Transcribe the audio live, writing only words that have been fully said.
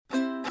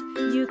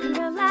you can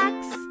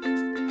relax.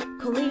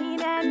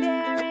 Colleen and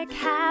Erik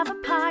have a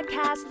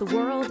podcast. The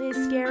world is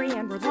scary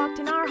and we're locked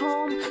in our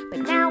home,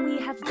 but now we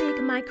have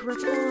big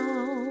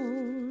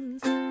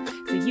microphones,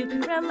 so you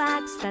can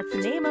relax. That's the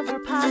name of our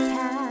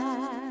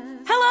podcast.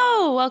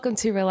 Hello, welcome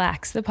to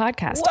Relax, the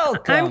podcast.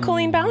 Welcome. I'm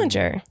Colleen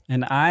Ballinger.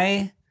 And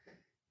I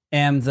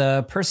am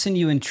the person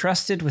you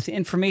entrusted with the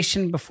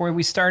information before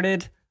we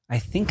started. I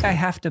think I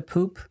have to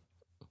poop.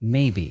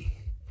 Maybe.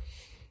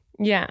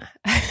 Yeah.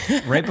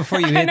 Right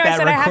before you hit I that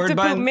said record I have to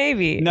button. poop,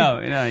 maybe.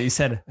 No, you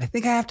said, I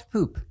think I have to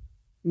poop.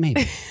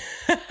 Maybe.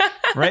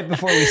 Right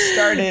before we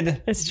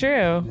started. It's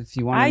true. If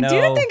you want to know.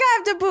 I do think I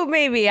have to poop,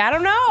 maybe. I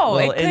don't know. A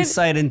little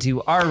insight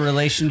into our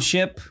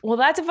relationship. Well,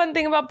 that's a fun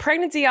thing about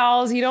pregnancy,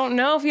 y'all, is you don't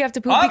know if you have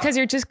to poop because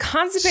you're just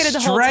constipated the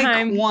whole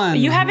time. Strike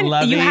one, you have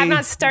Lovey.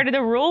 not started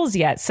the rules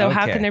yet, so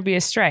how Okay. can there be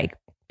a strike?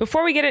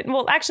 Before we get it,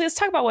 well, actually, let's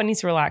talk about what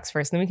needs to relax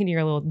first, and then we can do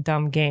your little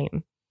dumb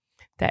game.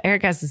 That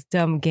Erik has this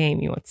dumb game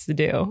he wants to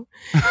do.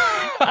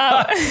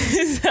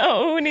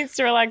 So who needs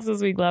to relax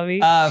this week, Lovey?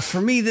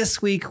 For me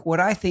this week, what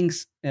I think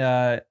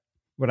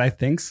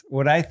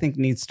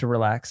needs to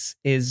relax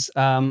is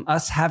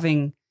us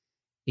having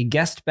a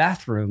guest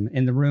bathroom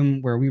in the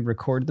room where we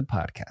record the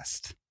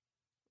podcast.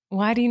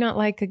 Why do you not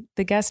like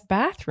the guest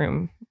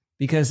bathroom?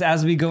 Because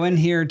as we go in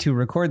here to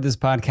record this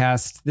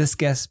podcast, this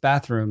guest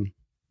bathroom,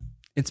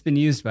 it's been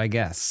used by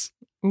guests.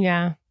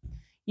 Yeah.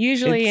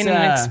 Usually It's, in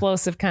an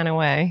explosive kind of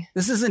way.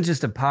 This isn't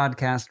just a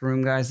podcast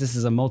room, guys. This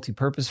is a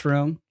multi-purpose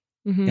room.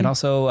 Mm-hmm. It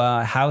also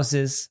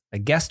houses a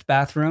guest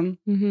bathroom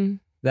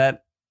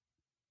that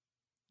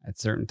at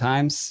certain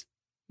times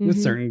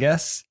with certain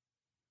guests.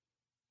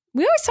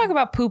 We always talk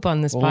about poop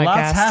on this podcast.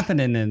 Lots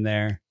happening in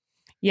there.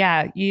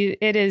 Yeah,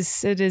 it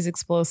is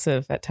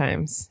explosive at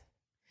times.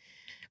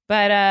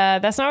 But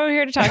that's not what we're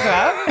here to talk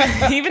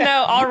about. Even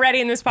though already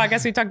in this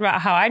podcast we talked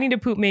about how I need to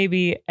poop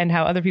maybe and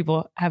how other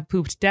people have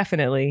pooped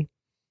definitely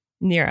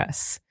near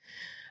us.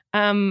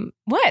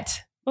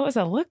 What was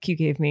that look you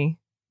gave me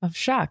of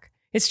shock?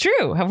 It's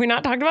true. Have we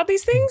not talked about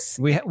these things?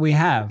 We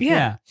have.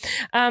 Yeah.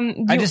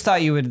 I just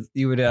thought you would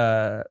be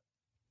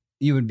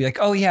like,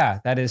 oh yeah,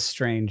 that is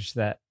strange.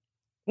 That.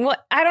 Well,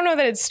 I don't know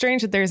that it's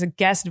strange that there's a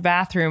guest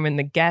bathroom in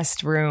the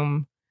guest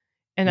room,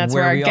 and that's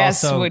where our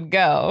guests would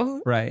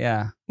go. Right.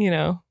 Yeah. You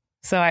know,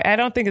 so I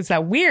don't think it's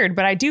that weird,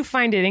 but I do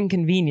find it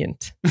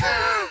inconvenient.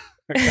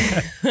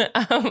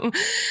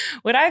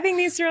 What I think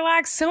needs to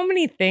relax, so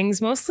many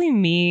things, mostly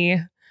me.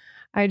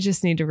 I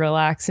just need to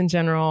relax in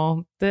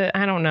general.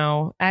 I don't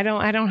know. I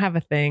don't have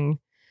a thing.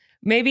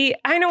 Maybe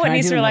I know what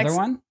needs to relax.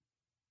 Another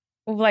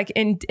one? Like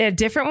in a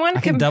different one?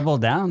 I can double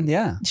down.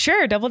 Yeah.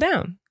 Sure, double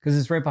down. Because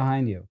it's right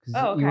behind you.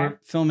 Oh, okay. You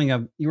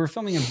were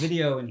filming a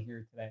video in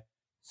here today.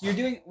 So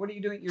what are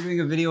you doing? You're doing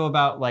a video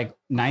about like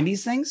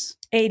 90s things?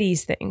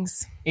 80s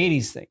things.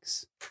 80s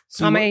things.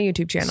 So on my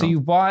YouTube channel. So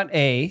you bought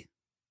a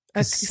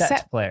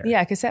cassette player.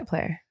 Yeah, a cassette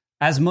player.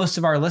 As most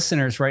of our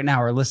listeners right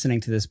now are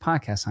listening to this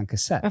podcast on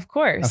cassette. Of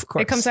course.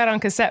 It comes out on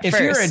cassette if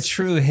first. If you're a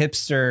true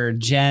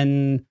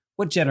hipster,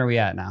 what gen are we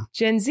at now?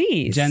 Gen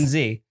Zs. Gen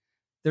Z.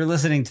 They're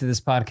listening to this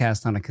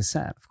podcast on a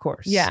cassette, of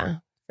course. Yeah,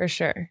 for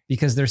sure.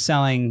 Because they're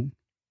selling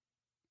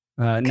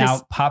now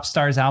pop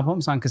stars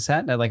albums on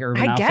cassette at like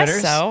Urban Outfitters. I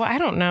guess so. I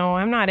don't know.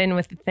 I'm not in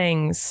with the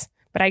things.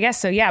 But I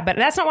guess so, yeah. But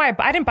that's not why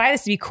I didn't buy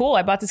this to be cool.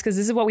 I bought this because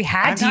this is what we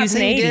had to use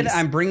in the 80s.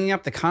 I'm bringing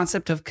up the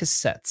concept of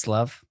cassettes,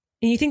 love.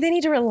 And you think they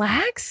need to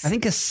relax? I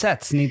think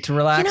cassettes need to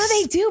relax. You know,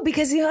 they do,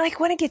 because you know, like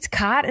when it gets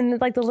caught and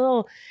like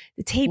the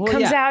tape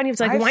comes out and you have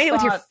to like wind it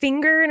with your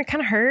finger and it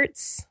kind of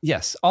hurts.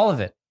 Yes, all of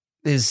it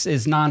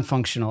is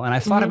non-functional. And I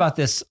thought about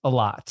this a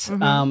lot.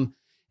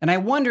 And I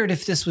wondered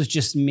if this was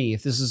just me,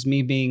 if this was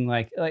me being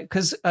like,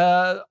 because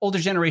older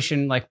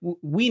generation, like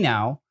we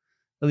now,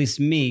 at least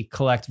me,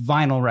 collect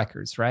vinyl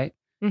records, right?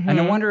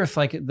 And I wonder if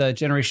like the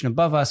generation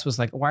above us was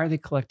like, why are they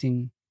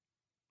collecting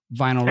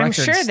vinyl records?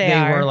 I'm sure they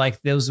are. Were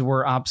like, those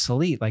were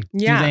obsolete. Like,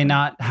 do they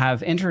not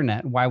have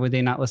internet? Why would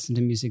they not listen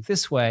to music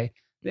this way?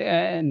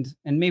 And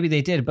maybe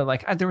they did, but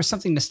like there was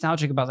something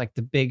nostalgic about like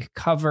the big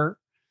cover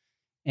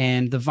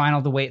and the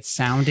vinyl, the way it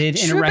sounded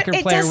in a record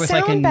player with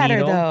like a needle.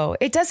 Better though.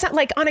 It does sound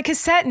like on a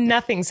cassette,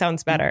 nothing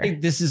sounds better.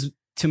 This is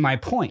to my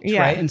point,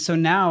 right? And so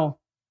now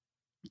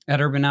at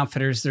Urban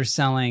Outfitters, they're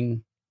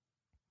selling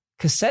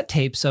cassette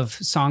tapes of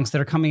songs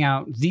that are coming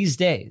out these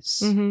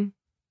days.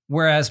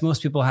 Whereas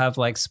most people have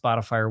like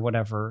Spotify or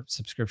whatever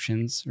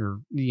subscriptions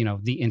or, you know,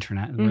 the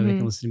internet where they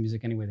can listen to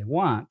music any way they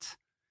want.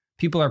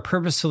 People are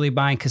purposefully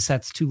buying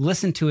cassettes to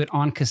listen to it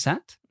on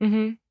cassette.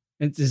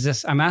 Is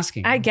this, I'm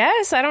asking. I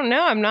guess. I don't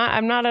know. I'm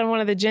not one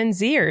of the Gen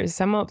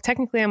Zers.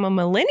 Technically I'm a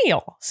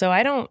millennial. So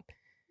I don't,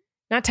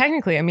 not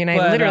technically. I mean,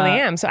 I literally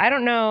am. So I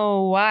don't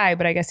know why,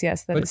 but I guess,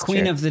 yes, that is true. But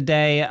Queen of the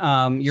Day,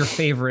 your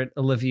favorite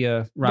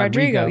Olivia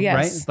Rodrigo, yes.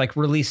 Right? Like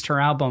released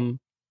her album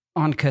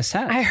on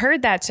cassette. I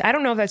heard that. I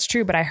don't know if that's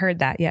true, but I heard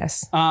that.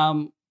 Yes.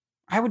 I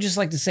would just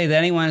like to say that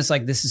anyone is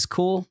like, this is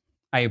cool.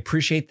 I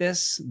appreciate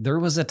this. There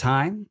was a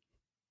time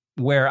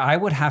where I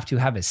would have to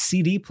have a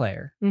CD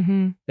player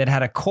that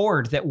had a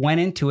cord that went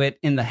into it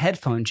in the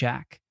headphone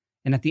jack.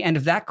 And at the end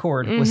of that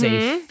cord was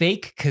a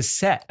fake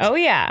cassette. Oh,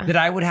 yeah. That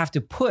I would have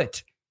to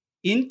put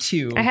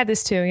into I had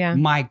this too, yeah.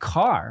 my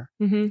car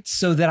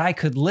so that I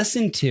could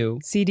listen to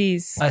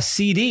CDs. A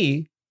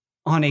CD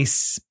on a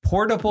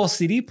portable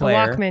CD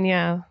player. A Walkman,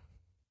 yeah.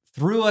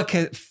 Through a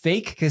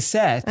fake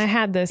cassette. I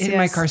had this, in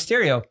my car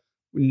stereo.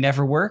 Would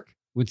never work.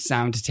 Would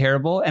sound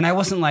terrible. And I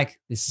wasn't like,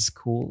 this is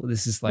cool.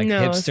 This is like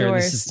hipster.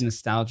 This is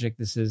nostalgic.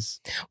 This is.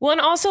 Well,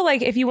 and also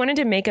like if you wanted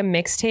to make a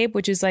mixtape,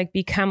 which is like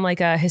become like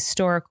a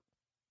historic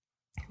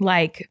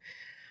like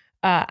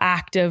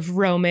act of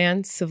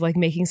romance of like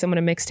making someone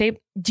a mixtape.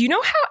 Do you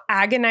know how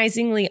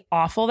agonizingly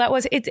awful that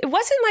was? It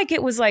wasn't like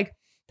it was like,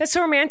 that's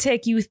so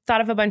romantic. You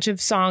thought of a bunch of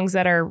songs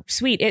that are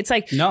sweet. It's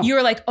like, you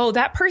were like, oh,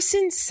 that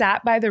person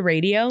sat by the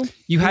radio.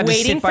 You had to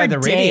sit by the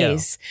radio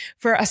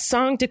for a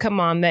song to come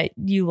on that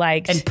you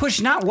liked. And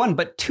push not one,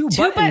 but two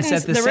buttons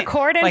at the same time. The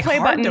record and play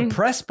button. Hard to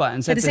press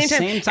buttons at the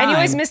same time. And you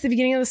always miss the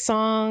beginning of the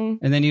song.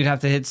 And then you'd have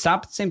to hit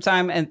stop at the same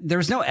time. And there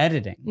was no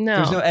editing. No.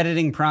 There was no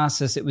editing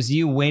process. It was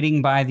you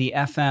waiting by the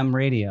FM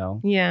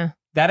radio. Yeah.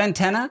 That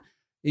antenna,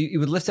 you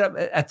would lift it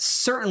up.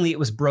 Certainly it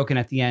was broken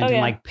at the end and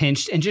like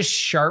pinched and just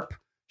sharp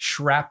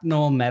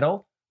shrapnel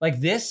metal like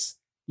this.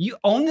 You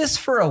own this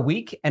for a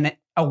week, and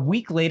a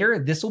week later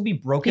this will be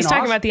broken off. He's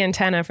talking about the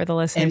antenna for the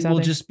listeners, and will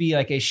just be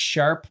like a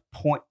sharp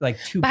point, like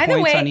 2 By points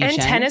the way, on each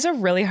antenna is end.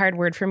 a really hard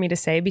word for me to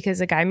say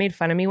because a guy made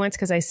fun of me once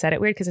because I said it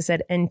weird because I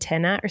said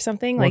antenna or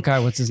something. What like guy?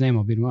 What's his name?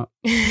 I'll beat him up.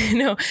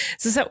 No,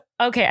 so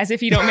okay, as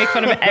if you don't make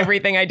fun of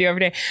everything I do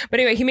every day. But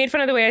anyway, he made fun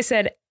of the way I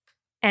said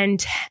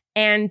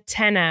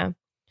antenna.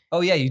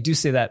 Oh yeah, you do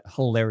say that.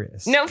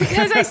 Hilarious. No,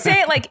 because I say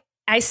it like.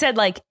 I said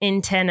like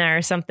antenna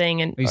or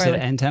something. And you said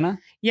like, antenna?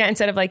 Yeah,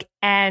 instead of like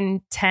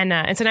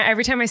antenna. And so now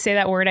every time I say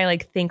that word, I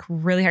like think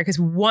really hard because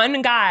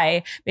one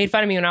guy made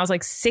fun of me when I was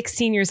like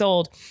 16 years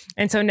old.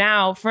 And so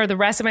now for the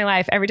rest of my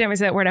life, every time I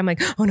say that word, I'm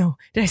like, oh no,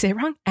 did I say it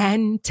wrong?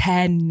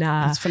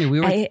 Antenna. It's funny. We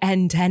were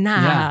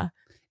antenna.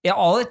 Yeah,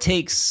 all it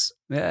takes,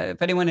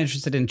 if anyone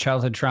interested in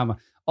childhood trauma,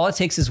 all it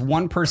takes is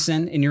one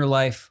person in your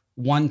life,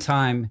 one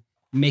time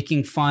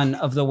making fun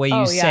of the way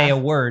you say a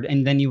word.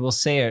 And then you will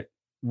say it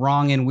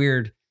wrong and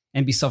weird.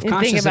 And be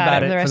self-conscious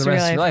about it for the rest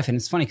of your life. And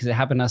it's funny because it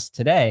happened to us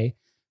today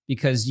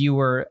because you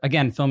were,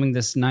 again, filming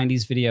this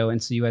 90s video. And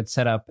so you had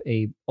set up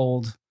a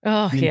old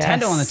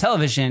Nintendo on the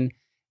television.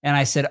 And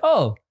I said,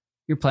 oh,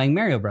 you're playing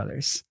Mario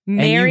Brothers.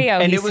 Mario,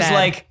 and it was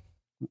like,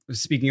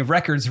 speaking of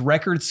records,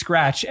 record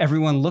scratch.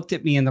 Everyone looked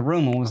at me in the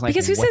room and was like,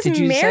 because who what says did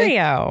you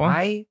Mario?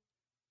 Say?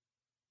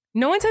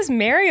 No one says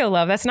Mario,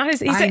 love. That's not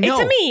his. He said, it's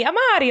a me, a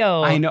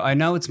Mario. I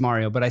know it's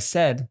Mario, but I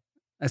said,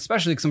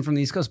 especially because I'm from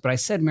the East Coast, but I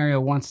said Mario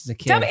once as a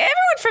kid. Tell me, everyone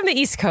from the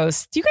East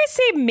Coast, do you guys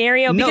say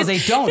Mario? No, they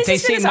don't. They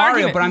say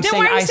Mario, argument. but I'm then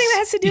saying why are you saying that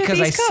has to do because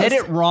with the East Coast? I said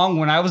it wrong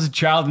when I was a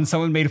child and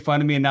someone made fun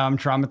of me and now I'm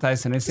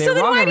traumatized and I say it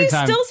wrong every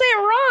time. So then why do you still say it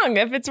wrong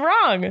if it's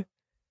wrong?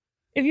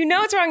 If you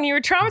know it's wrong and you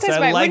were traumatized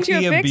by it, wouldn't you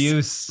have fixed?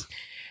 Abuse.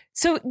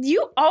 So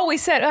you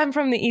always said, I'm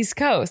from the East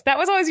Coast. That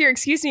was always your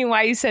excuse to me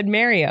why you said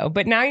Mario.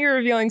 But now you're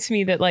revealing to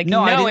me that like,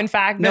 no in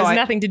fact, there's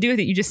nothing to do with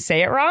it. You just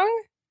say it wrong?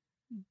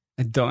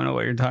 I don't know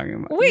what you're talking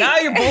about. Wait. Now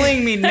you're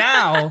bullying me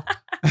now.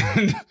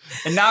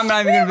 And now I'm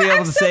not even going to be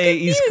able to say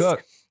East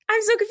Coast.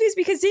 I'm so confused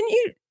because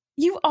didn't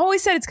you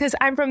always said it's because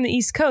I'm from the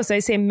East Coast. I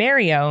say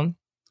Mario.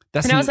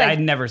 That's and I was like,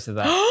 I never said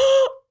that.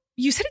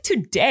 You said it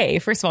today,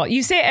 first of all.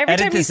 You say it every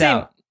edit time you this say,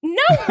 out.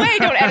 No way,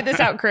 don't edit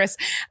this out, Chris.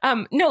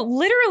 No,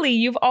 literally,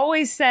 you've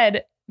always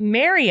said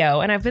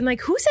Mario. And I've been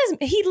like, who says,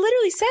 he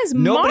literally says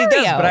Nobody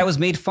Mario. does, but I was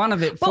made fun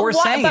of it for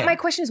saying it. But my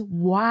question is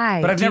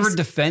why? But I've never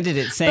defended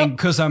it saying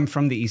because I'm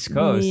from the East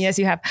Coast. Yes,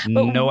 you have.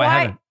 But no, why, I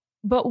haven't.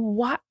 But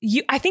why?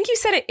 I think you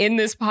said it in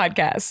this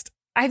podcast.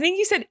 I think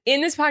you said in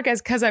this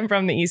podcast because I'm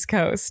from the East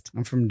Coast.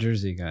 I'm from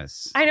Jersey,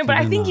 guys. I know, but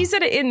I think you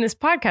said it in this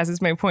podcast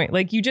is my point.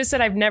 Like you just said,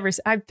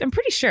 I'm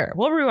pretty sure.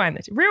 We'll rewind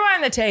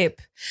the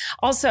tape.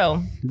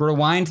 Also,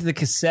 rewind the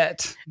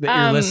cassette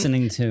that you're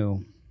listening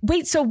to.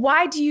 Wait, so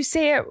why do you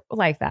say it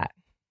like that?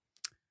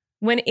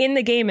 When in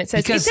the game it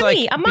says, it's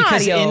me, a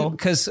Mario.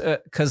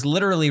 Because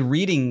literally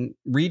reading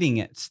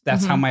it,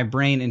 that's how my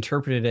brain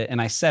interpreted it. And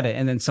I said it.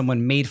 And then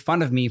someone made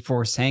fun of me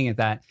for saying it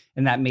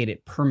and that made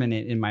it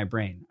permanent in my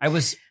brain. I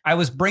was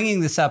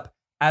bringing this up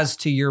as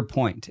to your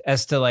point,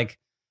 as to like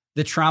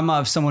the trauma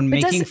of someone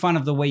making fun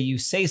of the way you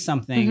say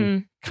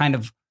something kind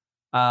of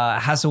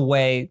has a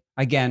way,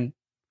 again,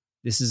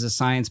 this is a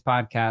science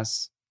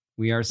podcast.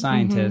 We are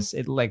scientists.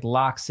 It like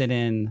locks it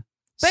in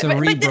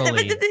cerebrally.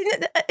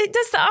 But it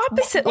does the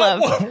opposite,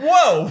 love.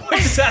 Whoa. What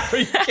is that? Are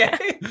you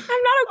okay? I'm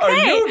not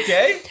okay. Are you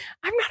okay?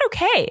 I'm not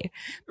okay.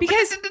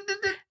 Because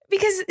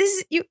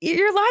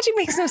your logic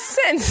makes no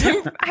sense.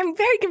 I'm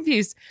very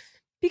confused.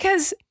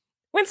 Because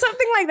when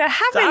something like that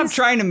happens...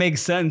 Stop trying to make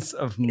sense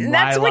of my logic.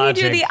 That's when you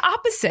do the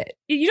opposite.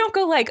 You don't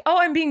go like, oh,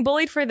 I'm being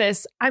bullied for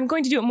this. I'm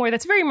going to do it more.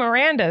 That's very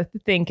Miranda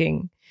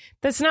thinking.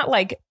 That's not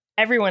like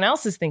everyone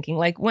else is thinking.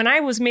 Like when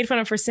I was made fun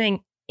of for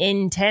saying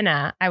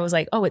antenna, I was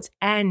like, oh, it's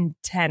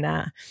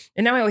antenna.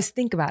 And now I always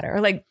think about it.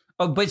 Or like,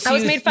 Oh, but I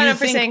was made fun of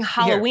for saying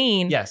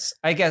Halloween. Yes,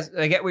 I get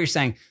what you're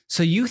saying.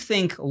 So you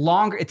think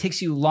longer, it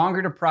takes you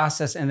longer to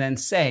process and then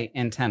say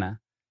antenna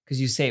because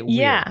you say it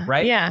weird,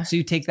 right? Yeah. So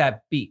you take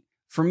that beat.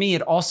 For me,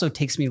 it also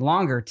takes me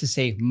longer to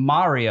say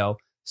Mario.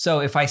 So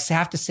if I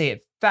have to say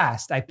it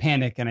fast, I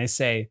panic and I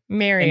say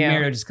Mario. And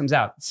Mario just comes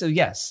out. So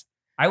yes,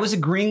 I was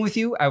agreeing with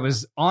you. I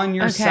was on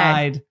your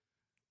side.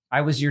 I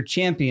was your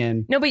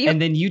champion. No, but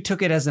and then you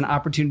took it as an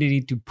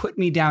opportunity to put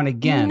me down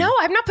again. No,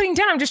 I'm not putting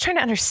down. I'm just trying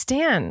to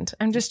understand.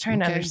 I'm just trying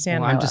to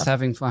understand. Well, I'm just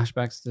having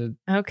flashbacks to.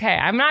 Okay.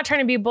 I'm not trying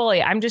to be a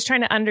bully. I'm just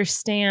trying to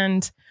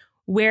understand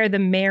where the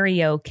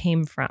Mario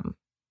came from.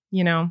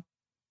 You know,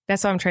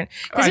 that's what I'm trying.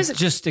 I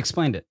just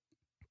explained it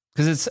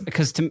because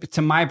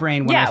to my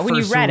brain, when I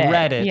first read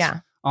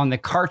it on the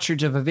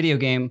cartridge of a video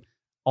game,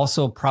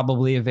 also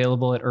probably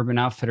available at Urban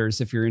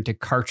Outfitters if you're into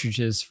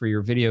cartridges for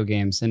your video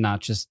games and not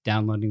just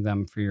downloading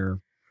them for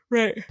your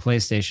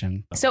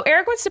PlayStation. So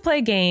Erik wants to play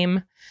a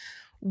game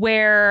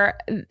where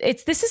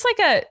this is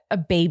like a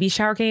baby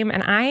shower game.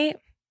 And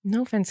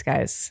no offense,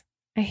 guys,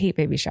 I hate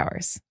baby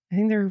showers. I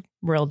think they're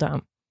real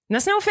dumb. And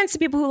that's no offense to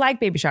people who like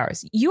baby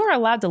showers. You are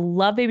allowed to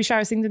love baby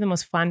showers. I think they're the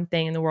most fun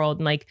thing in the world.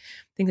 And like,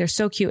 I think they're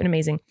so cute and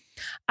amazing.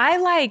 I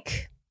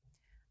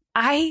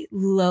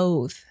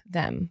loathe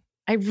them.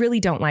 I really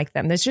don't like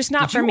them. That's just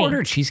not for me. Did you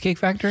order Cheesecake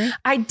Factory?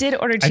 I did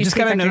order Cheesecake Factory. I just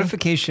got a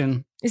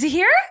notification. Is he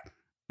here?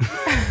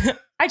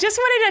 I just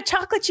wanted a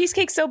chocolate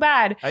cheesecake so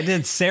bad. I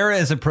did. Sarah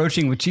is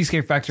approaching with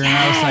Cheesecake Factory, and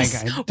I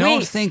was like, I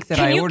don't think that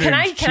I ordered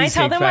Cheesecake Factory. Can I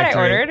tell them what I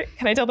ordered?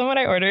 Can I tell them what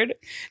I ordered?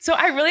 So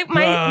I really,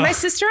 my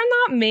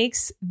sister-in-law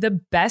makes the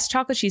best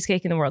chocolate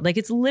cheesecake in the world. Like,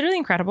 it's literally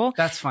incredible.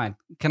 That's fine.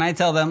 Can I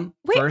tell them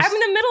Wait, first? I'm in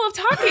the middle of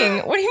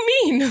talking. What do you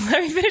mean?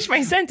 Let me finish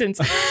my sentence.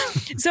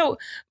 So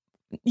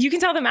you can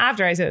tell them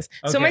after I say this.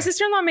 Okay. So my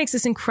sister-in-law makes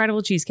this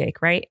incredible cheesecake,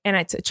 right? And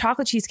it's a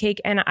chocolate cheesecake.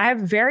 And I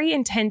have very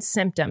intense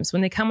symptoms.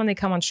 When they come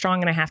on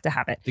strong, and I have to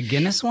have it. The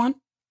Guinness one?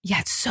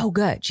 Yeah, it's so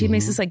good. She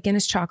makes this like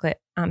Guinness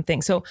chocolate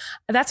thing. So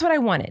that's what I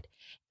wanted.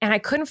 And I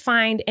couldn't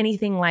find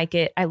anything like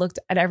it. I looked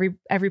at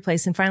every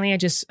place. And finally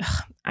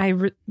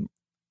I'm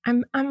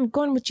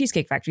going with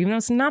Cheesecake Factory, even though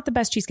it's not the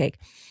best cheesecake.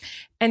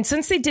 And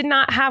since they did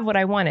not have what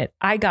I wanted,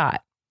 I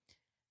got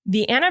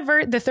the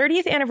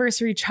 30th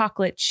anniversary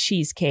chocolate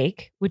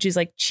cheesecake, which is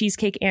like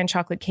cheesecake and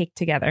chocolate cake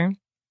together.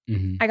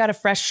 Mm-hmm. I got a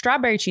fresh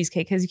strawberry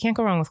cheesecake because you can't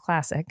go wrong with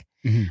classic.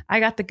 Mm-hmm. I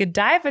got the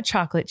Godiva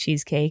chocolate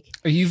cheesecake.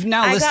 You've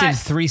now listed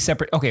 3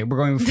 separate. Okay, we're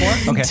going with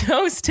 4. Okay.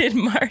 Toasted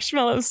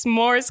marshmallow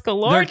s'mores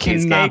galore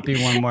cheesecake. There cannot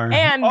be one more.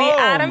 And the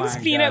Adams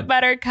peanut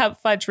butter cup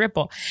fudge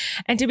ripple.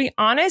 And to be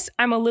honest,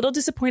 I'm a little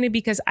disappointed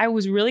because I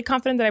was really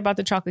confident that I bought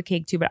the chocolate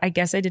cake too, but I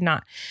guess I did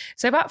not.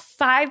 So I bought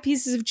 5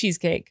 pieces of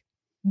cheesecake.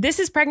 This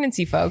is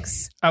pregnancy,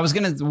 folks.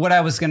 What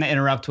I was gonna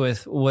interrupt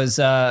with was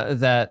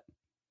that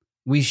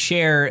we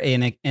share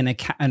in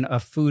a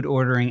food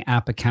ordering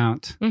app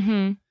account.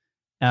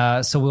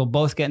 Mm-hmm. So we'll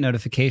both get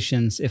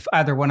notifications if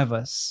either one of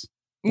us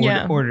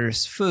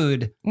orders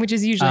food, which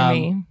is usually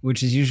me,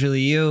 which is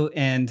usually you,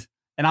 and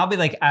I'll be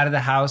like out of the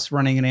house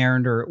running an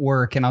errand or at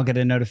work, and I'll get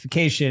a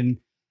notification.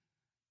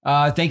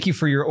 Thank you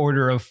for your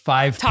order of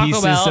 5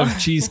 pieces of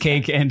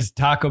cheesecake and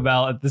Taco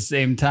Bell at the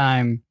same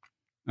time.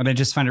 And I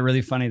just find it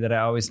really funny that I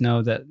always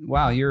know that,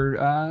 wow, you're...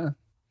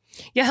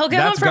 yeah, he'll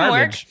get home from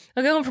work.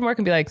 He'll get home from work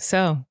and be like,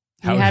 so,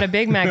 you had a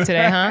Big Mac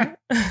today,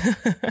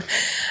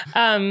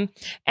 huh?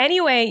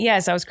 Anyway,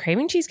 yes, I was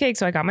craving cheesecake,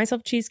 so I got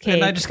myself cheesecake.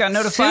 And I just got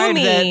notified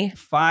that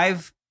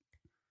 5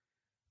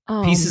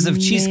 pieces of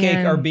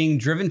cheesecake are being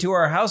driven to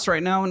our house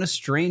right now in a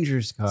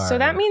stranger's car. So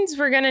that means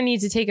we're going to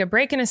need to take a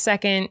break in a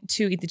second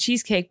to eat the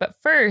cheesecake. But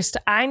first,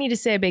 I need to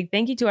say a big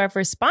thank you to our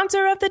first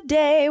sponsor of the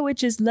day,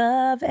 which is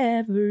Love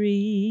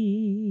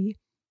Every.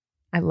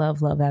 I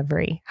love Love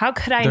Every. How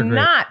could I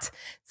not?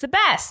 It's the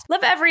best.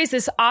 Love Every is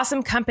this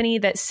awesome company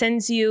that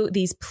sends you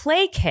these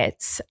play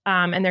kits,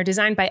 and they're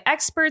designed by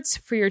experts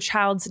for your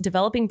child's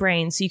developing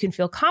brain, so you can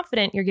feel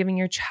confident you're giving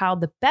your child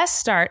the best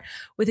start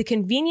with a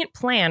convenient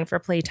plan for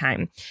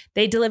playtime.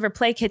 They deliver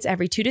play kits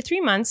every 2 to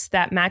 3 months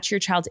that match your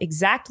child's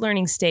exact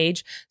learning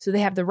stage, so they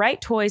have the right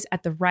toys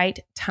at the right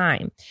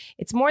time.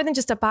 It's more than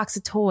just a box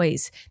of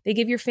toys. They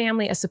give your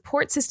family a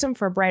support system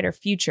for a brighter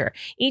future.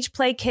 Each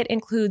play kit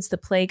includes the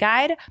play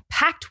guide,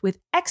 packed with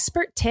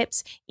expert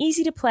tips,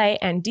 easy to play,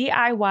 and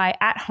DIY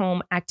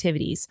at-home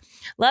activities.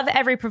 Love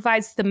Every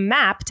provides the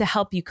map to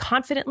help you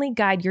confidently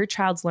guide your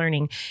child's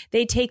learning.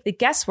 They take the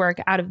guesswork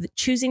out of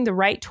choosing the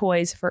right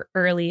toys for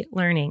early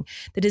learning.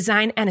 The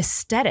design and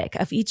aesthetic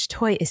of each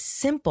toy is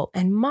simple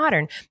and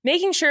modern,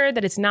 making sure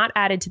that it's not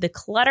added to the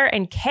clutter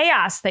and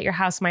chaos that your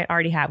house might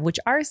already have, which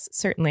ours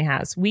certainly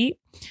has. We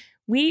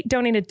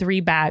donated 3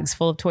 bags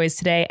full of toys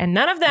today, and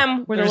none of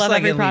them were the Love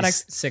Every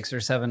products. 6 or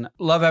 7.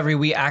 Love Every,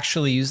 we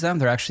actually use them.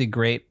 They're actually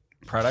great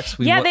products.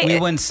 We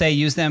wouldn't say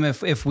use them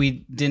if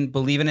we didn't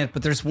believe in it,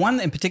 but there's one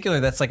in particular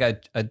that's like a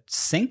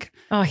sink.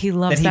 Oh, he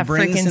loves that freaking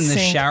sink. He brings in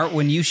the shower.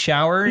 When you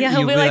shower, yeah,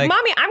 he'll be like,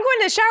 Mommy, I'm going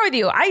to the shower with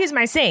you. I use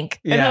my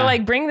sink. Yeah. And he'll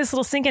like bring this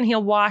little sink and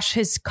he'll wash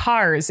his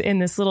cars in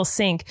this little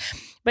sink.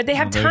 But they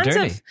have tons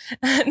of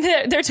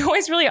their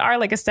toys really are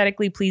like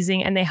aesthetically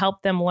pleasing, and they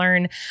help them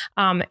learn.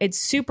 It's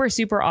super,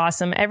 super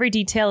awesome. Every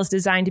detail is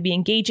designed to be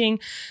engaging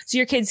so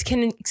your kids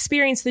can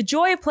experience the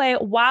joy of play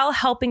while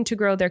helping to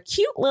grow their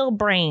cute little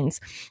brains.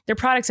 Their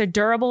products are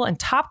durable and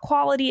top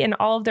quality, and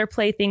all of their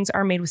playthings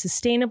are made with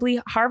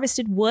sustainably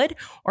harvested wood,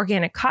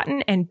 organic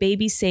cotton, and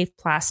baby-safe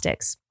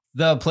plastics.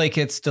 The play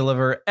kits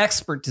deliver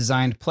expert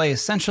designed play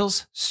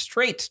essentials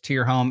straight to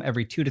your home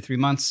every 2 to 3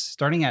 months,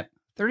 starting at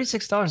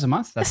 $36 a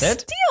month. That's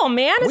it. Steal,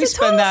 man. We It's a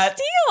spend total that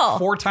steal.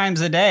 4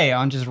 times a day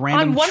on just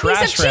random On one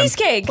trash piece of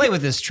cheesecake. Play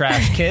with this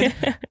trash, kid.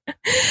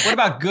 What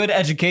about good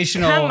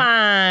educational,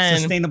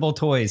 sustainable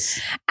toys?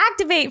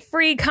 Activate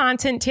free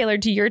content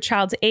tailored to your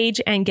child's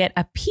age and get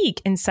a peek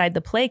inside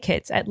the play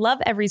kits at Love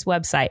Every's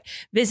website.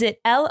 Visit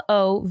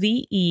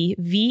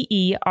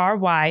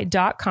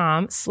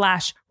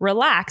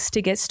lovevery.com/relax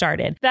to get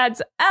started.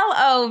 That's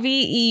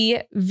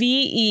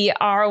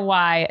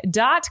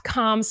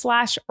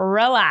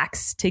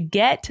lovevery.com/relax to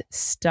get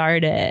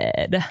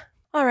started.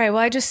 All right.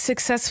 Well, I just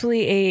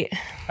successfully ate.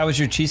 How was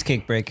your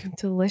cheesecake break?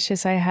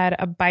 Delicious. I had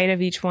a bite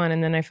of each one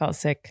and then I felt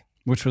sick.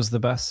 Which was the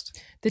best?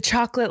 The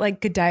chocolate,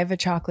 like Godiva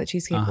chocolate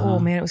cheesecake. Oh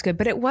man, it was good.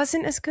 But it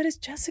wasn't as good as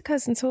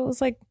Jessica's. And so it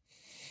was like,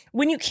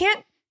 when you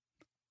can't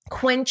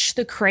quench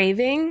the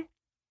craving,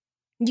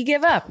 you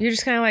give up. You're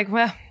just kind of like,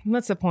 well,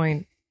 what's the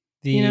point?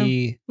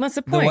 What's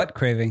the point? The what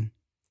craving?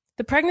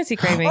 The pregnancy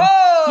craving.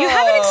 Oh! You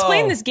haven't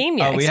explained this game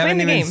yet. We Explain haven't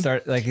the even game.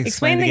 started.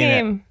 Explain the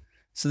game.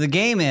 So the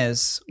game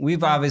is,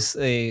 we've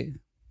obviously,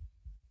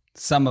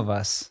 some of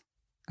us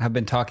have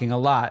been talking a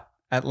lot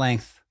at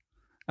length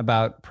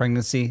about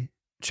pregnancy,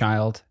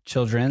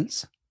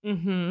 children's.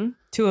 Mm-hmm.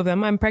 2 of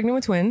them. I'm pregnant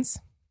with twins.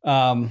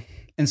 And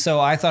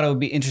so I thought it would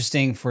be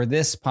interesting for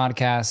this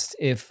podcast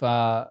if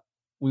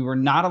we were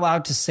not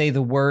allowed to say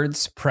the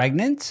words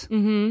pregnant.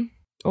 Mm-hmm.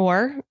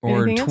 Or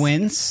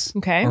twins. Else?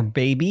 Okay. Or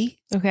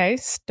baby. Okay.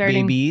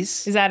 Starting.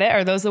 Babies. Is that it?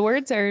 Are those the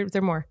words or is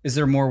there more? Is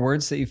there more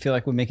words that you feel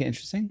like would make it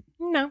interesting?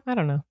 No, I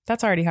don't know.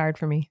 That's already hard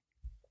for me.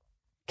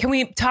 Can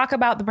we talk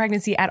about the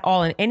pregnancy at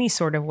all in any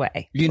sort of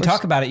way? You can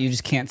talk about it. You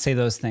just can't say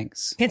those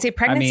things. Can't say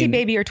pregnancy,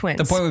 baby, or twins.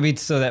 The point would be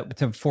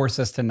to force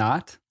us to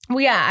not.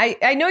 Well, yeah,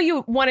 I know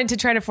you wanted to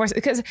try to force it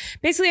because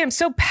basically I'm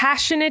so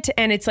passionate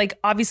and it's like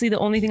obviously the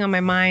only thing on my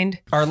mind.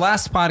 Our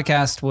last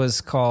podcast was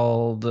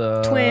called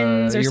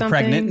Twins or You're something.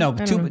 Pregnant. No,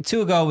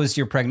 two ago was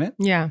You're Pregnant.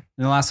 Yeah. And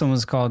the last one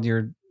was called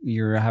You're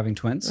Having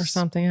Twins. Or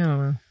something. I don't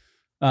know.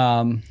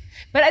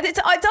 But it's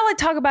all I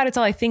talk about. It's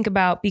all I think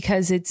about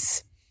because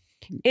it's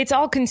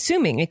all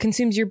consuming. It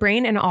consumes your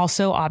brain. And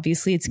also,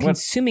 obviously, it's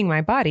consuming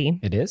my body.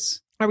 It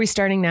is. Are we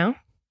starting now?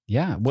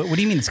 Yeah. What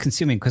do you mean it's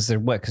consuming? Because they're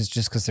what?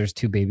 Because there's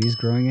 2 babies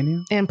growing in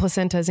you? And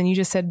placentas. And you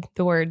just said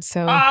the word.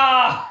 So.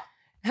 Oh,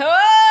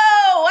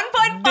 1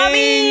 point for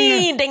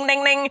me. Ding,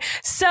 ding, ding.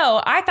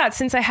 So I thought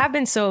since I have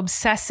been so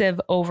obsessive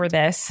over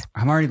this.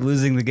 I'm already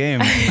losing the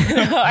game.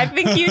 I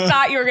think you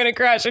thought you were going to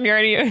crush and you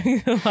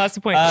already lost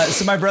a point.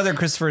 So my brother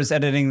Christopher is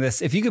editing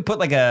this. If you could put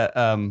like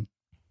a,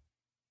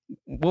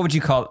 what would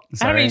you call it?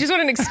 Sorry. I don't know. You just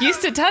want an excuse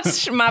to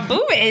touch my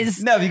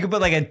boobies. No, if you could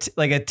put like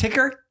a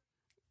ticker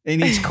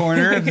in each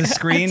corner of the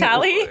screen.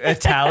 A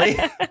tally?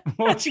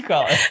 What would you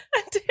call it?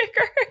 A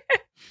ticker.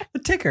 A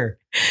ticker.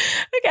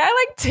 Okay,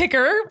 I like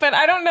ticker, but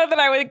I don't know that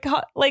I would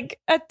call like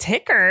a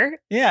ticker.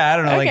 Yeah, I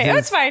don't know. Okay,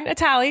 that's fine. A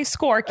tally,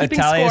 score, keeping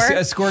score.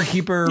 A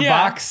scorekeeper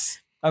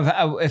box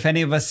of if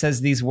any of us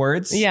says these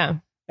words. Yeah.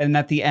 And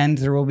at the end,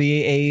 there will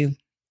be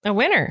a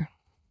winner.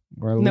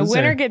 The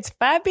winner gets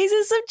 5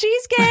 pieces of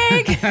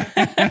cheesecake.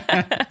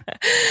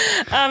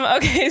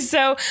 Okay,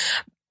 so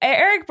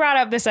Erik brought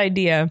up this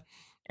idea.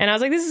 And I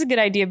was like, this is a good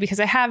idea because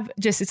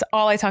it's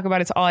all I talk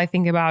about. It's all I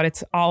think about.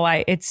 It's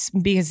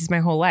because it's my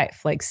whole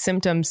life, like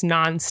symptoms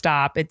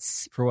nonstop.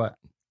 It's for what?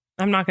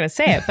 I'm not going to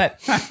say it, but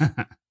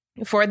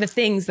for the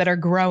things that are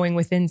growing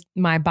within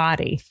my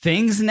body.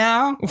 Things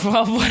now?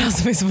 Well, what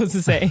else am I supposed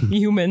to say?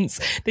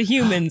 Humans, the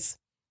humans.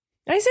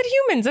 I said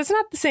humans. That's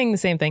not saying the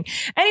same thing.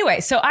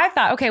 Anyway, so I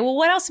thought, okay, well,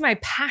 what else am I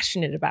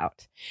passionate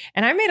about?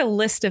 And I made a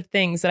list of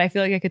things that I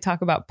feel like I could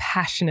talk about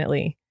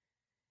passionately.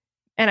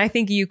 And I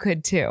think you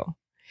could too.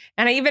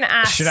 And I even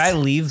asked, should I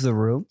leave the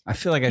room? I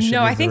feel like I should.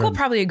 No, I think we'll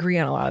probably agree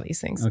on a lot of these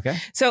things. Okay.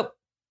 So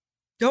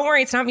don't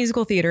worry, it's not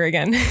musical theater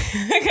again.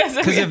 Because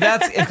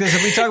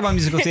if we talk about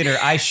musical theater,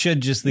 I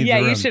should just leave the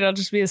room. Yeah, you should. I'll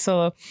just be a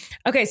solo.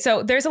 Okay,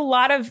 so there's a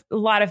lot of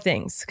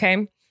things. Okay.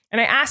 And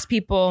I asked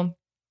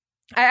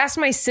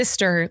my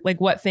sister like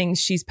what things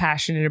she's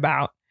passionate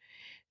about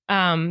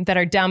that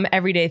are dumb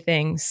everyday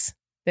things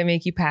that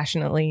make you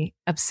passionately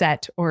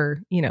upset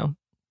or,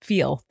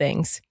 feel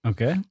things.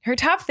 Okay. Her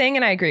top thing,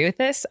 and I agree with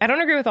this. I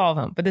don't agree with all of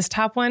them, but this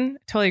top one,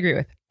 totally agree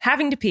with.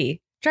 Having to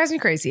pee. Drives me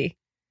crazy.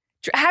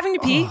 Having to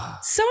pee,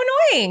 so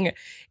annoying.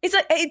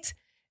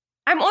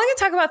 I'm only going to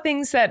talk about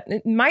things that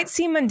might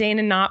seem mundane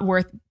and not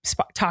worth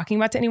talking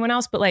about to anyone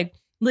else, but like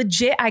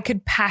legit, I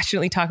could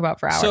passionately talk about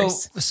for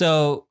hours.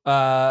 So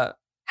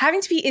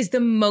having to pee is the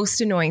most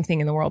annoying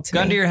thing in the world to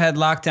me. Gun to your head,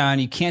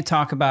 lockdown. You can't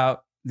talk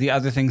about the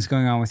other things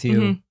going on with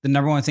you, the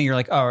number one thing you're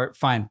like, oh,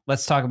 fine,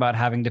 let's talk about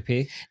having to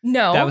pee?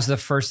 No. That was the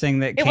first thing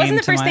that came to mind? It wasn't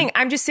the first thing.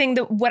 I'm just saying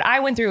that what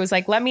I went through was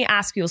like, let me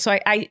ask you. So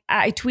I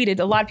tweeted,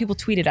 a lot of people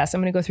tweeted us. I'm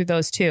going to go through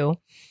those too.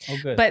 Oh,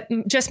 good. But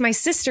just my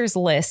sister's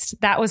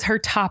list, that was her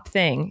top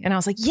thing. And I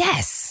was like,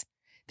 yes,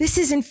 this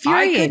is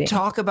infuriating. I could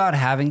talk about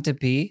having to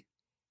pee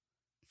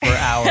for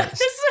hours.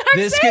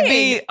 This could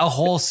be a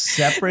whole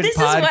separate this podcast.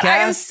 This is what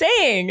I was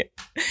saying.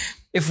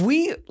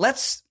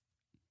 Let's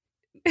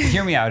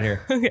hear me out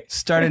here. Okay.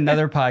 Start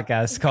another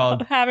podcast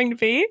called Having to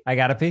Pee. I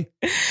Gotta Pee.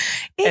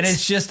 And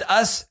it's just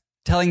us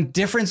telling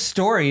different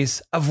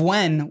stories of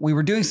when we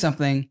were doing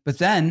something, but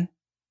then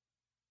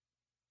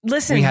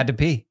we had to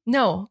pee.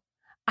 No,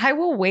 I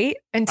will wait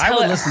until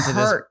it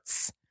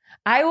hurts.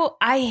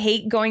 I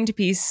hate going to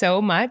pee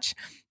so much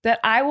that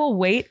I will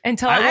wait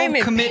until I'm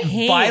in commit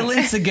pain.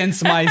 Violence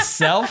against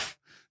myself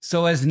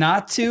so as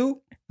not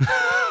to.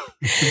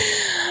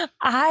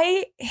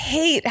 I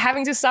hate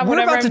having to stop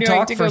whatever I'm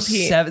doing to go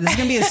pee. This is going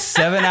to be a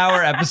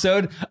 7-hour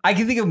episode. I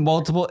can think of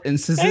multiple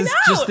instances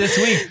just this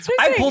week.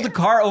 I pulled a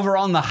car over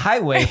on the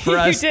highway for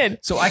us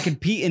so I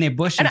could pee in a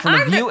bush in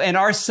front of you and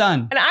our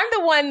son. And I'm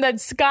the one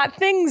that's got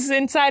things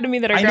inside of me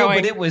that are growing. I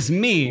know, but it was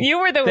me. You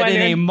were the one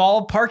in a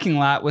mall parking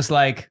lot was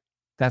like,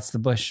 that's the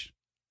bush.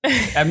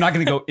 I'm not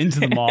going to go into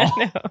the mall.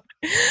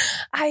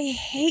 I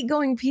hate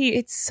going pee.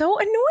 It's so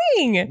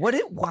annoying.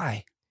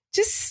 Why?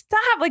 Just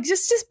stop. Like,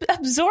 just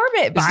absorb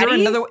it, body. Is there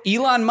another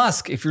Elon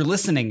Musk, if you're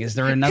listening, is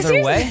there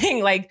another way? The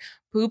thing, like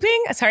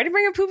pooping. Sorry to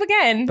bring up poop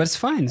again. But it's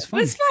fine. It's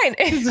fine.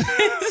 It's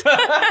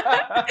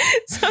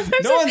fine.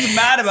 No one's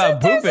mad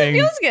about sometimes pooping. It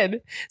feels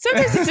good.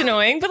 Sometimes it's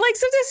annoying, but like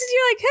sometimes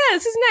you're like, yeah,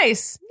 this is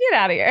nice. Get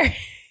out of here.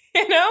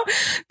 You know?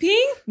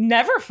 Peeing,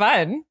 never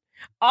fun.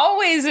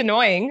 Always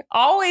annoying.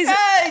 Always.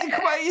 Hey,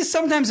 come on.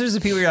 Sometimes there's the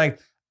people where you're like,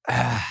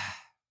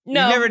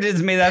 no. You never did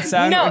made that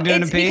sound when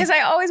doing a pee? Because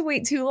I always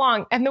wait too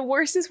long. And the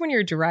worst is when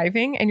you're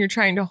driving and you're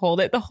trying to hold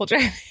it the whole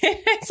drive.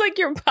 It's like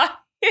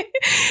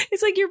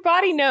your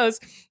body knows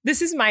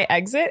this is my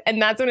exit.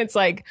 And that's when it's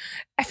like,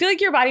 I feel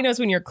like your body knows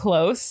when you're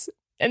close.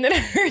 And then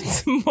it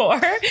hurts more.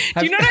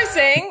 Do you know what I'm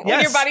saying? Yes.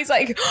 When your body's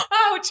like,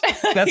 ouch.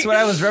 That's what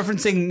I was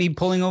referencing, me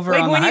pulling over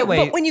on the highway.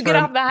 But when you get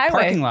off the highway.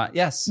 Parking lot,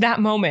 yes. That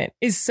moment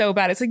is so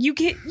bad. It's like you've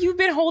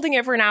been holding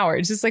it for an hour.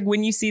 It's just like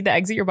when you see the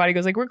exit, your body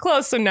goes like, we're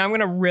close. So now I'm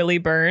going to really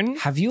burn.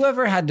 Have you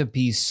ever had to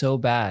pee so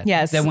bad?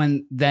 Yes.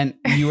 Then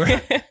you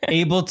were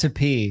able to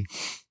pee?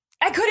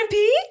 I couldn't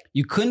pee?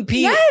 You couldn't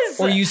pee? Yes.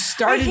 Or you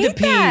started to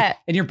pee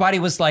and your body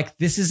was like,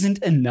 this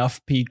isn't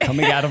enough pee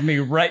coming out of me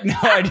right now.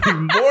 I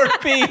need more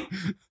pee.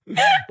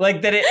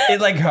 Like that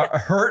it like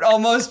hurt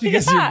almost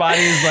because your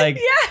body is like,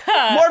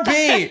 more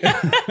pee.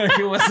 Like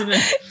it wasn't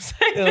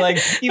like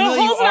even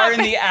though you are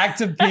in the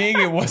act of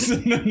peeing, it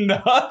wasn't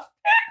enough.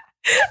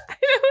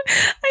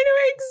 I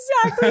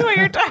know exactly what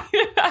you're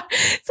talking about.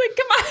 It's like,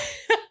 come on.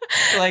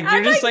 Like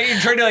you're just like you're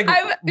trying to like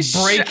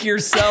break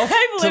yourself.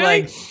 I've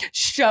literally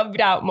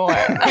shoved out more.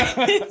 Do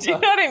you know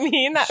what I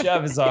mean?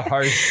 Shove is a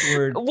harsh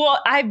word. Well,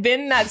 I've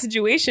been in that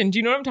situation. Do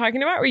you know what I'm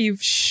talking about? Where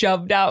you've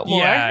shoved out more?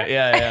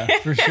 Yeah,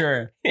 for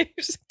sure.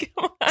 Just,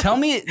 come on. Tell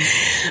me,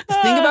 think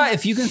about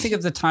if you can think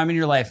of the time in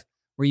your life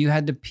where you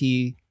had to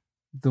pee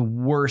the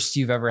worst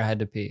you've ever had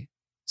to pee.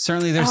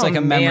 Certainly there's like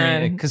a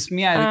memory because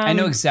I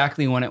know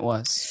exactly when it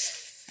was.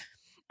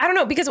 I don't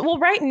know because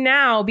right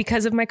now,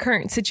 because of my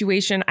current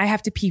situation, I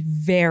have to pee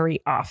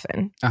very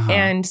often.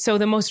 And so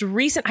the most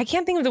recent, I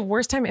can't think of the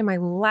worst time in my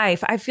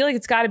life. I feel like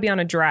it's got to be on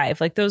a drive.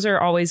 Like those are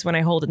always when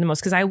I hold it the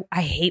most because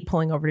I hate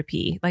pulling over to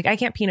pee. Like I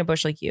can't pee in a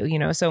bush like you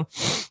know, so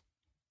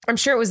I'm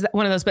sure it was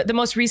one of those. But the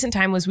most recent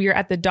time was we were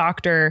at the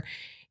doctor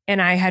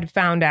and I had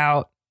found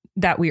out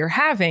that we were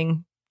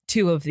having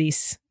 2 of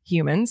these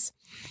humans.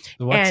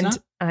 What's not?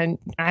 And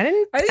I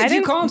didn't. If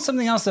you call them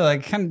something else, though,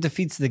 like kind of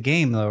defeats the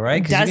game, though,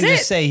 right? Because you can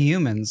just say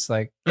humans,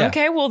 like. Yeah.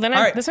 Okay, well then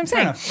that's what I'm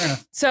saying. Fair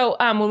enough. So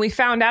when we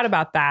found out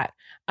about that,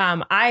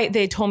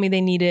 they told me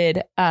they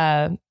needed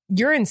a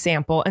urine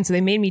sample, and so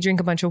they made me drink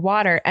a bunch of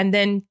water, and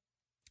then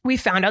we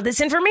found out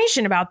this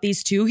information about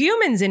these 2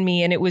 humans in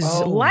me, and it was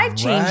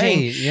life-changing.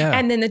 Right, yeah.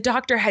 And then the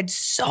doctor had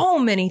so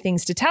many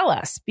things to tell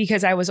us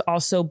because I was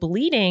also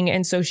bleeding.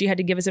 And so she had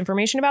to give us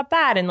information about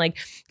that and like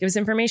give us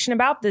information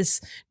about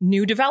this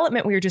new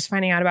development we were just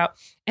finding out about.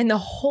 And the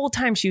whole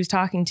time she was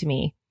talking to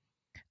me,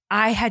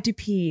 I had to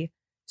pee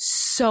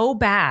so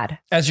bad.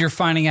 As you're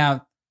finding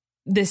out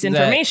this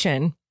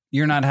information.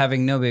 You're not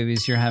having no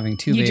babies, you're having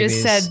 2 babies. You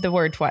just said the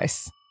word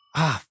twice.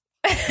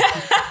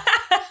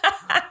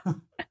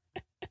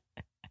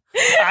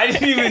 I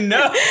didn't even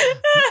know.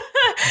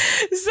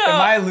 So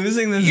am I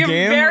losing this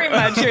game? Very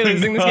much you're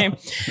losing this game.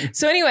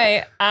 So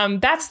anyway,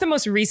 that's the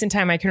most recent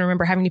time I can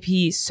remember having to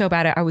pee so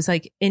bad. I was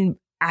like in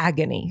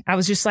agony. I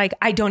was just like,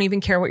 I don't even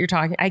care what you're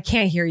talking. I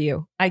can't hear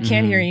you. I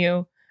can't hear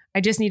you.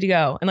 I just need to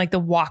go. And like the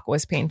walk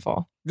was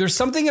painful. There's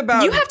something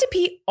about... You have to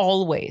pee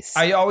always.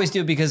 I always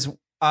do because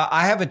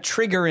I have a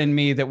trigger in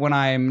me that when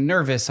I'm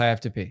nervous, I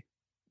have to pee.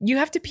 You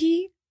have to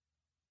pee?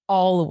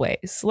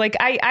 always. Like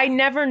I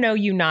never know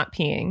you not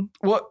peeing.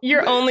 Well,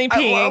 you're only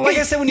peeing. Like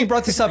I said, when you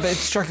brought this up, it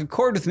struck a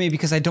chord with me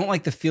because I don't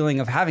like the feeling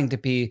of having to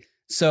pee.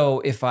 So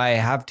if I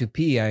have to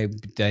pee, I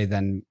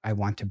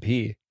want to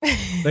pee.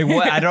 Like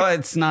what? I don't.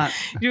 It's not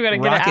you gotta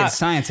rocket get it out.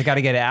 science. I got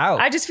to get it out.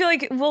 I just feel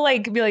like we'll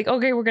like be like,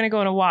 okay, we're gonna go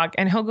on a walk,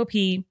 and he'll go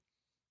pee,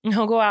 and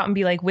he'll go out and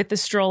be like with the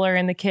stroller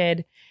and the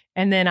kid,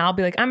 and then I'll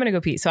be like, I'm gonna go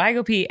pee. So I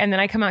go pee, and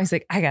then I come out. He's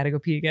like, I gotta go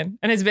pee again,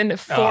 and it's been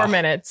 4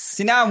 minutes.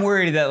 See, now I'm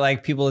worried that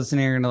like people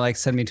listening are gonna like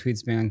send me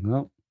tweets being like,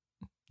 well,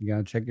 you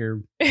gotta check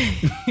your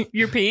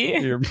your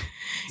pee.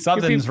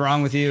 Something's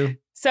wrong with you.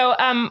 So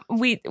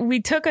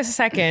we took a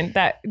second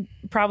that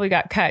probably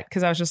got cut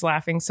because I was just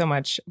laughing so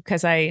much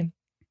because I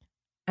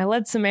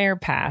let some air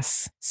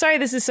pass. Sorry,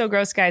 this is so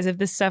gross, guys. If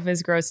this stuff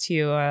is gross to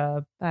you,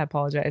 I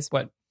apologize.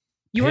 What?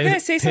 You were going to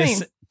say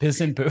something. Piss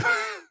and poo.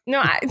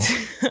 No,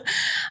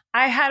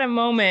 I had a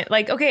moment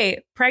like,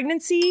 okay,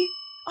 pregnancy.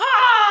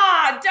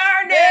 Ah,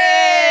 darn it.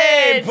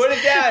 Hey, put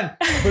it down.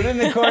 Put it in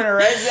the corner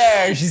right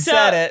there. She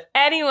said it.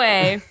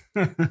 Anyway,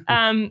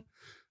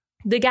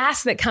 the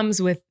gas that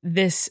comes with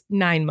this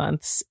 9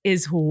 months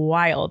is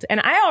wild.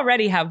 And I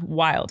already have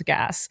wild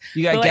gas.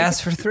 You got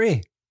gas for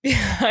 3.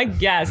 I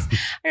guess.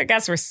 I got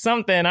gas for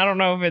something. I don't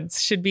know if it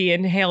should be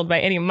inhaled by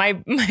any.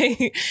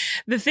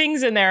 The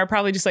things in there are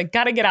probably just like,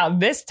 got to get out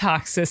this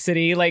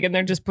toxicity. Like, and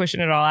they're just pushing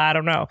it all out. I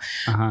don't know.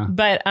 Uh-huh.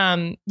 But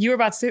you were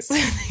about to say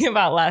something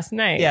about last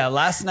night. Yeah,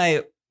 last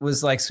night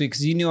was like sweet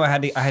because you knew I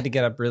had to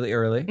get up really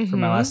early for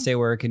my last day of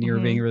work, and you were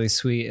being really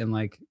sweet and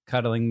like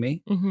cuddling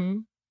me. Mm-hmm.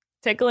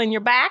 Tickling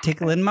your back?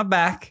 Tickling my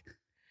back.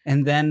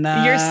 And then...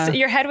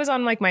 your head was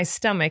on like my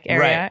stomach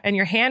area, right, and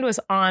your hand was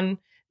on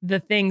the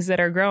things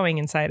that are growing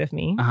inside of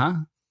me. Uh-huh.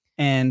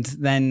 And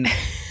then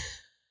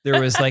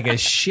there was like a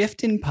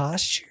shift in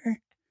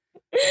posture.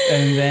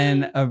 And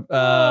then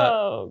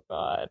oh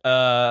God.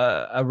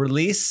 A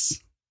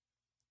release.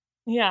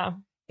 Yeah.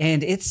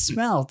 And it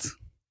smelled.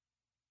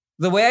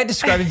 The way I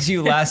described it to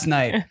you last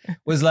night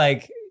was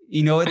like,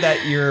 you know what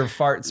that your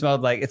fart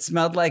smelled like? It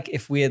smelled like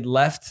if we had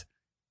left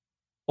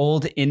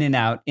old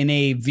In-N-Out in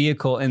a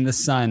vehicle in the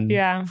sun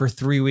for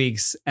 3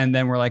 weeks. And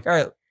then we're like, all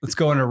right, let's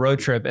go on a road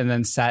trip, and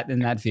then sat in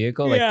that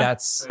vehicle. Like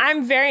that's...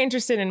 I'm very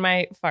interested in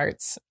my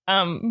farts.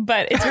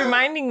 But it's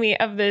reminding me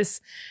of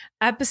this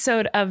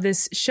episode of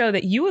this show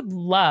that you would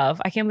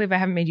love. I can't believe I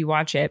haven't made you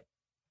watch it.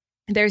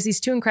 There's these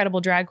 2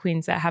 incredible drag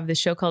queens that have this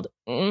show called,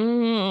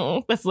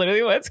 that's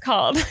literally what it's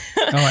called.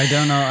 Oh, I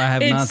don't know. I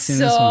have not seen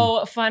this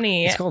one. It's so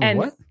funny. It's called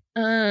what?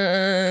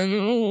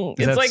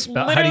 It's like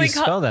literally how do you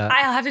spell that?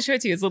 I'll have to show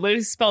it to you. It's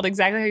literally spelled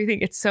exactly how you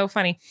think. It's so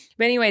funny.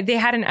 But anyway, they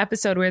had an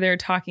episode where they were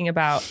talking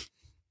about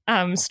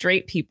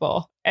straight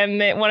people, and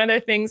one of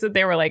their things that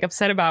they were like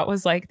upset about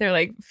was like they're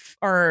like,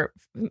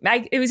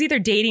 it was either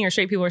dating or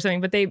straight people or something.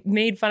 But they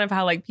made fun of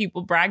how like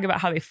people brag about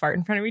how they fart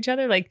in front of each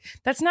other. Like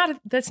that's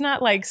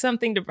not like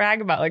something to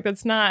brag about. Like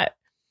that's not.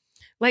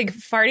 Like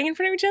farting in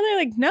front of each other?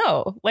 Like,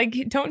 no, like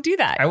don't do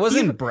that. I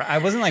wasn't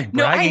like bragging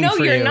no, I know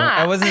for you're you. Not.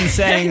 I wasn't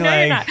saying no, like...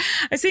 You're not.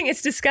 I was saying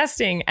it's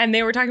disgusting. And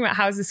they were talking about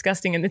how it's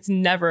disgusting and it's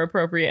never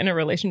appropriate in a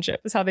relationship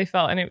is how they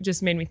felt. And it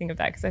just made me think of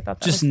that because I thought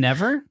that Just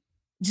never?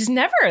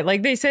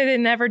 Like they say they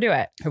never do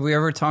it. Have we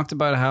ever talked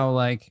about how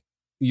like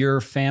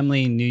your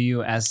family knew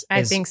you as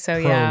I think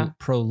so,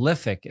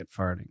 prolific at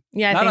farting?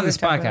 Yeah, not on this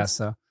podcast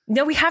though.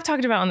 No, we have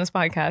talked about it on this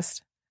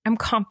podcast. I'm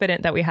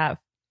confident that we have.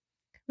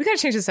 We got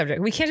to change the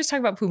subject. We can't just talk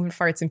about poop and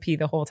farts and pee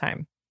the whole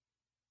time.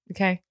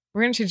 Okay?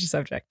 We're going to change the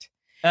subject.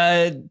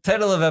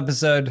 Title of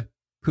episode,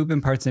 Poop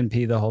and Parts and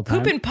Pee the whole time.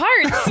 Poop and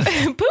parts.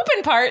 Poop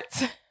and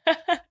parts.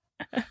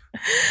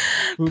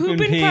 Poop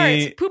and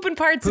parts. Poop and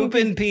parts. Poop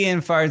and pee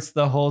and farts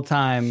the whole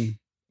time.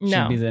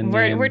 No,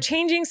 we're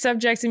changing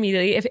subjects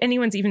immediately. If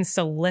anyone's even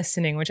still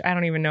listening, which I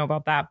don't even know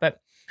about that,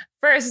 but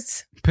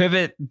first,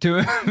 pivot to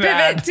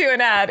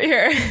an ad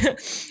here.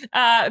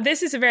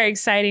 This is a very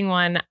exciting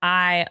one.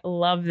 I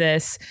love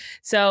this.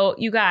 So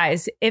you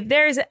guys, if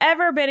there's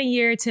ever been a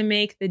year to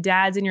make the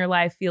dads in your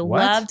life feel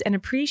loved and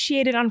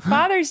appreciated on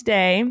Father's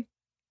Day,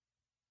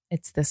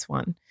 it's this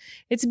one.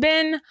 It's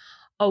been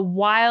a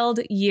wild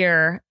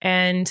year,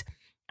 and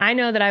I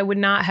know that I would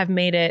not have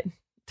made it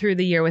through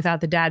the year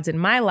without the dads in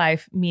my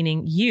life,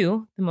 meaning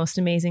you, the most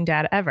amazing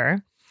dad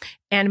ever.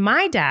 And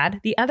my dad,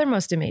 the other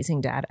most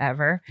amazing dad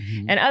ever,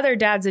 and other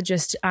dads that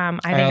just, I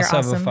think are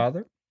awesome. Have a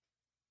father?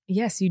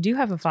 Yes, you do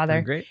have a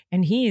father. Great.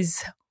 And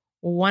he's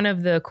one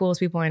of the coolest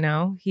people I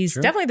know. He's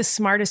definitely the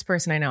smartest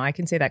person I know. I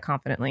can say that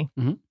confidently.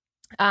 Mm-hmm.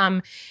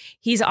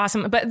 He's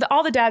awesome. But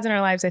all the dads in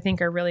our lives, I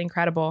think, are really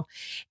incredible.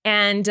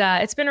 And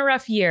it's been a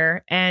rough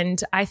year.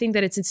 And I think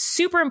that it's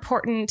super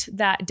important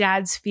that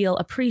dads feel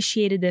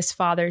appreciated this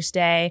Father's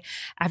Day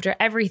after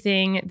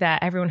everything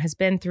that everyone has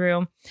been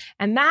through.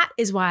 And that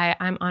is why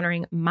I'm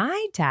honoring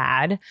my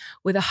dad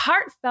with a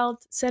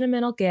heartfelt,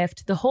 sentimental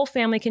gift the whole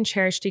family can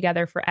cherish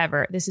together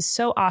forever. This is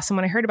so awesome.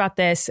 When I heard about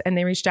this and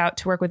they reached out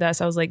to work with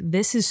us, I was like,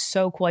 this is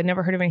so cool. I'd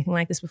never heard of anything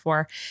like this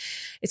before.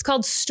 It's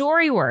called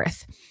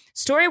Storyworth.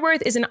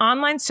 Storyworth is an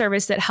online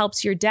service that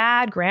helps your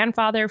dad,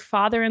 grandfather,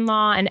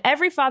 father-in-law, and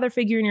every father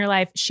figure in your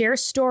life share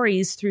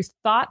stories through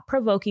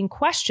thought-provoking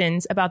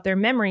questions about their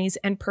memories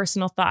and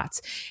personal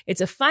thoughts.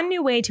 It's a fun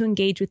new way to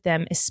engage with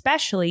them,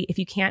 especially if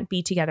you can't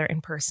be together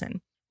in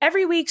person.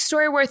 Every week,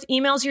 Storyworth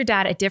emails your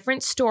dad a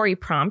different story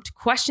prompt,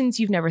 questions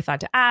you've never thought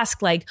to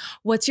ask, like,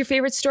 what's your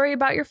favorite story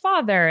about your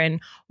father?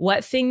 And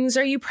what things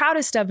are you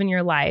proudest of in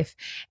your life?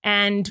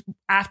 And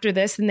after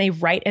this, then they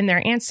write in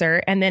their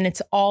answer, and then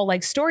it's all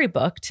like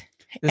storybooked.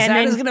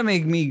 That is going to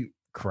make me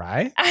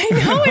cry. I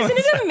know, isn't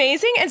it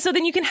amazing? And so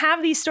then you can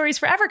have these stories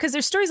forever, because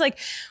there's stories like,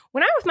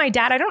 when I'm with my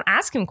dad, I don't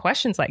ask him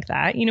questions like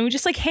that. You know, we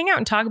just like hang out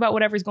and talk about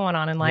whatever's going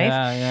on in life.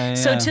 Yeah.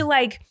 So to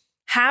like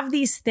have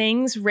these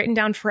things written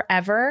down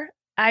forever,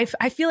 I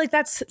feel like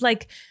that's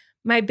like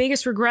my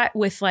biggest regret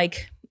with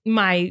like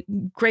my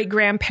great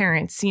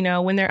grandparents, you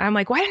know, when I'm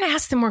like, why didn't I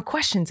ask them more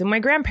questions? And my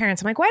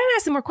grandparents, I'm like, why didn't I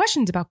ask them more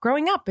questions about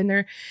growing up? But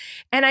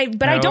I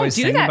don't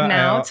do that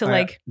now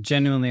I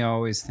genuinely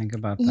always think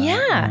about that.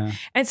 Yeah.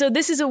 And so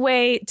this is a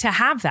way to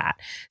have that.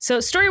 So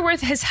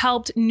Storyworth has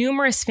helped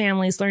numerous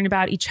families learn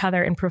about each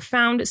other in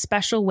profound,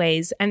 special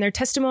ways, and their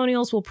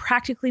testimonials will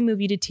practically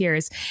move you to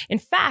tears. In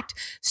fact,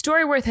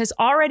 Storyworth has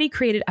already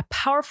created a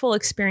powerful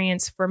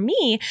experience for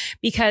me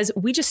because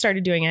we just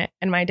started doing it,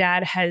 and my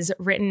dad has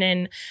written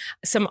in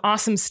some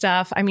awesome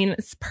stuff. I mean,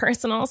 it's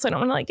personal, so I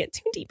don't want to like get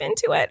too deep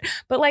into it,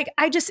 but like,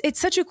 it's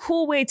such a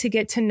cool way to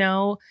get to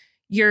know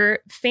your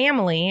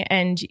family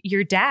and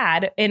your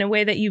dad in a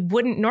way that you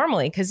wouldn't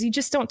normally, because you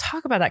just don't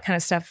talk about that kind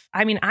of stuff.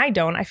 I mean, I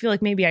don't. I feel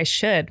like maybe I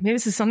should. Maybe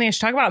this is something I should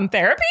talk about in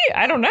therapy.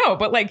 I don't know.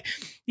 But like,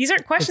 these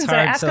aren't questions that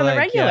I ask on the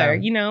regular.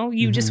 You know,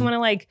 you just want to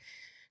like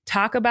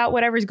talk about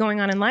whatever's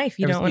going on in life.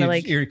 You don't want to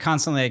like... You're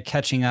constantly like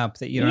catching up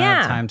that you don't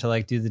have time to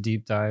like do the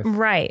deep dive.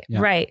 Right.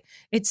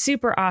 It's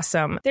super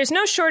awesome. There's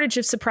no shortage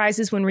of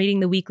surprises when reading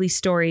the weekly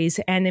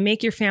stories, and they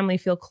make your family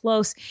feel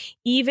close,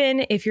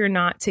 even if you're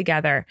not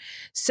together.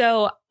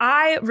 So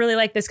I really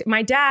like this.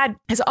 My dad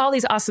has all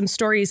these awesome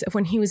stories of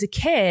when he was a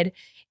kid,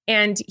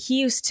 and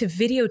he used to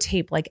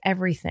videotape like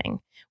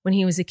everything when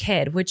he was a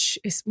kid, which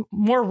is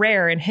more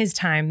rare in his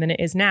time than it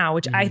is now,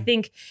 which I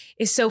think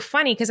is so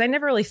funny because I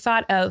never really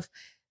thought of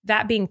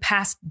that being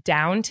passed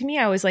down to me.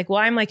 I was like, well,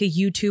 I'm like a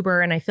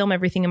YouTuber and I film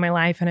everything in my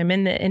life and I'm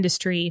in the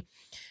industry,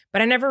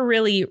 but I never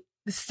really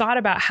thought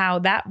about how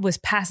that was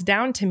passed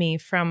down to me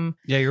from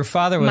your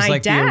father was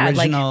like dad. The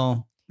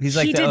original, he's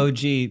like the OG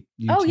YouTuber.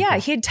 Oh yeah.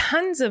 He had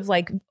tons of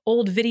like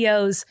old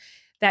videos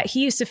that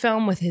he used to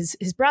film with his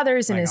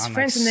brothers and his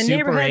friends in the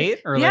neighborhood.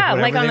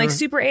 Like on like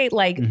Super 8,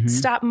 like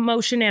stop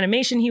motion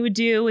animation he would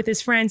do with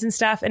his friends and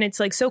stuff. And it's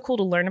like so cool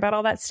to learn about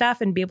all that stuff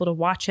and be able to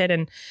watch it.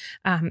 And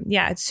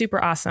it's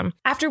super awesome.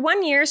 After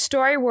 1 year,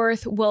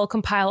 Storyworth will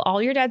compile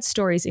all your dad's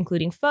stories,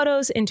 including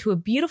photos, into a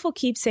beautiful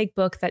keepsake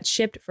book that's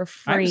shipped for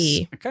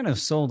free. I'm kind of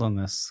sold on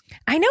this.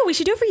 I know. We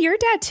should do it for your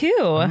dad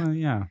too.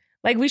 Yeah.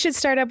 Like we should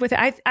start up with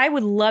it. I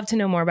would love to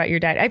know more about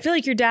your dad. I feel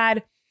like your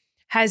dad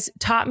has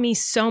taught me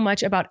so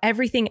much about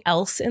everything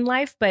else in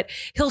life, but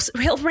he'll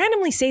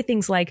randomly say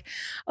things like,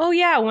 oh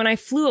yeah, when I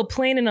flew a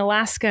plane in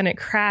Alaska and it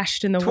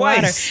crashed in the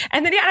water.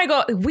 And then I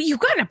go, well, you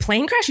got in a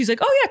plane crash? He's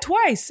like, oh yeah,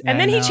 twice. And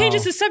then he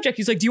changes his subject.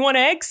 He's like, do you want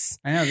eggs?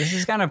 I know, this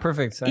is kind of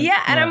perfect.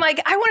 And I'm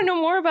like, I want to know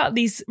more about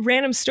these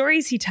random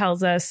stories he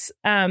tells us.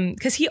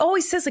 Cause he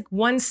always says like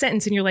one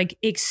sentence and you're like,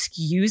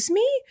 excuse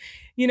me?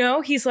 You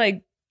know, he's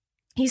like,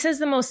 he says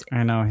the most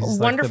wonderful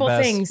like the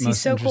best, things.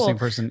 He's so cool.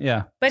 Person.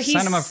 Yeah. But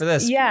sign him up for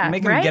this. Yeah.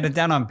 Make him get it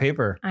down on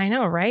paper. I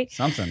know, right?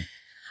 Something.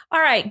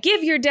 All right.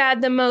 Give your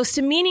dad the most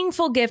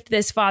meaningful gift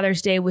this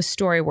Father's Day with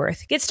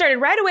Storyworth. Get started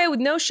right away with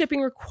no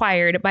shipping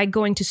required by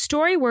going to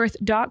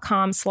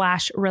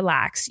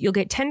storyworth.com/relax. You'll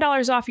get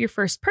 $10 off your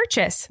first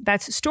purchase.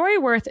 That's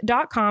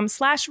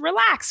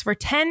storyworth.com/relax for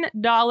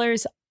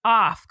 $10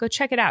 off. Go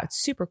check it out.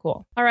 It's super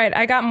cool. All right.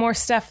 I got more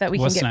stuff that we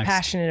can get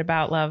passionate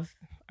about, love.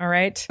 All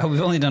right. Oh,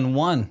 we've only done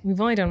one.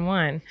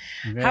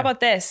 Okay. How about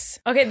this?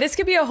 Okay, this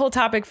could be a whole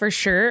topic for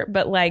sure,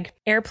 but like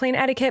airplane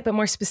etiquette, but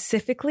more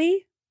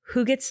specifically,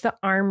 who gets the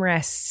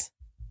armrests?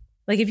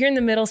 Like if you're in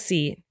the middle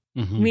seat,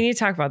 we need to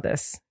talk about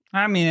this.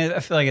 I mean, I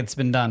feel like it's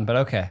been done, but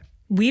okay.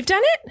 We've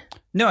done it?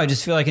 No, I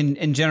just feel like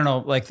in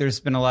general, like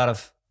there's been a lot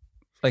of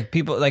like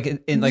people, like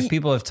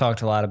people have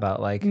talked a lot about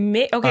like.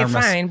 Okay,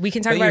 fine. We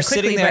can talk about it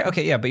quickly. There,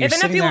 okay, yeah, but you're if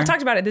enough people there,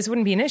 talked about it, this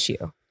wouldn't be an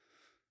issue.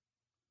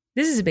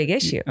 This is a big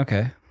issue.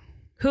 Okay.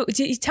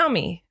 Tell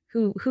me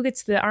who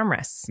gets the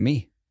armrests?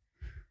 Me.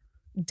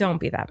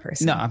 Don't be that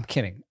person. No, I'm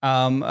kidding.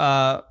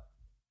 What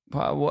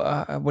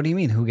do you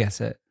mean? Who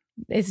gets it?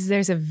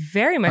 There's a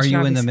very much. Are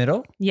you in the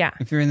middle? Yeah.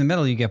 If you're in the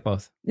middle, you get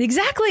both.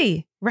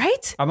 Exactly.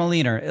 Right. I'm a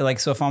leaner. Like,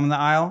 so if I'm in the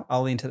aisle,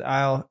 I'll lean to the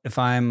aisle. If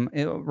I'm,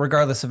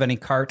 regardless of any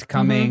cart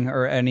coming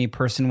or any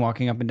person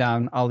walking up and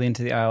down, I'll lean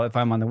to the aisle. If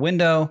I'm on the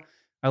window,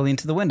 I'll lean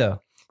to the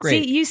window.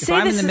 Great. See, if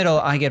I'm in the middle,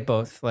 I get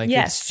both. Like,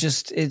 it's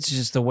just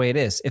the way it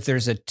is. If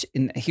there's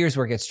here's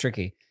where it gets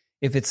tricky.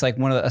 If it's like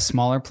a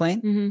smaller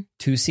plane,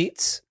 2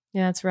 seats.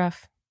 Yeah, it's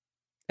rough.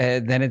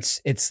 then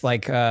it's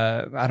like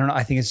I don't know.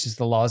 I think it's just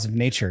the laws of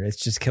nature. It's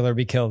just kill or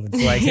be killed.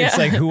 It's like it's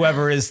like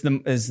whoever is the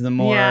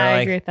more I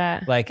like agree with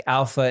that. like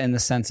alpha in the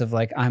sense of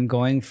like I'm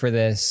going for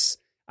this.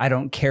 I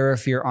don't care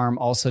if your arm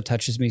also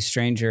touches me,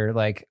 stranger.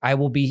 Like I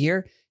will be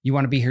here. You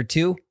want to be here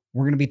too?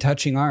 We're gonna be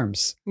touching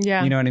arms.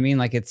 Yeah, you know what I mean.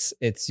 Like it's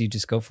you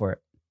just go for it.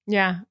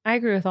 Yeah, I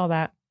agree with all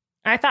that.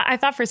 I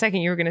thought for a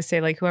second you were going to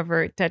say like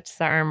whoever touched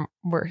the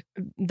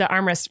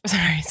armrest.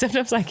 Sorry,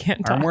 sometimes I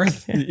can't talk.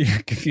 Armworth?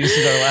 You're confused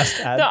about the last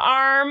ad. The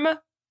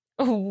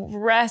arm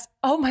rest.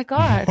 Oh my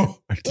God.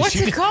 What's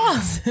it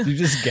called? You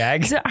just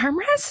gag? Is it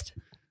armrest?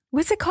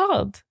 What's it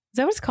called? Is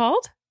that what it's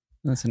called?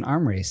 That's an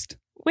armrest.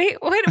 Wait,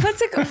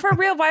 what's it for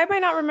real? Why am I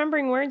not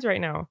remembering words right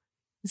now?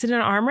 Is it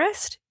an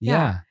armrest?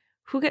 Yeah.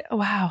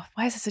 Wow.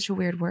 Why is it such a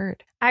weird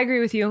word? I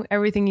agree with you.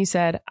 Everything you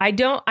said. I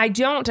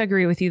don't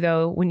agree with you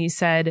though when you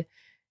said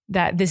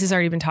that this has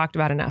already been talked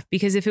about enough,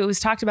 because if it was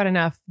talked about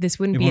enough, this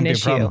wouldn't be an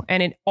issue.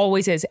 And it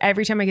always is.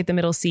 Every time I get the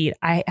middle seat,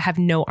 I have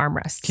no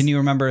armrests. Can you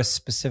remember a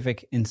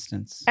specific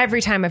instance?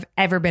 Every time I've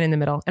ever been in the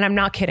middle, and I'm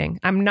not kidding.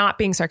 I'm not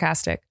being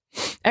sarcastic.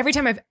 Every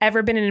time I've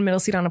ever been in a middle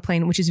seat on a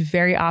plane, which is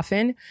very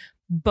often,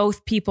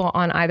 both people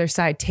on either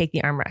side take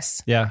the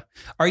armrests. Yeah.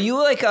 Are you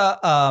like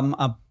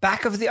a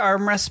back of the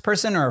armrest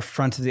person or a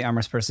front of the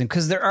armrest person?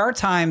 Because there are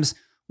times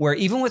where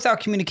even without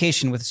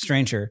communication with a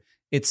stranger,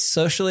 it's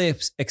socially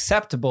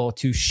acceptable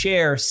to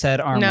share said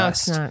armrest. No,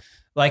 it's not.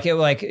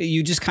 Like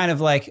you just kind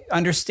of like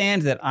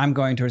understand that I'm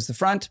going towards the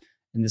front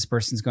and this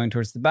person's going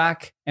towards the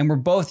back, and we're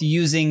both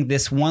using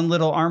this one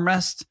little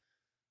armrest.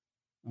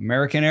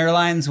 American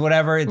Airlines,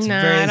 whatever. It's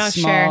very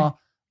small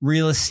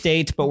real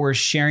estate, but we're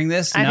sharing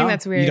this. I think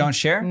that's weird. You don't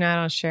share? No, I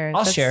don't share.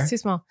 I'll share. It's too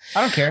small.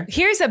 I don't care.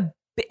 Here's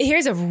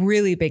a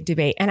really big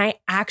debate, and I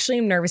actually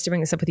am nervous to bring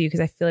this up with you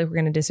because I feel like we're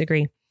going to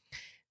disagree.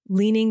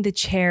 Leaning the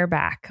chair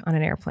back on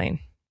an airplane.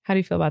 How do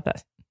you feel about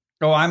that?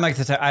 Oh, I'm like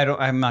the type.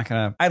 I'm not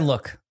gonna. I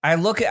look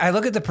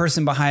at the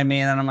person behind me,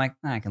 and then I'm like,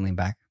 I can lean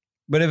back.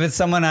 But if it's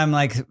someone I'm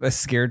like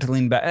scared to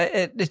lean back,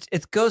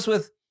 it goes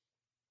with.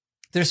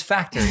 There's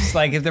factors.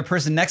 Like if the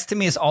person next to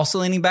me is also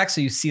leaning back,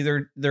 so you see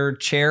their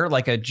chair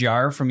like a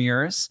jar from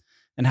yours,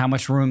 and how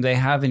much room they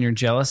have, and you're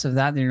jealous of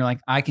that, then you're like,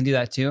 I can do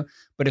that too.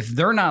 But if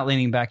they're not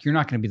leaning back, you're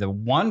not going to be the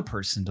one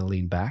person to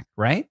lean back,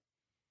 right?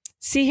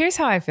 See, here's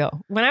how I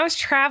feel. When I was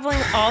traveling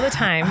all the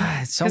time,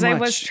 because I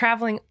was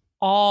traveling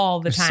all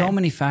the time. So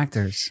many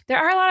factors. There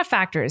are a lot of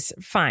factors.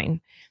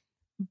 Fine.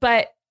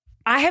 But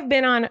I have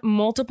been on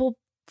multiple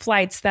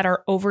flights that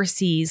are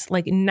overseas,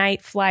 like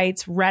night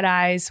flights, red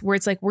eyes, where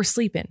it's like, we're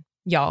sleeping,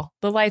 y'all.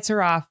 The lights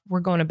are off.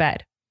 We're going to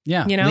bed.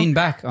 Yeah. You know? Lean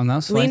back on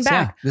those flights. Lean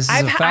back. Yeah. This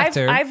is a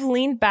factor. I've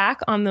leaned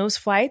back on those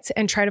flights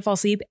and tried to fall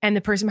asleep, and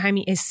the person behind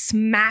me is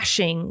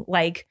smashing,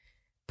 like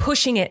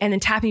pushing it and then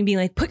tapping, being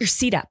like, put your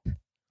seat up.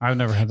 I've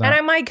never had that. And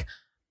I'm like,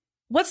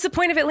 what's the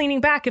point of it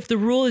leaning back if the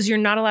rule is you're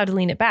not allowed to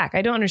lean it back?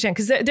 I don't understand.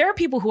 Because there are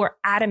people who are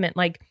adamant,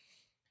 like,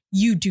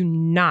 you do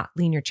not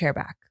lean your chair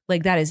back.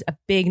 Like, that is a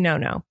big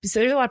no-no. So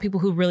there's a lot of people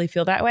who really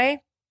feel that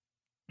way.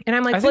 And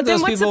I'm like, I think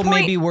those people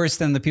may be worse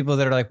than the people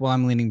that are like, well,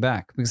 I'm leaning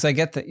back. Because I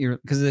get that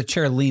because the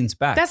chair leans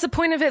back. That's the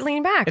point of it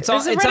leaning back. It's a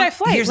red-eye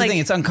flight. Here's the thing.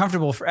 It's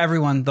uncomfortable for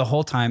everyone the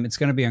whole time. It's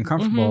going to be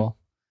uncomfortable.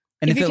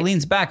 Mm-hmm. And if it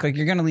leans back, like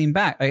you're going to lean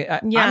back.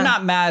 I'm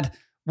not mad.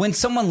 When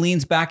someone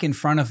leans back in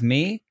front of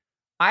me,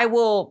 I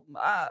will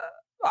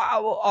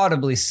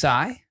audibly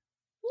sigh.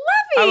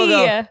 Lovey. I will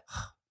go,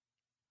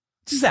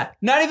 just that.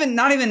 Not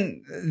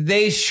even,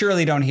 they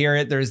surely don't hear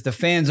it. There's the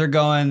fans are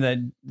going,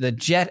 the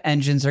jet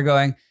engines are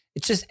going.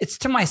 It's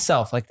to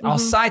myself. Like I'll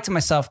sigh to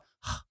myself.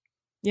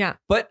 Yeah.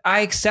 But I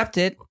accept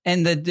it.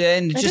 And it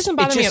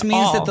just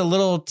means that the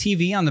little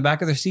TV on the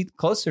back of their seat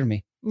closer to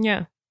me.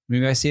 Yeah.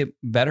 Maybe I see it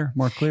better,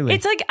 more clearly.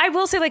 It's like, I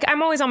will say, like,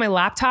 I'm always on my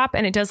laptop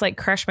and it does like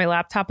crush my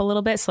laptop a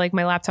little bit. So like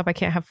my laptop, I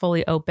can't have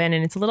fully open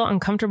and it's a little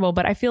uncomfortable,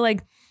 but I feel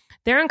like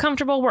they're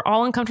uncomfortable. We're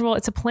all uncomfortable.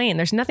 It's a plane.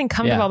 There's nothing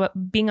comfortable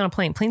about being on a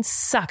plane. Planes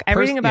suck.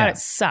 Everything about it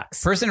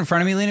sucks. Person in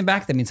front of me leaning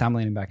back, that means I'm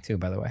leaning back too,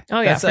 by the way.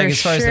 Oh yeah. That's like,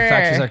 as far as the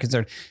factors are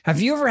concerned.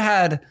 Have you ever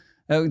had,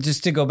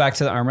 just to go back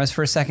to the armrest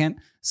for a second,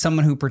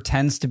 someone who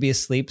pretends to be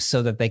asleep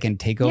so that they can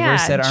take over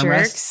said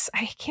armrest?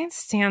 I can't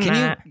stand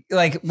that. You,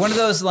 like one of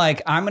those,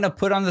 like, I'm going to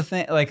put on the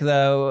thing, like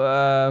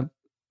the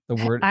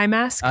word eye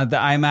mask, the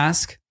eye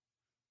mask.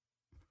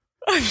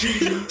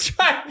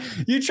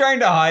 You trying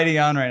to hide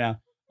on right now.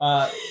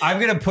 I'm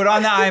going to put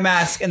on the eye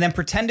mask and then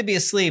pretend to be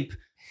asleep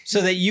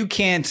so that you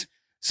can't.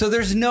 So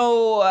there's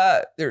no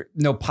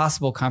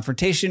possible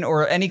confrontation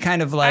or any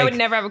kind of like. I would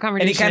never have a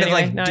confrontation. Any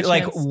kind of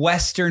like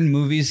Western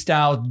movie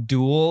style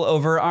duel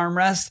over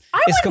armrest.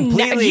 It's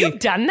completely. You've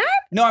done that?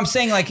 No, I'm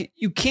saying like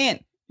you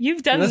can't.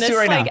 You've done this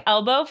like now.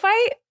 Elbow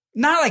fight.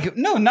 Not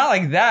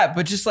like that,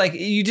 but just like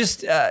you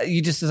just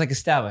like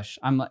establish.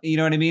 You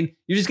know what I mean?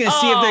 You're just gonna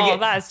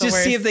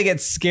see if they get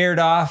scared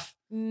off.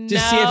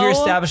 Just see if you're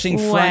establishing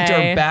front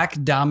or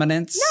back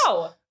dominance.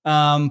 No.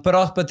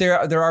 But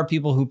there are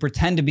people who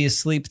pretend to be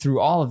asleep through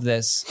all of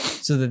this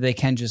so that they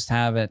can just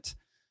have it.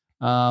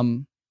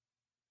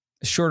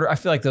 Shorter. I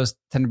feel like those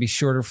tend to be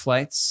shorter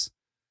flights.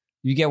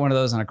 You get one of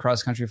those on a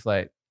cross country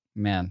flight.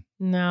 man,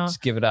 no,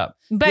 just give it up.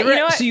 But you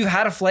know what? So you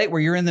had a flight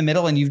where you're in the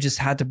middle and you've just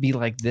had to be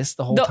like this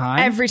the whole time?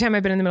 Every time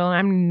I've been in the middle, and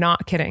I'm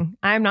not kidding.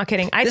 I'm not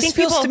kidding. I think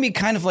feels to me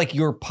kind of like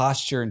your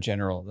posture in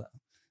general, though.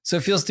 So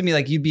it feels to me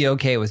like you'd be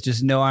okay with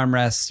just no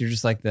armrests. You're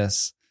just like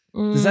this.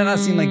 Does that not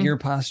seem like your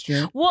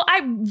posture? Well,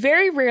 I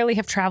very rarely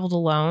have traveled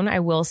alone, I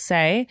will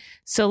say.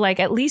 So like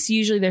at least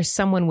usually there's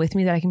someone with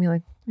me that I can be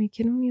like, are you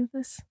kidding me with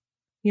this?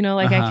 You know,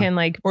 like I can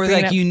like. Or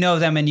like you know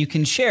them and you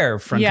can share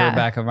front or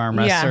back of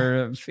armrests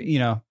or, you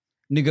know,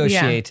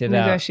 negotiate it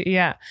out.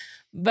 Yeah.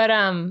 But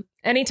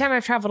anytime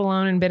I've traveled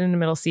alone and been in the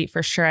middle seat,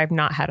 for sure, I've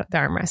not had the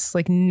armrests.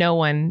 Like no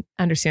one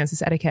understands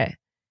this etiquette.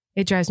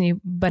 It drives me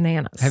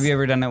bananas. Have you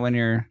ever done it when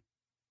you're...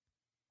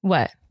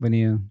 What? When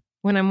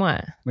I'm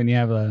what? When you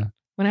have a...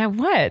 When I have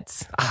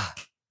what?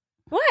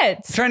 What?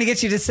 I'm trying to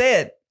get you to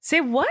say it.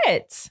 Say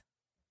what?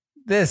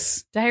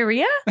 This.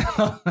 Diarrhea?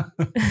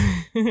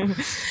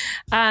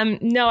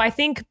 No, I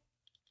think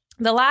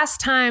the last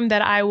time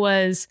that I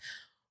was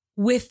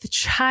with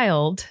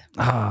child.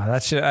 I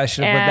should have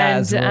put that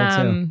as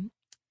well too.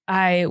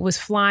 I was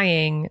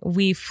flying.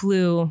 We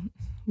flew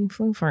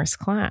first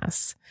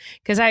class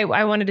because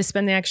I wanted to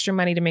spend the extra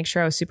money to make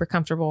sure I was super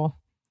comfortable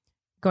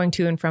going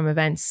to and from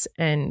events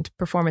and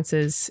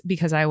performances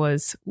because I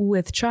was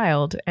with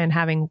child and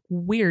having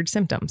weird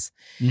symptoms.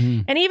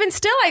 Mm-hmm. And even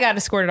still, I got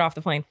escorted off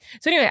the plane.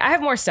 So anyway, I have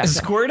more stuff.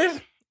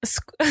 Escorted?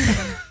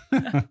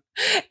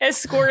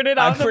 Escorted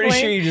off the plane. I'm pretty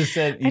sure you just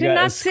said you I did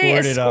not say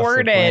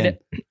escorted.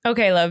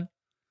 Okay, love.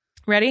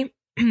 Ready?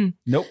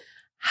 Nope.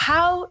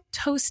 How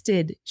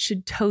toasted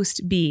should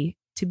toast be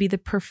to be the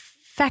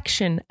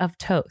perfection of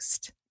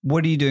toast?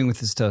 What are you doing with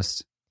this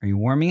toast? Are you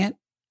warming it?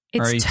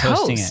 It's or are you toast.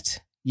 Toasting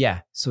it?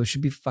 Yeah. So it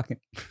should be fucking...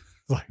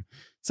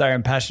 Sorry,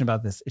 I'm passionate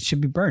about this. It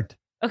should be burnt.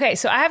 Okay,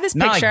 so I have this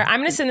picture. I'm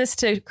going to send this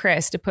to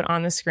Chris to put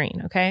on the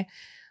screen, okay?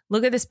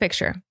 Look at this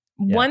picture.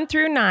 Yeah. 1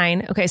 through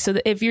 9. Okay, so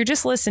if you're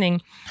just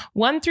listening,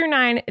 1 through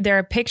 9, there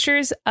are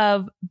pictures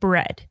of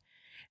bread.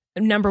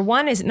 Number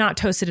 1 is not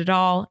toasted at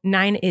all.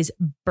 9 is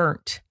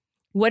burnt.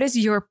 What is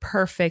your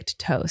perfect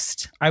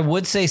toast? I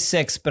would say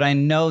 6, but I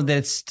know that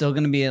it's still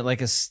going to be like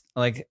just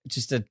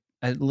a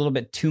little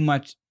bit too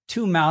much,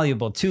 too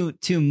malleable,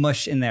 too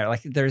mush in there.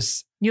 Like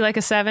there's... You like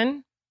a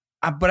 7?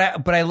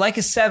 But I like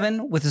a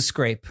 7 with a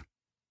scrape.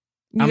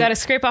 You got to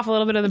scrape off a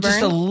little bit of the burnt?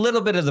 Just a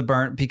little bit of the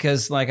burnt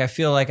because like I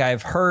feel like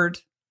I've heard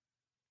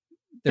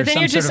there's but then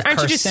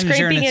aren't you just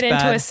scraping it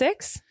into a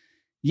 6?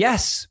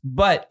 Yes,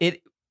 but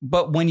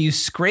when you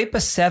scrape a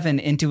 7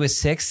 into a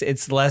 6,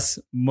 it's less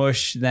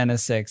mush than a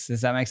 6. Does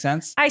that make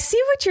sense? I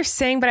see what you're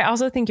saying, but I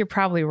also think you're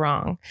probably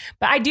wrong.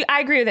 But I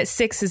agree that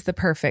 6 is the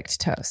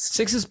perfect toast.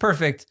 6 is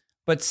perfect,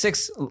 but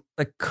 6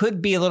 could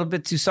be a little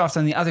bit too soft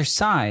on the other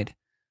side.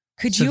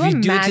 Could you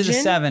imagine? Do it to the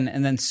 7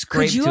 and then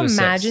scrape to a 6. Could you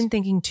imagine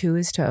thinking 2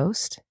 is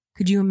toast?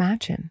 Could you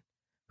imagine?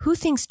 Who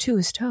thinks 2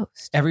 is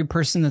toast? Every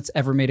person that's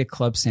ever made a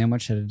club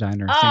sandwich at a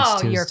diner thinks 2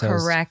 is toast. Oh, you're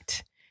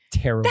correct.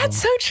 Terrible. That's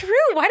so true.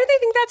 Why do they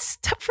think that's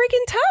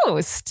freaking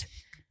toast?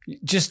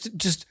 Just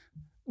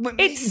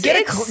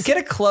get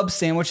a club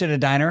sandwich at a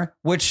diner,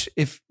 which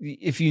if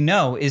you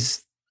know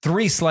is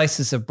 3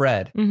 slices of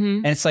bread,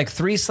 and it's like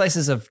 3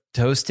 slices of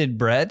toasted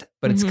bread,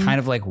 but it's kind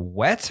of like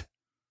wet.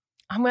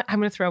 I'm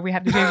gonna throw. We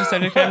have to change the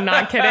subject. I'm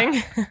not kidding.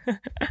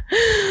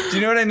 Do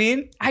you know what I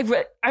mean? I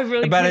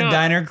really about a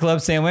diner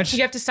club sandwich.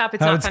 You have to stop.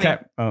 It's not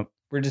funny.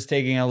 We're just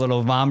taking a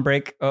little vom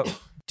break. Oh.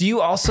 Do you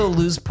also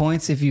lose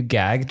points if you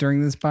gag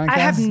during this podcast? I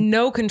have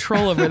no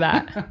control over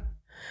that.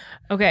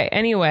 Okay.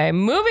 Anyway,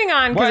 moving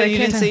on. Why you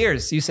didn't say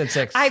yours? You said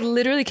 6. I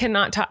literally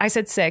cannot talk. I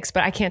said 6,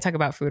 but I can't talk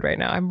about food right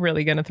now. I'm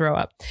really gonna throw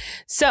up.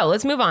 So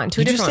let's move on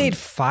to a different one. You just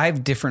ate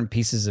 5 different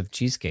pieces of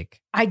cheesecake.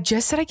 I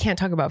just said I can't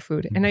talk about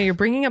food, and now you're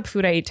bringing up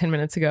food I ate 10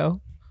 minutes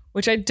ago,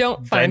 which I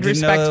don't find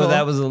respectful. Know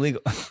that was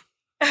illegal.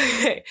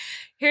 Okay.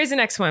 Here's the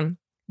next one.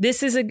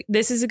 This is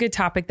a good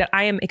topic that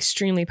I am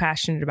extremely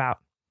passionate about.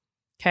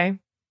 Okay.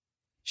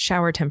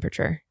 Shower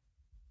temperature.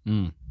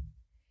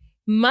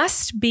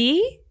 Must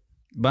be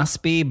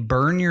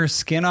burn your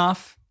skin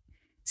off.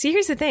 See,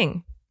 here's the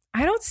thing.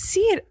 I don't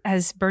see it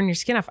as burn your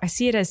skin off. I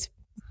see it as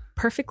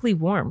perfectly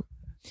warm.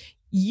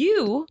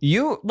 You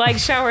like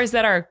showers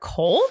that are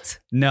cold?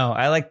 No,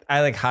 I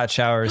like hot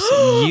showers.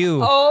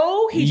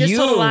 He just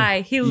told a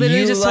lie. He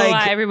literally just told a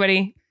lie,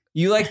 everybody.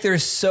 You like they're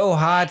so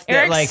hot that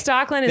Eric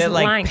Stockland is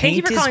lying. Thank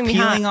you for calling me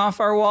hot. Peeling off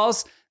our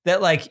walls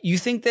that like you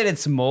think that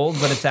it's mold,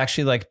 but it's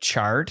actually like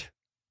charred.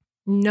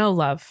 No,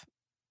 love.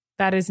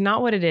 That is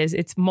not what it is.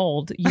 It's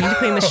mold. You need to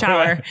clean the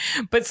shower.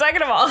 But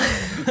second of all,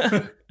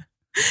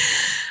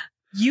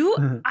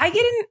 I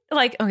get in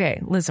like,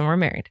 okay, listen, we're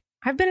married.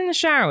 I've been in the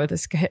shower with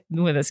this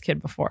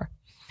kid before.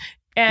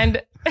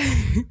 And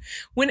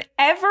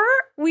whenever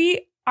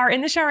we are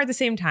in the shower at the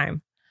same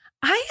time,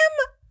 I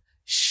am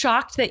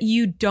shocked that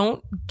you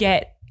don't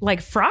get like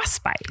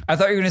frostbite. I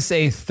thought you were going to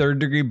say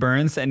 3rd-degree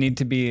burns that need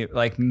to be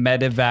like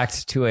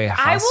medevaced to a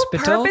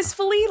hospital. I will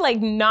purposefully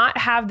like not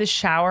have the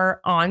shower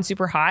on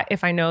super hot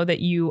if I know that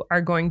you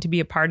are going to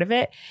be a part of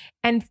it.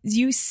 And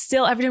you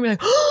still every time you're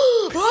like,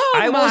 oh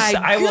my God.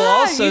 I will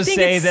also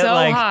say that so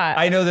like hot.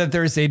 I know that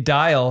there's a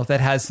dial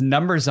that has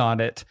numbers on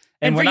it.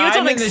 And when for you, it's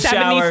I'm on like in the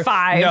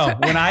 75. shower,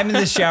 when I'm in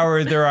the shower,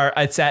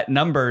 it's at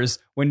numbers.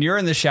 When you're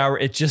in the shower,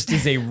 it just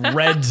is a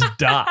red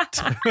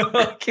dot. You've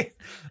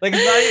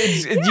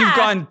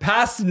gone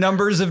past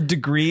numbers of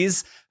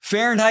degrees,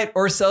 Fahrenheit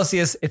or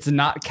Celsius. It's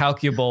not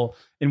calculable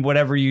in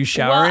whatever you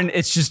shower in.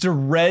 It's just a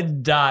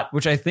red dot,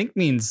 which I think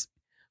means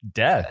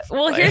death.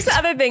 Well, here's the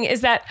other thing is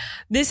that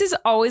this has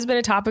always been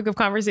a topic of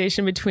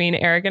conversation between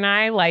Erik and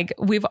I. Like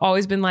we've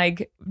always been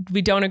like,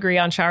 we don't agree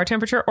on shower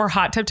temperature or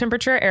hot tub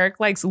temperature. Erik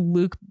likes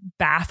Luke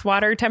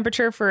bathwater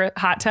temperature for a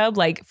hot tub,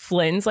 like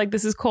Flynn's like,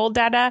 this is cold,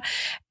 dada.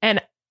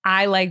 And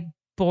I like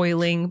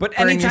boiling. But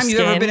anytime you've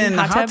ever been in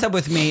the hot tub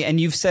with me and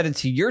you've set it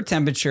to your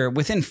temperature,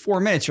 within 4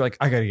 minutes, you're like,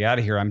 I gotta get out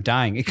of here. I'm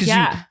dying.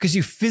 Because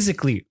you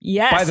physically,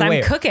 by the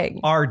way, cooking.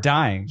 Are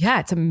dying.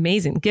 Yeah, it's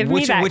amazing. Give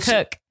me that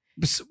cook.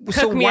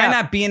 So why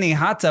not be in a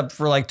hot tub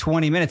for like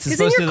 20 minutes? It's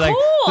supposed to like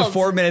the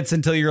 4 minutes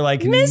until you're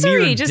like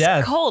misery, near just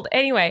death. Cold.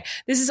 Anyway,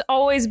 this has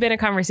always been a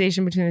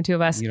conversation between the two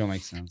of us. You don't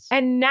make sense.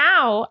 And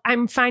now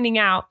I'm finding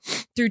out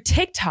through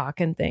TikTok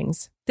and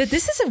things that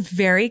this is a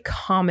very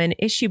common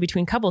issue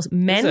between couples.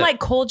 Men like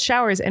cold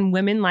showers and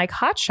women like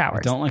hot showers.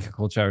 I don't like a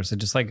cold shower. So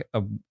just like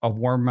a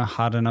warm,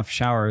 hot enough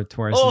shower to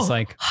where it's just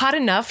like hot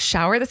enough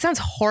shower. That sounds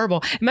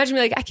horrible. Imagine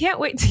me like, I can't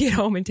wait to get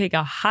home and take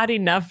a hot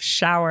enough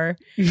shower.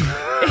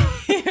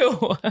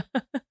 Ew.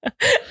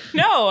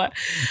 No, I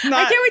can't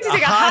wait to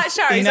take a hot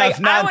shower. He's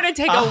like, I want to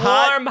take a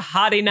warm,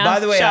 hot enough shower. By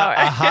the way,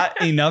 a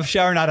hot enough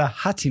shower, not a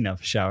hot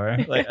enough shower.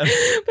 Like, but who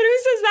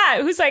says that?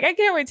 Who's like, I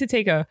can't wait to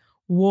take a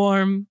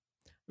warm,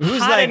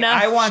 who's hot like,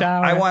 enough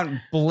shower. I want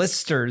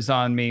blisters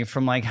on me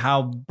from like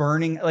how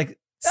burning, like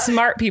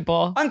smart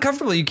people.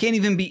 Uncomfortable. You can't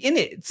even be in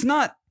it. It's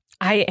not.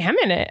 I am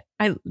in it.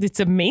 It's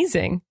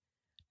amazing.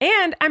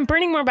 And I'm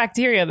burning more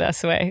bacteria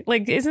this way.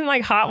 Like, isn't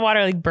like hot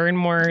water like burn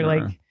more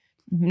like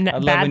I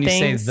love bad when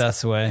things? You say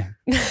thus way.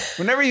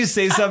 Whenever you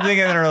say something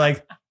and then are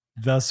like,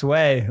 thus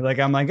way. Like,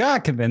 I'm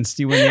like, convinced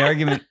you win the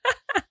argument.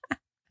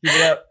 Keep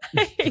it up.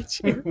 I hate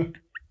you.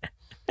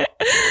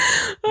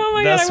 Oh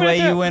my Thus God.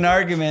 way you win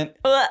argument.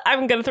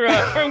 I'm going to throw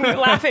up from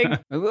laughing.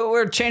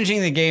 We're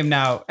changing the game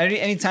now.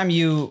 Anytime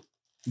you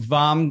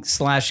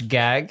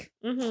vom/gag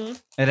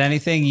at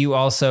anything, you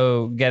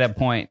also get a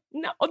point.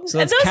 No, so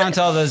let's count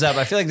all those up.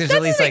 I feel like there's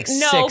at least like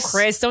 6. No,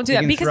 Chris, don't do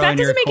that because that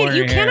doesn't make it.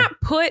 You cannot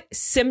put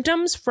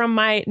symptoms from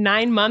my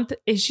 9-month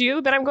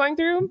issue that I'm going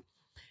through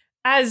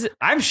as.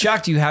 I'm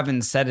shocked you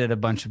haven't said it a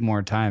bunch of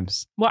more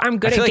times. Well, I'm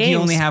good at games. I feel like you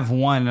only have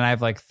 1 and I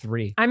have like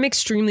 3. I'm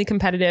extremely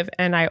competitive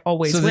and I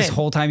always win. So this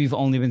whole time you've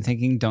only been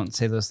thinking, don't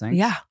say those things?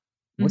 Yeah.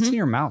 What's in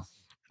your mouth?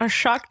 A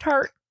shock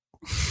tart.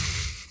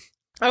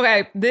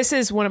 Okay, this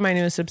is one of my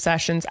newest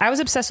obsessions. I was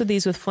obsessed with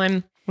these with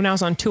Flynn when I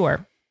was on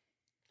tour.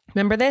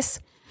 Remember this?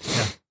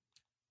 Yeah.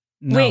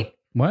 No. Wait.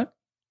 What?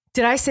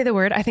 Did I say the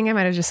word? I think I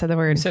might have just said the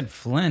word. You said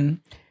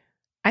Flynn.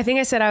 I think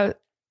I said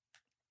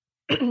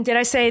did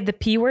I say the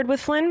P word with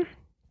Flynn?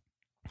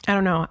 I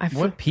don't know.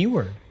 What P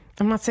word?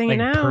 I'm not saying like it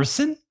now.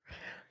 Person?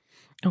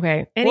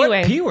 Okay. Anyway.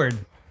 What P word?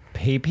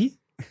 Papy?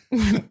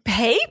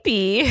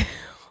 Papy?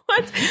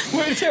 What?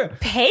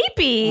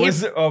 Papy?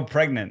 Was it? Oh,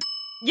 pregnant.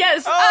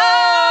 Yes.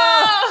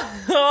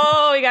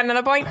 Oh, we got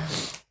another point.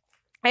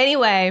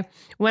 Anyway,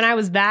 when I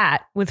was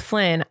that with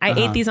Flynn, I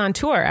ate these on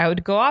tour. I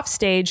would go off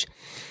stage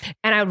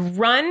and I would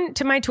run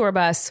to my tour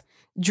bus,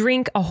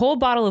 drink a whole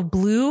bottle of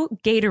blue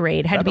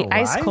Gatorade, had to be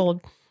ice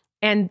cold,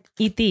 and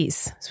eat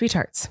these sweet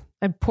tarts.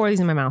 I'd pour these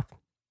in my mouth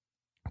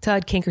until I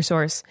had canker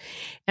sores.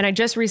 And I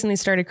just recently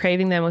started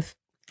craving them with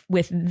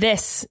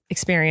this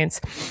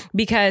experience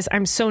because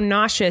I'm so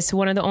nauseous.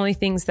 One of the only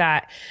things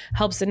that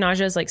helps the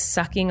nausea is like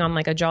sucking on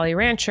like a Jolly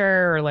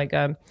Rancher or like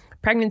a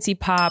pregnancy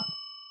pop.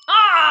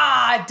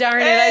 Ah,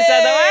 darn it. I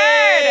said the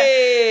word.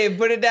 Hey,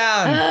 put it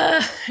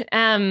down.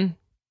 And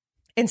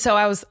so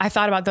I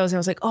thought about those and I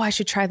was like, oh, I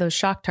should try those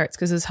shock tarts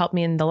because those helped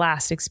me in the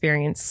last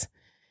experience.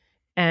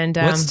 And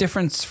what's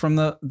difference from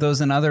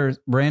those and other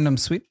random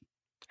sweet?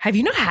 Have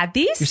you not had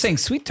these? You're saying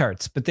sweet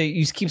tarts, but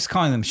you keep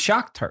calling them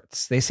shock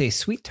tarts. They say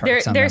sweet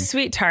tarts. They're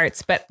sweet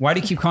tarts, but why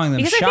do you keep calling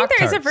them shock tarts? Because I think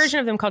there is a version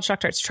of them called shock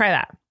tarts. Try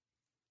that.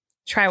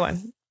 Try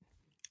one.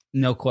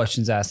 No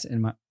questions asked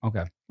in my.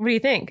 Okay. What do you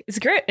think? It's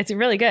great. It's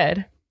really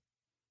good,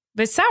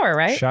 but it's sour,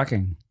 right?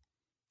 Shocking.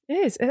 It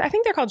is. I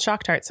think they're called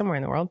shock tarts somewhere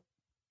in the world.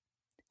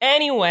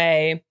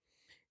 Anyway,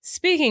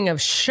 speaking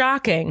of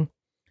shocking,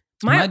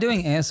 am I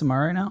doing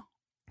ASMR right now?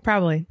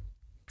 Probably.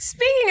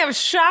 Speaking of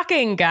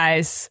shocking,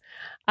 guys.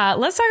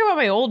 Let's talk about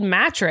my old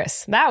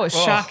mattress. That was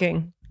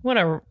shocking. What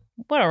a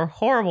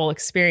horrible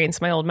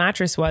experience my old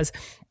mattress was.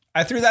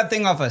 I threw that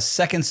thing off a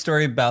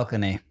 2nd-story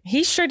balcony.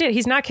 He sure did.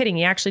 He's not kidding.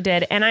 He actually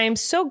did. And I am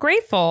so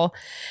grateful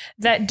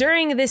that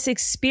during this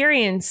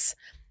experience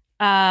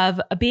of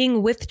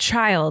being with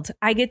child,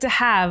 I get to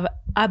have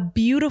a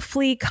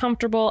beautifully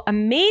comfortable,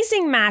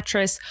 amazing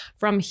mattress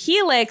from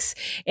Helix.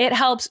 It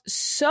helps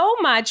so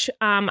much.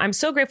 I'm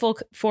so grateful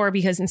for,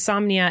 because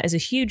insomnia is a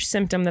huge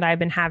symptom that I've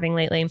been having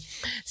lately.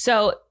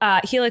 So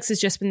Helix has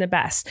just been the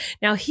best.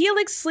 Now,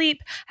 Helix Sleep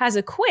has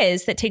a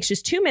quiz that takes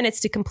just 2 minutes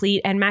to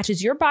complete and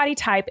matches your body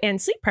type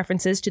and sleep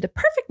preferences to the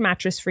perfect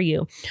mattress for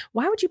you.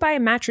 Why would you buy a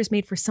mattress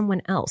made for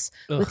someone else?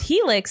 Ugh. With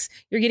Helix,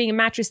 you're getting a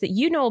mattress that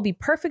you know will be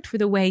perfect for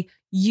the way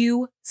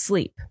you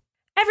sleep.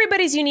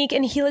 Everybody's unique,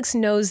 and Helix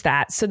knows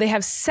that. So they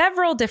have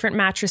several different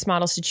mattress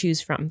models to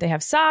choose from. They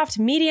have soft,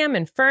 medium,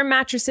 and firm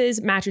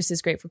mattresses. Mattresses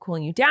great for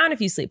cooling you down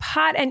if you sleep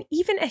hot, and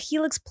even a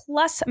Helix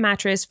Plus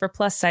mattress for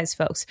plus size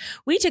folks.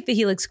 We took the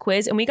Helix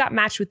quiz and we got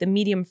matched with the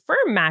medium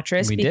firm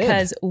mattress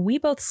because we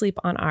both sleep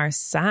on our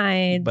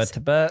sides. Butt to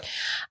butt.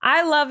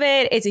 I love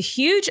it. It's a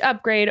huge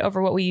upgrade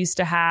over what we used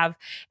to have,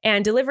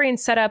 and delivery and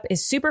setup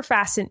is super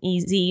fast and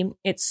easy.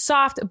 It's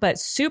soft but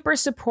super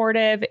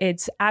supportive.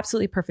 It's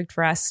absolutely perfect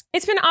for us.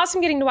 It's been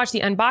awesome getting to watch the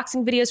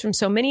unboxing videos from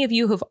so many of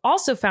you who've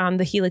also found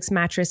the Helix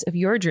mattress of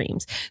your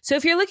dreams. So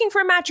if you're looking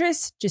for a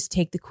mattress, just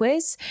take the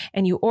quiz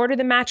and you order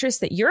the mattress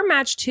that you're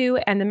matched to,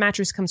 and the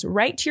mattress comes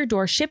right to your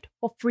door, shipped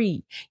for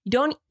free. You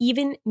don't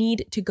even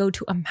need to go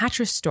to a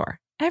mattress store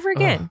ever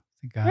again.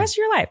 The rest of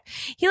your life.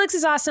 Helix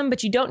is awesome,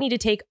 but you don't need to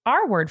take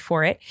our word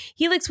for it.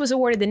 Helix was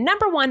awarded the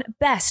 #1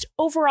 best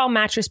overall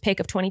mattress pick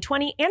of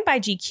 2020 and by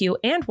GQ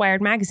and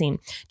Wired Magazine.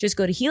 Just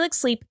go to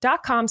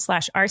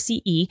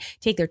helixsleep.com/RCE,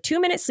 take their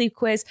 2-minute sleep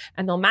quiz,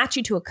 and they'll match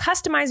you to a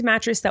customized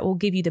mattress that will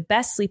give you the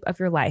best sleep of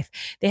your life.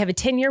 They have a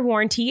 10-year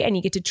warranty, and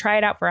you get to try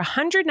it out for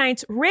 100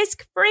 nights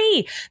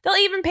risk-free. They'll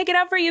even pick it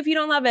up for you if you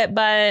don't love it,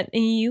 but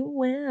you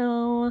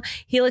will.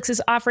 Helix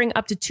is offering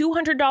up to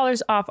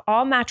 $200 off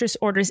all mattress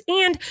orders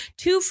and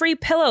 2 free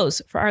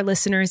pillows for our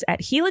listeners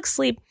at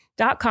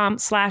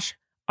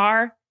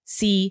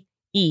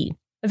helixsleep.com/RCE.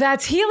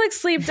 That's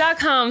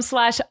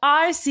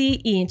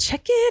helixsleep.com/RCE.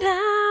 Check it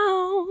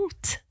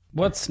out.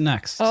 What's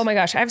next? Oh my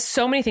gosh. I have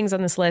so many things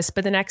on this list,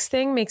 but the next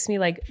thing makes me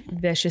like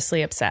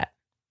viciously upset,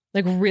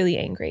 like really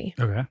angry.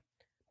 Okay.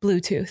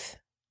 Bluetooth.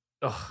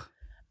 Ugh.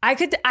 I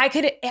could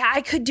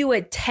do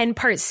a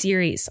 10-part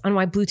series on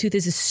why Bluetooth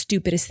is the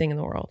stupidest thing in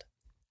the world.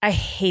 I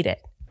hate it.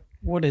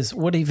 What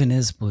even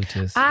is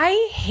Bluetooth?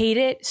 I hate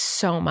it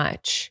so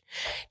much.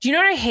 Do you know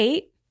what I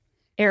hate?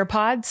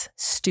 AirPods.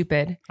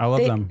 Stupid. I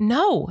love them.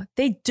 No,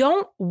 they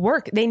don't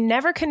work. They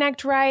never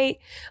connect right.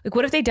 Like,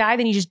 what if they die?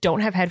 Then you just don't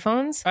have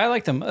headphones. I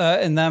like them,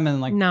 and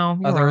like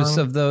others wrong.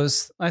 Of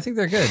those. I think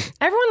they're good.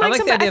 Everyone likes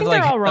them, but I think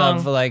they're all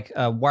wrong.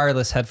 Of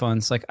wireless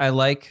headphones. Like I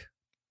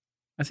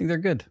think they're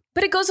good.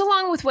 But it goes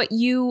along with what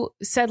you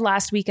said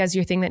last week as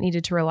your thing that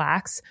needed to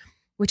relax,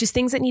 which is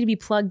things that need to be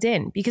plugged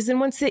in, because then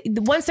once they're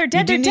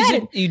dead, they're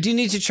dead. You do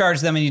need to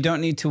charge them, and you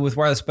don't need to with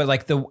wireless. But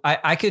like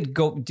I could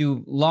go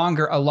do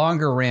a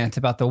longer rant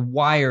about the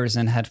wires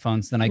and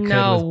headphones than I could with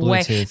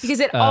Bluetooth. Way. Because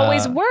it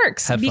always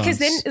works. Headphones. Because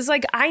then it's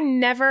like I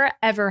never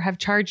ever have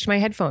charged my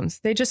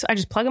headphones. I just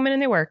plug them in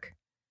and they work.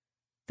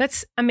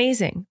 That's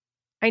amazing.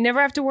 I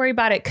never have to worry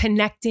about it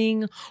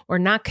connecting or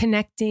not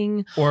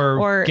connecting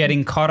or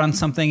getting caught on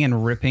something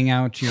and ripping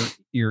out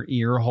your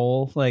ear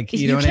hole. Like,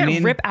 you know what I mean? You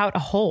can't rip out a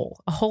hole.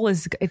 A hole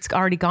it's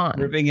already gone.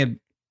 Ripping it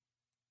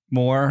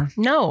more.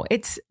 No,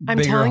 I'm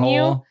telling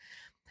you,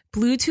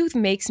 Bluetooth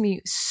makes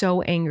me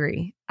so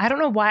angry. I don't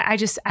know why.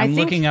 I'm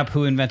looking up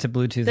who invented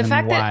Bluetooth and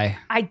why. That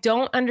I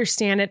don't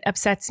understand it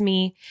upsets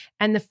me.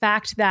 And the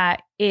fact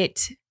that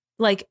it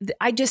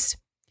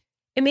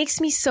makes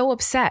me so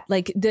upset.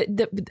 Like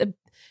the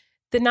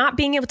not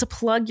being able to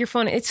plug your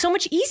phone. It's so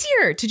much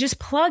easier to just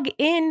plug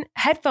in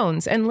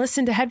headphones and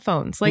listen to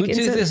headphones. Like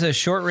Bluetooth is a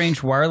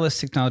short-range wireless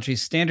technology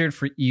standard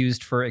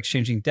used for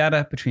exchanging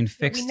data between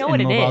fixed and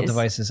mobile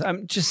devices.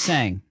 I'm just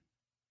saying.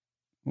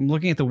 I'm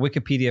looking at the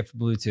Wikipedia for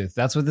Bluetooth.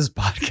 That's what this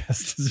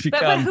podcast has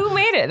become. But who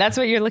made it? That's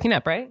what you're looking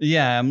up, right?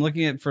 Yeah, I'm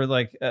looking at in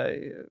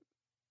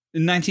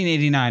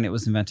 1989 it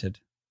was invented.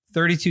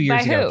 32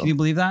 years ago. Can you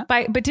believe that?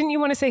 But didn't you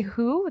want to say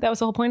who? That was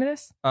the whole point of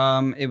this?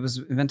 It was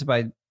invented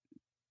by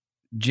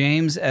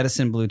James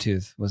Edison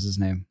Bluetooth was his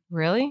name.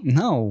 Really?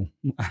 No.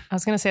 I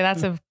was going to say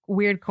that's a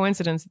weird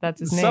coincidence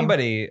that's his name.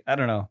 Somebody, I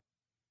don't know.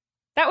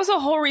 That was the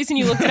whole reason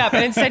you looked it up,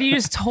 and instead you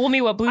just told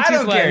me what Bluetooth was. I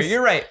don't care.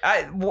 You're right.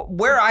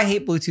 Where I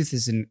hate Bluetooth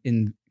is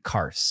in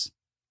cars.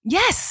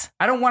 Yes.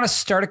 I don't want to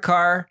start a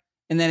car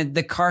and then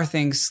the car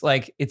thinks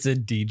like it's a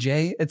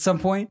DJ at some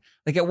point.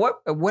 Like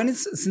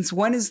since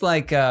when is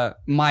like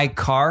my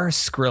car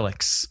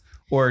Skrillex?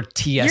 Or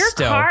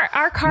Tiesto.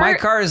 My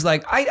car is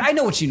like, I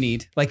know what you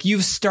need. Like,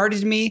 you've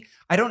started me.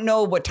 I don't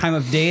know what time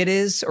of day it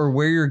is or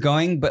where you're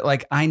going, but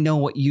like, I know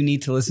what you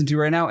need to listen to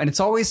right now. And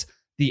it's always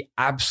the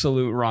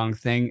absolute wrong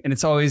thing. And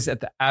it's always at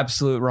the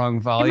absolute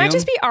wrong volume. It might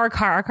just be our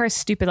car. Our car is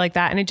stupid like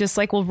that. And it just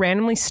like will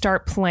randomly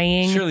start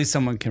playing. Surely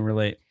someone can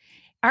relate.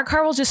 Our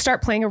car will just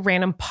start playing a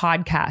random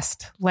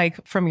podcast,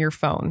 like from your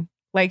phone.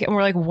 Like, and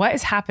we're like, what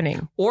is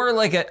happening? Or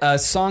like a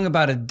song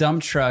about a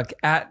dump truck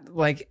at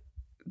like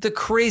the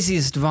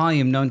craziest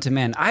volume known to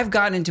man. I've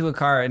gotten into a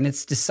car and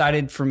it's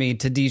decided for me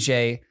to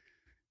DJ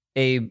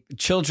a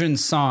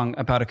children's song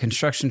about a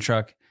construction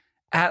truck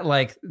at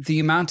like the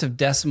amount of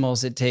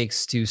decimals it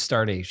takes to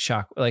start a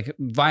shock, like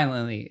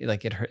violently,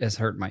 like it has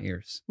hurt my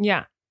ears.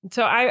 Yeah.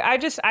 So I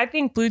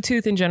think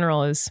Bluetooth in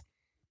general is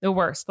the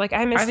worst. Like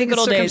I miss the good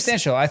old days.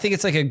 Circumstantial. I think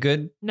it's like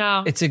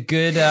it's a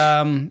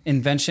good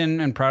invention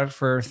and product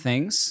for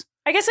things.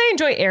 I guess I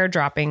enjoy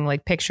airdropping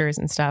like pictures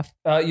and stuff.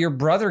 Your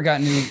brother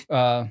got new,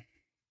 I'm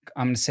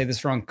going to say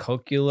this wrong,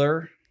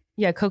 cochlear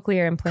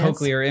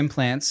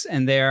implants.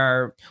 And they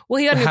are... Well,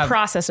 he got a new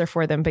processor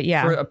for them, but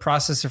yeah. For a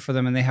processor for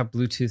them, and they have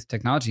Bluetooth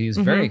technology. He's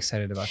very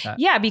excited about that.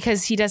 Yeah,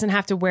 because he doesn't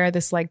have to wear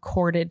this like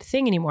corded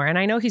thing anymore. And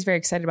I know he's very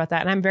excited about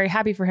that. And I'm very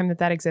happy for him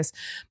that exists.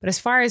 But as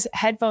far as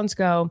headphones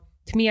go,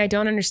 to me, I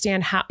don't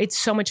understand how it's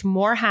so much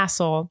more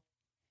hassle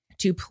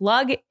to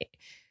plug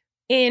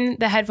in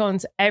the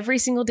headphones every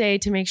single day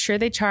to make sure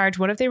they charge.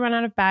 What if they run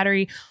out of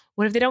battery?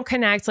 What if they don't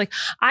connect? Like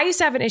I used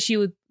to have an issue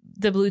with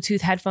the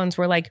Bluetooth headphones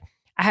where like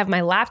I have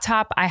my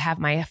laptop, I have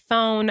my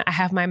phone, I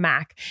have my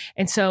Mac.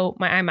 And so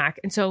my iMac.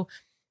 And so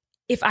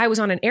if I was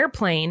on an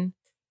airplane,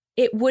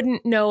 it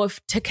wouldn't know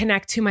if to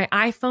connect to my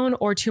iPhone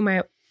or to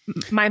my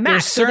Mac.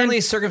 There's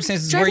certainly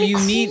circumstances where you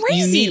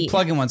need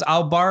plug-in ones.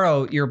 I'll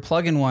borrow your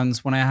plug-in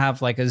ones when I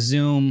have like a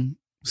Zoom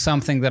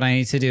something that I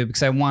need to do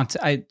because I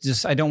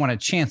don't want to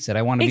chance it.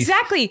 I want to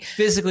be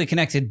physically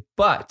connected.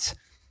 But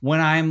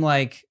when I'm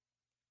like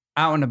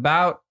out and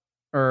about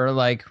or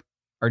like,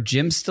 are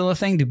gyms still a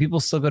thing? Do people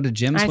still go to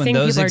gyms when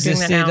those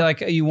existed? Like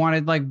you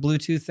wanted like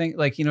Bluetooth thing,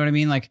 like, you know what I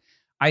mean? Like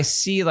I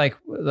see like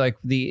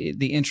the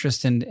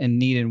interest and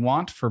need and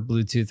want for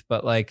Bluetooth,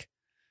 but like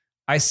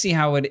I see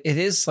how it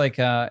is like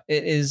it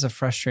is a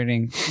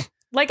frustrating.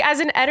 Like as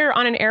an editor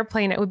on an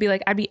airplane, it would be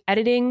like I'd be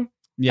editing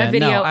a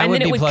video and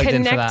then it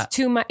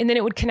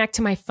would connect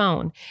to my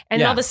phone.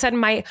 And all of a sudden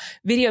my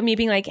video of me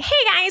being like,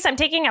 hey guys, I'm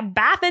taking a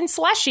bath in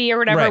slushy or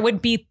whatever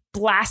would be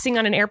blasting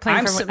on an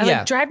airplane.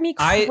 Like drive me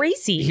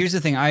crazy. Here's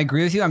the thing. I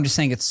agree with you. I'm just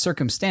saying it's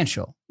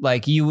circumstantial.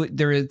 Like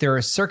there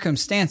are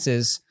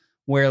circumstances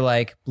where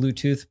like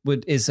Bluetooth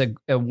is a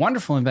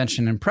wonderful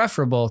invention and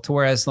preferable to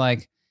whereas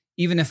like,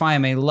 even if I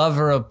am a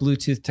lover of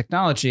Bluetooth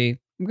technology,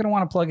 I'm going to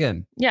want to plug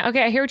in. Yeah.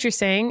 Okay. I hear what you're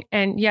saying.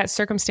 And yeah, it's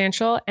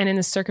circumstantial. And in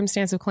the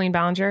circumstance of Colleen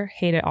Ballinger,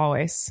 hate it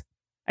always.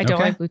 I don't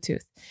like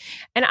Bluetooth.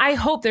 And I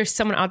hope there's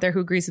someone out there who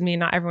agrees with me and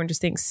not everyone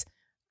just thinks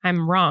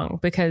I'm wrong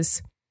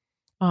because,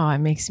 it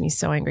makes me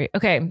so angry.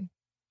 Okay.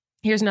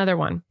 Here's another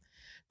one.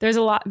 There's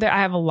a lot there. I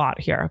have a lot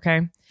here.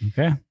 Okay.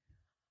 Okay.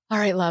 All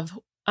right, love.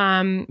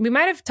 We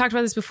might have talked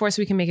about this before,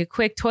 so we can make it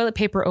quick. Toilet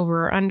paper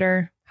over or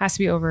under? Has to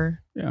be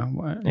over. Yeah.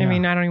 I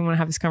mean, I don't even want to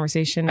have this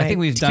conversation. I think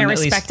we've done at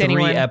least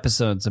 3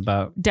 episodes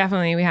about.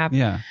 Definitely, we have.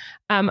 Yeah.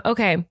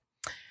 Okay.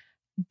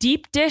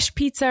 Deep dish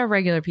pizza,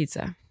 regular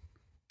pizza.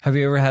 Have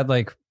you ever had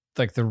like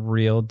the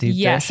real deep dish?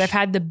 Yes, I've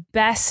had the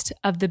best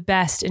of the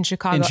best in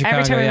Chicago.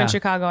 Every time I'm in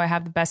Chicago, I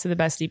have the best of the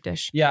best deep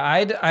dish. Yeah,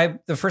 I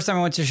the first time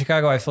I went to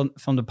Chicago, I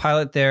filmed a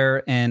pilot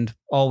there, and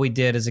all we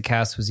did as a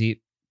cast was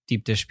eat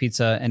deep dish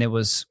pizza, and it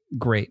was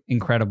great,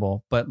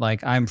 incredible. But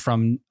like, I'm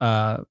from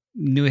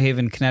New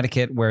Haven,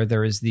 Connecticut, where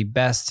there is the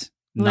best,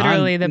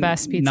 literally the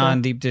best pizza,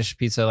 non-deep dish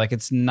pizza. Like,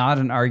 it's not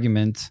an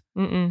argument.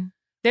 Mm-mm.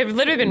 They've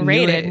literally been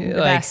rated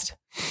the best.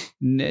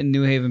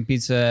 New Haven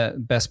pizza,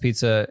 best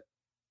pizza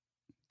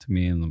to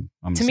me in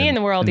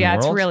the world. Yeah,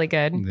 it's really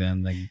good.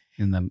 In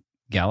the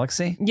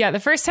galaxy. Yeah, the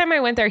first time I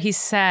went there, he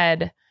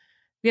said,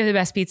 "We have the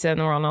best pizza in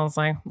the world." And I was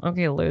like,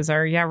 "Okay,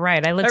 loser. Yeah,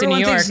 right. I lived in New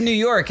York." Everyone thinks New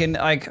York, and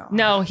like,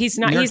 no, he's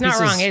not. He's not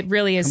wrong. It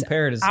really is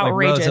outrageous. Like,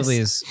 relatively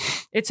is.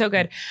 It's so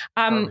good.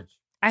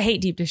 I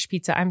hate deep dish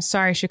pizza. I'm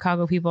sorry,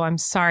 Chicago people. I'm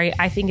sorry.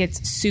 I think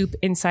it's soup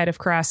inside of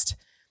crust.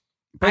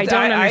 But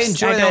I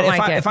enjoy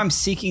that. If I'm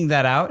seeking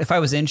that out, if I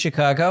was in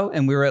Chicago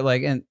and we were at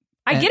like,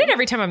 I get it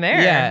every time I'm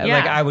there. Yeah,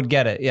 like I would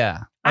get it.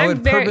 Yeah, I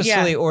would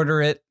purposely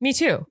order it. Me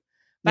too.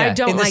 But I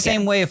don't like it. In the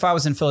same way, if I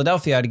was in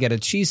Philadelphia, I'd get a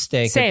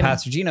cheesesteak at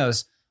Pat's or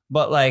Gino's.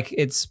 But like,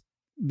 it's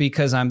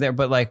because I'm there.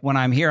 But like, when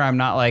I'm here, I'm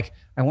not like,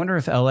 I wonder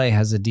if LA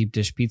has a deep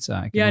dish pizza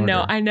I can order.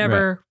 No, I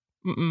never. Right.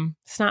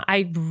 It's not.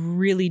 I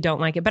really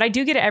don't like it. But I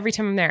do get it every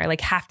time I'm there. I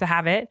like have to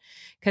have it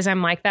because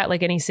I'm like that.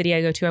 Like any city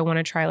I go to, I want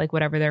to try like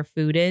whatever their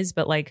food is.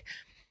 But like,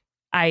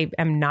 I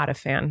am not a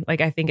fan. Like,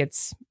 I think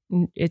it's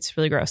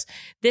really gross.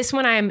 This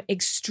one I am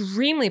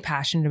extremely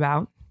passionate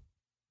about.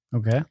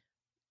 Okay.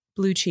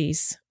 Blue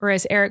cheese, or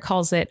as Erik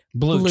calls it,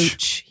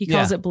 blooch. He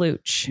calls it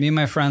blooch. Me and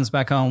my friends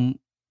back home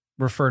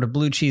refer to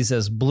blue cheese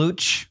as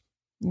blooch.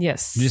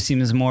 Yes. It just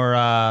seems more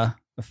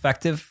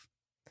effective.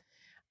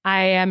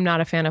 I am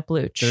not a fan of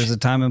blooch. There's a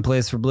time and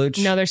place for blooch.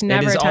 No, there's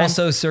never a time. It is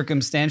also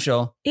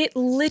circumstantial. It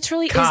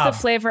literally is the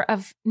flavor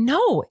of...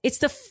 No, it's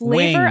the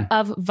flavor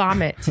of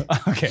vomit.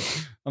 Okay,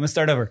 I'm going to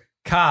start over.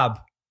 Cobb.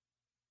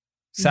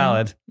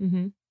 Salad.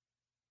 Mm-hmm.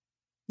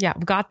 Yeah,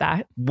 we got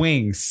that.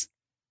 Wings.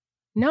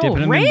 No,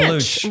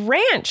 ranch.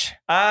 Ranch.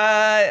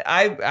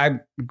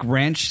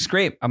 Ranch is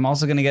great. I'm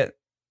also going to get...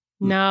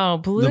 No,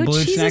 blue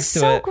cheese is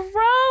so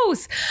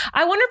gross.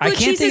 I wonder if blue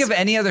cheese I can't think of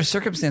any other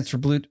circumstance for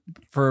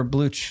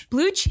blooch.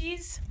 Blue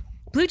cheese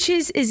Blue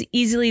cheese is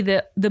easily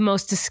the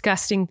most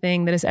disgusting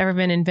thing that has ever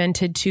been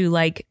invented to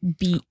like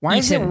be Why eaten.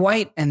 is it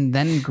white and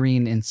then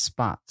green in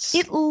spots?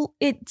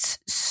 It's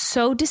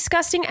so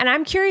disgusting. And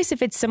I'm curious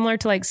if it's similar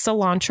to like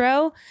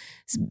cilantro.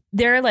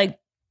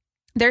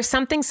 There's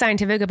something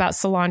scientific about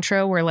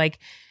cilantro where like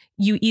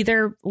you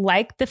either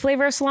like the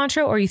flavor of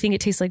cilantro or you think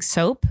it tastes like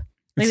soap.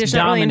 Like there's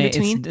not really in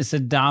between. It's a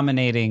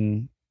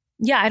dominating.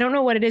 Yeah, I don't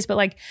know what it is, but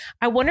like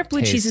I wonder if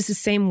blue cheese is the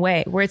same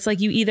way, where it's like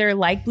you either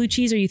like blue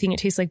cheese or you think it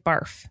tastes like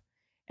barf.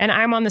 And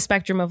I'm on the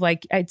spectrum of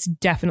like, it's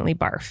definitely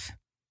barf.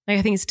 Like,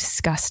 I think it's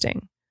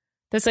disgusting.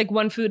 That's like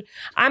one food.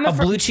 A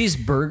blue cheese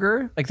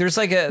burger? Like there's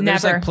like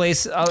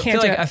place.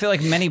 I feel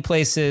like many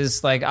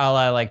places like a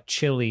la like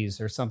Chili's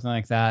or something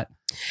like that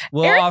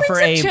will Erik offer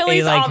brings up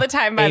Chili's all the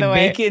time, by the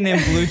way. Bacon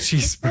and blue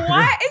cheese burger.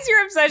 What is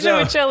your obsession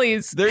with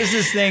Chili's? There's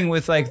this thing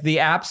with like the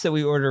apps that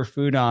we order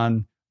food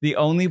on. The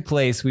only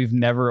place we've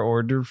never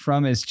ordered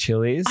from is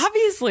Chili's.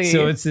 Obviously.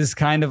 So it's this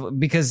kind of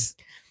because.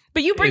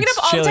 But you bring it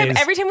up all the time.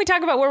 Every time we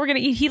talk about where we're going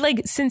to eat, he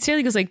like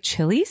sincerely goes like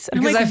Chili's.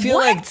 Because like, I feel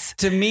what? like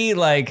to me,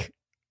 like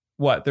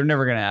what they're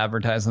never going to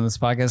advertise on this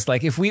podcast.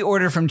 Like if we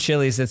order from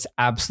Chili's, it's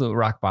absolute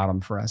rock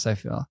bottom for us. I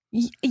feel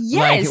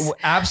yes, like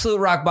absolute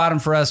rock bottom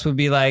for us would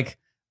be like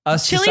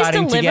us Chili's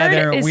deciding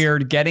together we're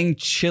getting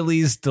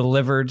Chili's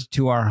delivered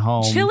to our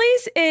home.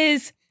 Chili's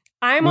is.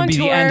 I'm on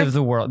tour. The end of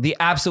the world.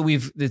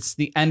 It's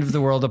the end of the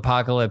world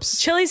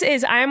apocalypse. Chili's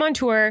is, I am on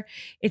tour.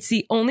 It's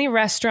the only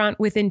restaurant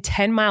within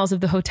 10 miles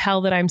of the hotel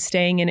that I'm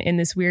staying in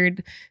this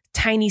weird,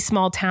 tiny,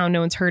 small town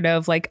no one's heard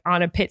of, like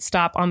on a pit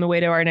stop on the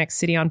way to our next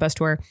city on bus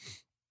tour.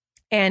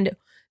 And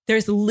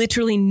there's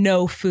literally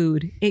no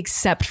food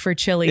except for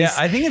Chili's. Yeah,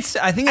 I think that's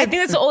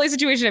the only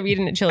situation I've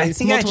eaten at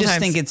Chili's. I just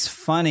think it's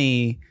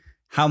funny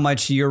how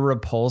much you're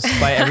repulsed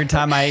by every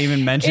time I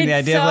even mention the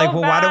idea of like,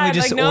 well, why don't we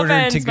just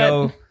order to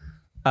go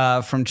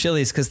from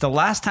Chili's? Because the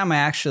last time I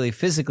actually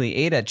physically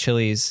ate at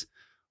Chili's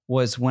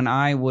was when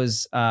I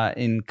was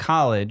in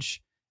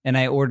college, and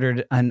I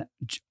ordered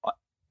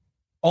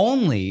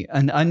only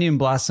an onion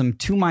blossom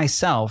to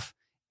myself,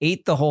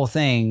 ate the whole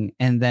thing,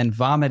 and then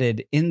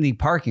vomited in the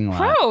parking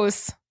lot.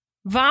 Gross.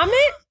 Vomit?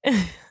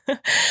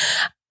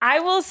 I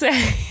will say,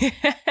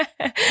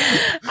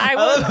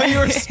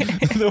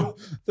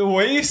 the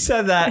way you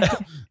said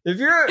that. If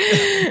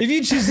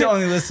you choose to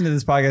only listen to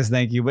this podcast,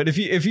 thank you. But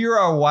if you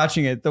are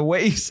watching it, the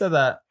way you said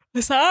that,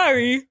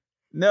 sorry.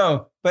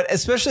 No, but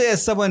especially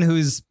as someone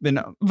who's been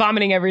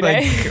vomiting every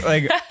day,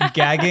 like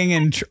gagging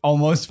and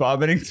almost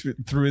vomiting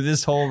through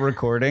this whole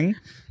recording.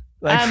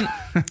 Like,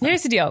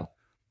 here's the deal.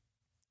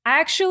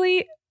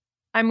 Actually,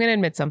 I'm going to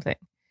admit something.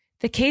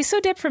 The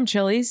queso dip from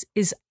Chili's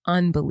is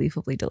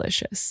unbelievably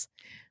delicious.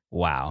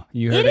 Wow,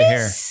 you heard it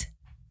here.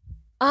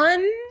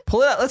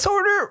 Pull it out. Let's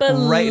order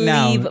right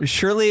now.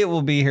 Surely it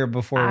will be here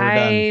before we're done.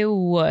 I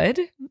would.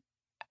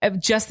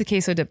 Just the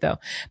queso dip, though.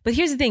 But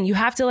here's the thing. You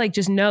have to like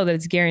just know that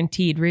it's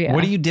guaranteed real.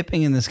 What are you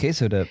dipping in this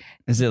queso dip?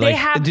 Is it they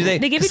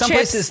give you some chips.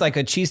 places like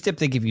a cheese dip,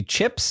 they give you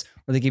chips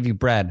or they give you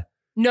bread?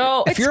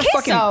 No, if it's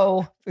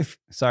queso.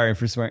 Sorry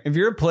for swearing. If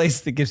you're a place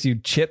that gives you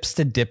chips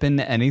to dip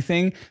into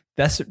anything,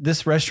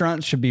 this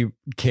restaurant should be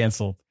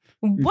canceled.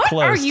 What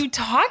are you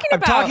talking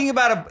about? I'm talking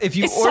about if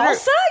you order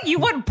salsa. You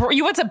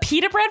want some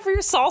pita bread for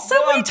your salsa?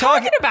 What are you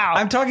talking about?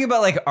 I'm talking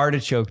about like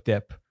artichoke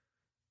dip,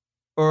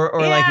 or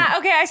yeah, like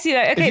okay, I see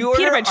that. Okay, if you order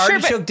pita bread,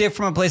 artichoke dip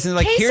from a place and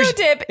like queso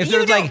dip, if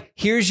there's like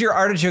here's your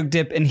artichoke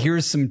dip and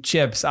here's some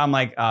chips, I'm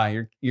like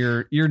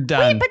you're done.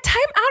 Wait, but time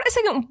out a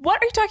second.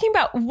 What are you talking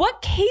about?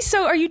 What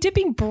queso are you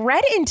dipping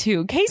bread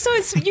into? Queso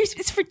is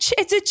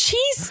it's a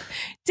cheese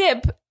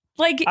dip.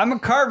 Like I'm a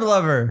carb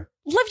lover.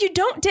 Love, you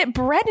don't dip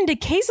bread into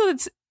queso.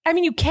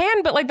 You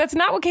can, but like that's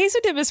not what queso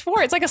dip is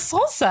for. It's like a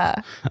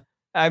salsa.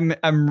 I'm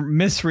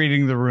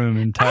misreading the room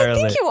entirely.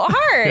 I think you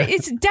are.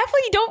 It's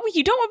definitely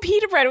you don't want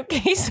pita bread with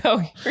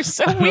queso. You're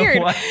so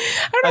weird.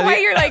 I don't know why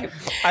you're like.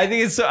 I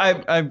think it's so.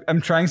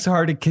 I'm trying so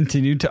hard to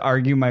continue to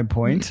argue my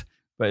point,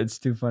 but it's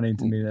too funny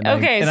to me that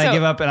I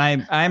give up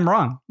and I'm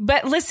wrong.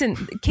 But listen,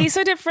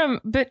 queso dip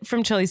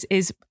from Chili's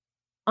is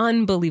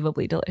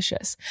unbelievably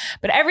delicious,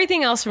 but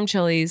everything else from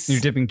Chili's, you're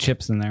dipping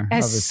chips in there,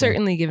 has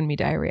certainly given me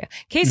diarrhea.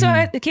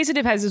 The queso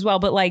dip has as well,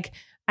 but like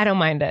I don't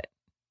mind it.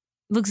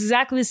 Looks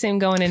exactly the same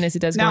going in as it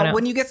does going out. Now,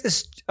 when you get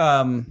this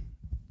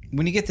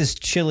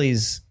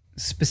Chili's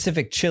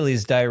specific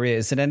Chili's diarrhea,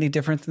 is it any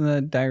different than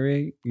the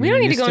diarrhea? We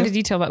don't need to go into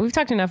detail, but we've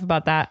talked enough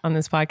about that on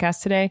this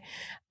podcast today.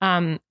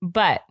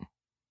 But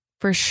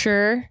for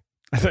sure.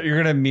 I thought you were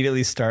going to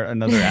immediately start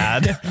another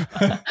ad.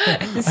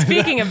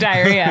 Speaking of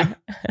diarrhea.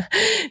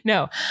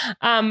 No,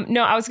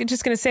 I was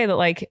just going to say that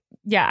like,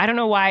 yeah, I don't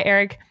know why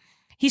Erik,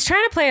 he's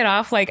trying to play it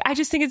off. Like, I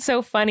just think it's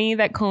so funny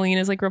that Colleen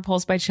is like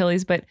repulsed by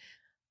Chili's, but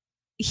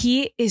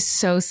he is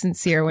so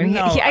sincere when he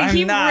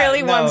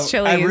really wants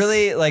Chili's. I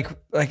really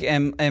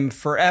am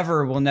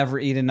forever will never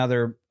eat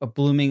another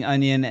blooming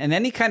onion, and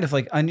any kind of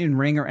like onion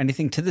ring or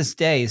anything to this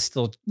day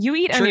still you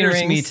eat triggers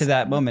onion rings. Me to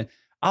that moment.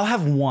 I'll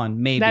have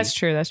one, maybe. That's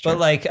true. But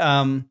like,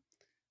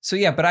 so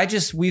yeah,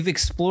 but we've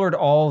explored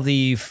all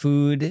the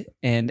food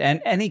and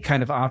any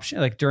kind of option,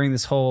 like during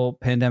this whole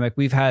pandemic,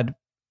 we've had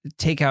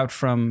takeout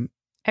from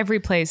every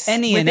place,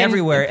 any and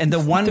everywhere. And the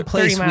one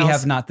place we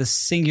have not, the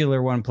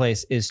singular one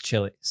place, is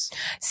Chili's.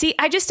 See,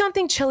 I just don't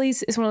think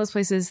Chili's is one of those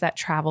places that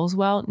travels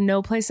well.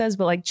 No place does,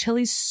 but like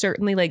Chili's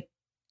certainly like.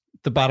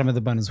 The bottom of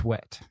the bun is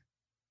wet.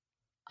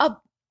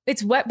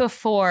 It's wet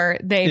before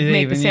they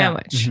make the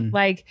sandwich. Yeah.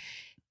 Like,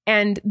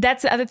 and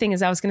that's the other thing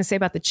is I was going to say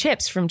about the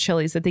chips from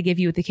Chili's that they give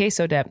you with the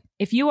queso dip.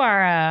 If you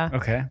are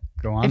okay,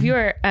 go on. If you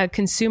are a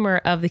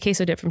consumer of the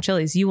queso dip from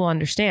Chili's, you will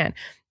understand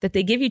that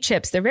they give you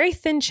chips. They're very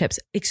thin chips,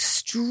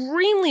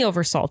 extremely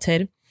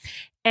oversalted,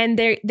 and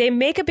they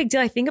make a big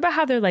deal. I think about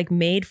how they're like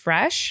made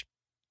fresh,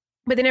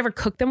 but they never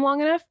cook them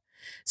long enough.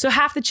 So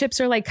half the chips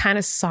are like kind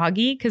of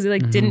soggy because they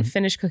like didn't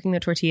finish cooking the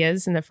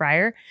tortillas in the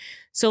fryer.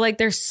 So like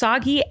they're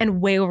soggy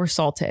and way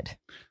oversalted.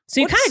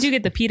 So you kind of do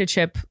get the pita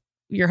chip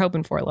you're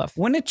hoping for, love.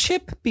 When a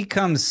chip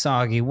becomes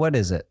soggy, what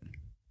is it?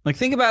 Like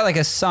think about like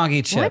a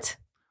soggy chip. What?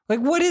 Like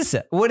what is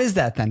it? What is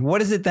that then? What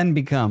does it then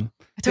become?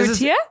 A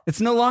tortilla?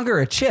 It's no longer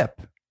a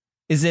chip.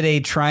 Is it a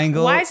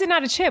triangle? Why is it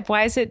not a chip?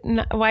 Why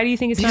do you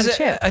think it's not a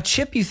chip? A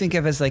chip you think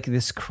of as like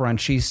this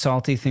crunchy,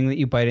 salty thing that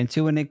you bite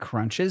into and it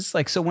crunches.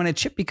 Like, so when a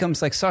chip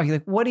becomes like soggy,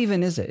 like what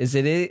even is it? Is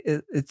it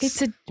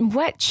it's a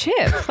wet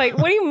chip. Like,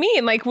 what do you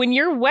mean? Like when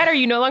you're wet, are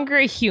you no longer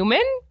a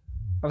human?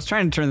 I was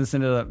trying to turn this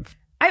into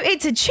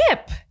it's a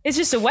chip. It's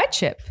just a wet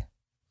chip.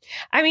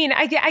 I mean,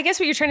 I guess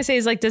what you're trying to say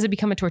is like, does it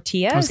become a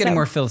tortilla? I was getting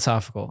more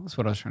philosophical. That's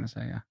what I was trying to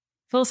say. Yeah.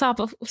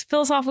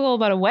 Philosophical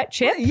about a wet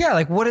chip? Yeah,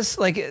 like what is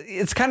like?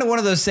 It's kind of one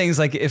of those things.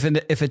 Like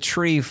if a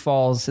tree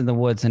falls in the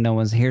woods and no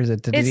one hears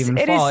it, did it even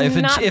fall? If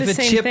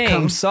a chip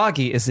comes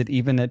soggy, is it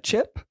even a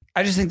chip?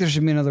 I just think there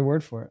should be another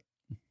word for it.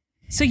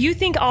 So you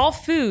think all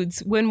foods,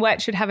 when wet,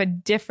 should have a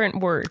different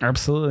word?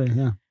 Absolutely,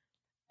 yeah.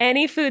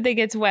 Any food that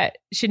gets wet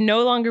should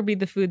no longer be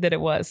the food that it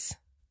was.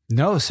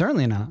 No,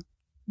 certainly not.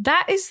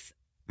 That is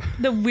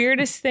the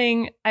weirdest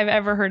thing I've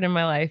ever heard in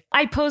my life.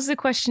 I pose the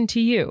question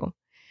to you.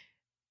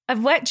 A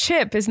wet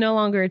chip is no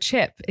longer a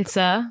chip. It's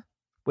a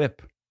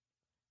whip.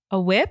 A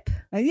whip?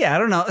 Yeah, I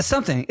don't know.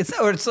 Something.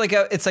 It's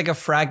like a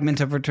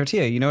fragment of a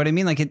tortilla. You know what I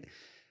mean? Like it.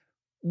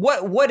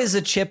 What is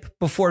a chip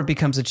before it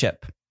becomes a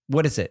chip?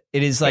 What is it?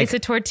 It is like it's a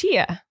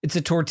tortilla. It's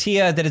a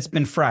tortilla that it's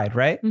been fried,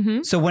 right?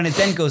 Mm-hmm. So when it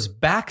then goes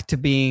back to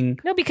being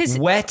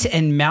wet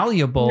and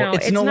malleable,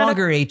 it's no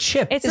longer a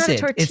chip. It's is not it? A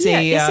tortilla. It's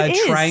a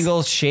yes,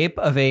 triangle shape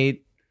of a.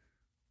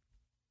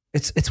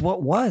 It's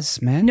what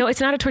was, man. No,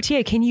 it's not a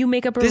tortilla. Can you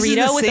make a burrito with a wet chip?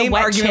 This is the same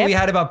argument we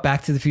had about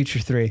Back to the Future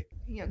 3.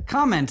 Yeah,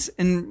 comment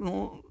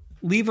and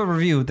leave a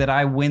review that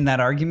I win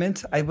that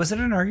argument. Was it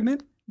an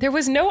argument? There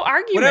was no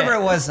argument. Whatever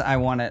it was, I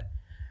won it.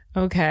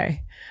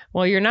 Okay.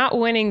 Well, you're not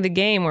winning the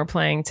game we're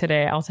playing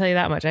today. I'll tell you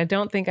that much. I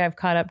don't think I've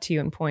caught up to you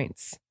in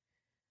points.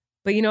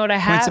 But you know what I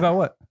have? Points about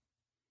what?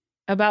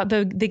 About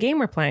the game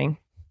we're playing.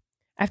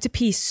 I have to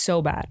pee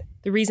so bad.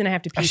 The reason I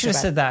have to pee so bad. I should have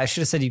said that. I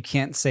should have said you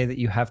can't say that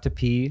you have to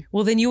pee.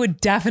 Well, then you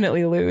would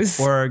definitely lose.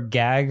 Or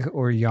gag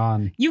or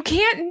yawn. You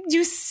can't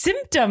do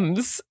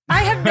symptoms.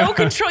 I have no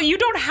control. You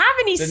don't have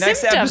any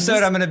symptoms. The next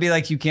episode, I'm going to be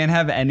like, you can't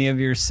have any of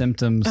your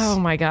symptoms. Oh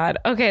my God.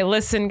 Okay,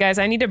 listen, guys.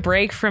 I need a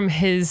break from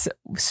his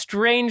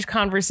strange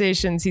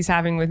conversations he's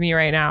having with me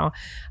right now.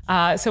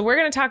 So we're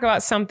going to talk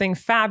about something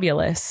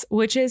fabulous,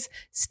 which is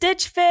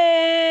Stitch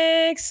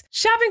Fix.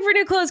 Shopping for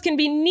new clothes can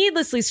be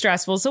needlessly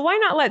stressful, so why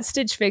not let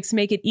Stitch Fix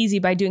make it easy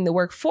by doing the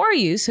work for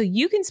you so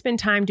you can spend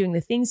time doing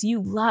the things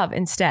you love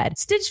instead.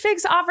 Stitch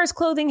Fix offers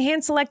clothing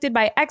hand-selected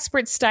by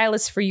expert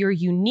stylists for your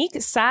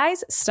unique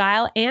size,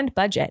 style, and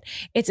budget.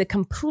 It's a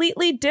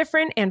completely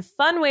different and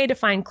fun way to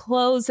find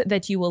clothes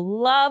that you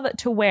will love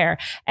to wear.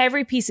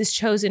 Every piece is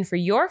chosen for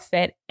your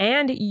fit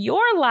and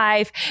your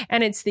life,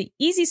 and it's the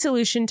easy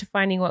solution to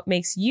finding what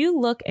makes you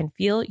look and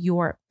feel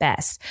your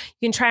best.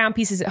 You can try on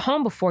pieces at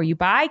home before you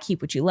buy,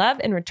 keep what you love,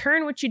 and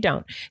return what you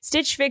don't.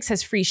 Stitch Fix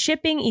has free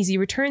shipping, easy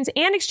returns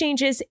and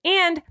exchanges,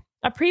 and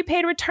a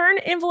prepaid return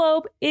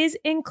envelope is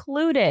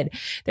included.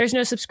 There's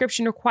no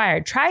subscription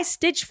required. Try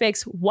Stitch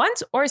Fix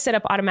once or set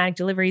up automatic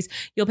deliveries.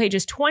 You'll pay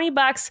just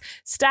 $20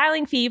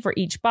 styling fee for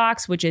each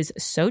box, which is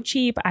so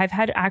cheap. I've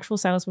had actual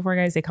stylists before,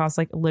 guys. They cost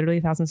like literally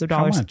thousands of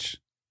dollars. How much?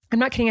 I'm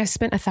not kidding. I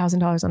spent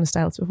 $1,000 on a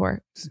stylist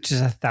before.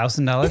 Just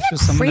 $1,000 for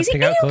someone crazy? to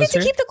pick out clothes? You don't get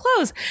to keep the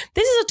clothes.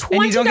 This is a $20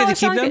 and you don't get to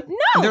keep them? No.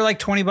 And they're like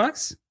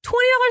 $20? $20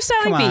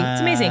 styling fee.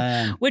 It's amazing.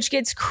 Which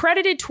gets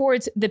credited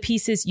towards the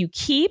pieces you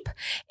keep.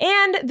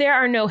 And there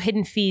are no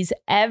hidden fees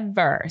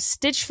ever.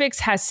 Stitch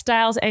Fix has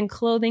styles and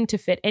clothing to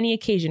fit any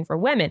occasion for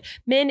women,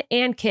 men,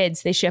 and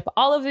kids. They ship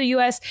all over the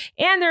US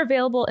and they're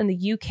available in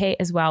the UK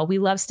as well. We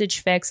love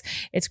Stitch Fix.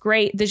 It's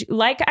great.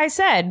 Like I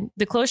said,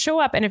 the clothes show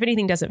up, and if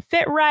anything doesn't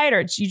fit right,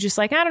 or you just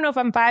like, I don't know if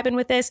I'm vibing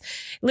with this, it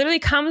literally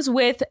comes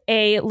with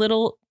a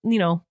little,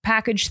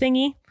 package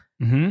thingy.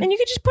 Mm-hmm. And you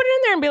could just put it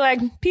in there and be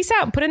like, peace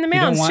out, put it in the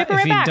mail and ship it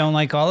right back. If you don't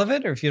like all of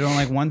it, or if you don't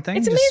like one thing,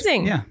 it's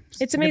amazing.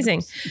 It's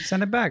amazing.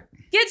 Send it back.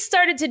 Get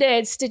started today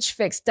at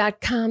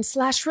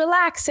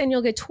stitchfix.com/relax and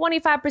you'll get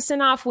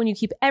 25% off when you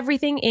keep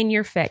everything in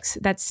your fix.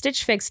 That's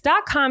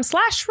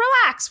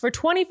stitchfix.com/relax for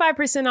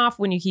 25% off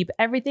when you keep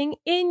everything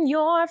in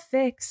your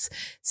fix.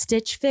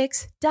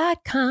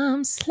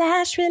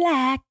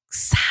 Stitchfix.com/relax.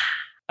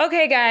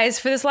 Okay, guys,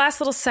 for this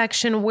last little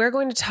section, we're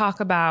going to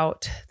talk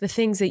about the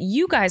things that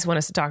you guys want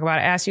us to talk about.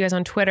 I asked you guys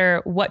on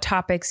Twitter what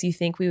topics you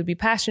think we would be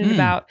passionate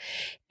about.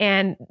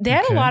 And they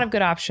had a lot of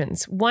good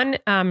options. One,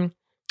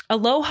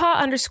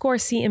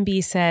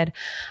 Aloha_CMB said,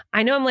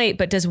 I know I'm late,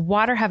 but does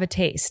water have a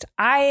taste?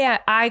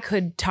 I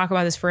could talk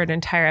about this for an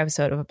entire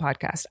episode of a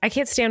podcast. I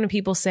can't stand when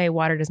people say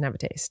water doesn't have a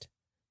taste.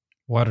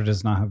 Water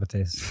does not have a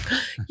taste.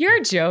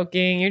 You're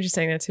joking. You're just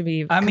saying that to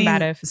be combative.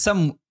 I mean,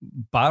 some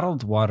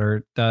bottled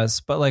water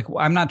does, but like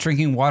I'm not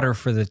drinking water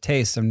for the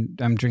taste. I'm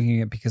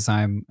drinking it because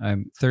I'm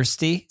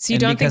thirsty. So you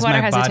don't think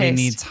water has a taste? Because my body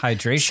needs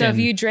hydration. So if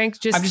you drink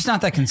I'm just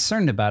not that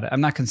concerned about it.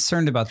 I'm not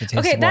concerned about the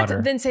taste of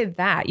water. Then say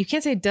that. You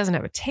can't say it doesn't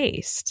have a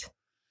taste.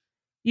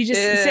 You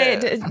just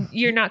say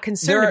you're not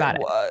concerned about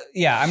it.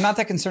 Yeah, I'm not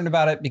that concerned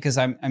about it because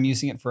I'm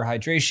using it for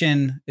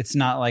hydration. It's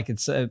not like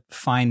it's a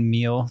fine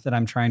meal that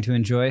I'm trying to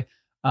enjoy.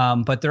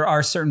 But there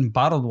are certain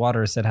bottled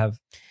waters that have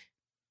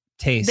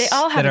tastes they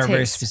all have that are taste.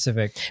 very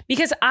specific.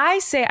 Because I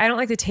say I don't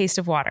like the taste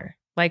of water.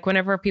 Like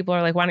whenever people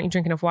are like, why don't you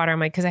drink enough water? I'm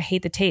like, because I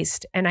hate the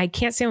taste. And I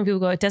can't stand when people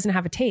go, it doesn't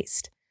have a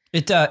taste.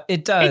 It does.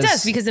 It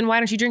does, because then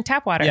why don't you drink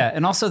tap water? Yeah.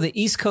 And also the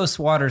East Coast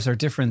waters are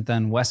different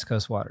than West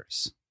Coast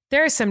waters.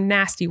 There are some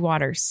nasty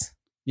waters.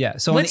 Yeah.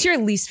 So what's your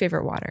least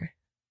favorite water?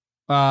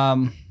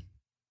 I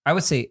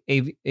would say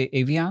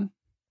Evian.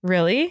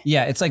 Really?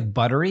 Yeah. It's like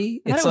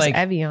buttery. It's like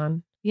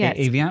Evian. Yeah.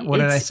 Evian? What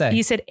did I say?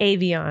 You said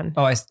Avion.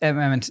 Oh, I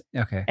meant,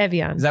 okay.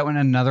 Evian. Is that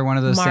another one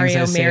of those things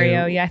I say?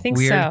 Mario. Yeah, I think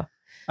weird?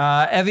 so.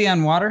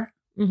 Evian water.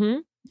 Mm-hmm.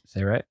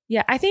 Say right?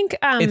 Yeah, I think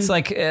it's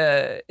like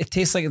it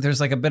tastes like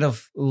there's like a bit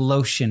of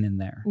lotion in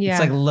there. Yeah.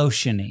 It's like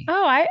lotiony.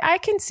 Oh, I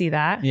can see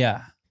that.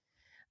 Yeah.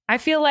 I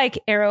feel like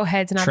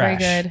Arrowhead's not very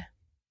good.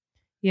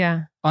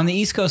 Yeah. On the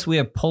East Coast, we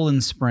have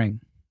Poland Spring.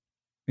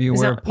 Are you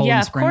aware of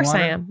Poland Spring water? Yeah, of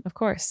course I am. Of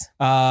course.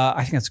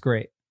 I think that's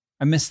great.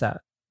 I miss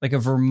that. Like a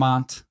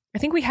Vermont. I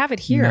think we have it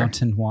here.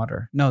 Mountain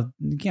water. No,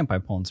 you can't buy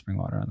Poland Spring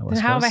water on the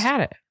West Coast. Then how have I had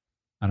it?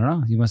 I don't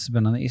know. You must have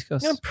been on the East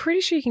Coast. No, I'm pretty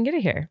sure you can get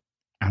it here.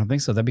 I don't think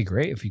so. That'd be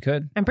great if you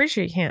could. I'm pretty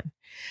sure you can.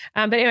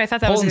 But anyway, I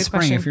thought that Poland was a good Spring,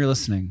 question. if you're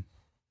listening.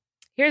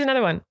 Here's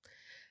another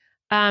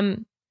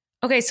one.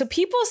 Okay, so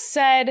people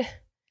said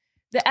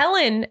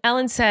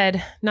Ellen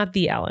said, not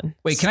the Ellen.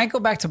 Wait, can I go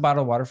back to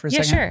bottled water for a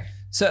second? Yeah, sure.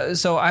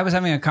 So I was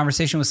having a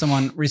conversation with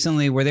someone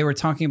recently where they were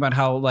talking about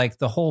how like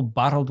the whole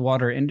bottled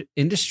water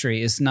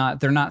industry is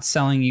they're not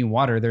selling you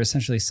water. They're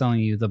essentially selling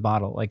you the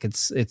bottle. Like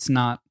it's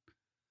not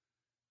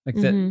like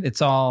that.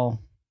 It's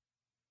all,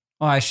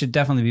 well, I should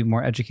definitely be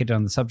more educated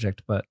on the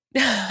subject, but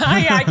yeah,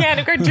 I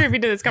can't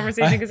contribute to this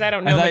conversation because I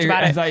don't know much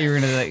about it. I thought you were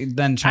going to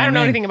then chime in. I don't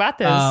know anything about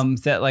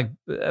this. That like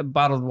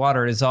bottled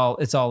water it's all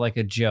like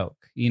a joke.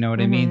 You know what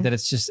I mean? That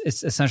it's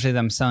essentially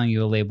them selling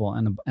you a label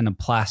and a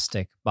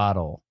plastic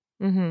bottle.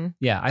 Mm-hmm.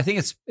 Yeah, I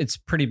think it's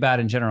pretty bad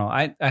in general.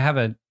 I have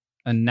a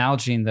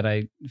Nalgene that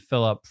I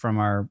fill up from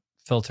our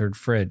filtered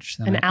fridge.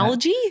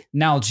 Algae?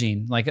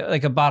 Nalgene, like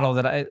a bottle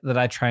that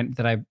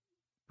I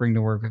bring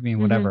to work with me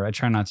and whatever. I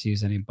try not to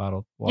use any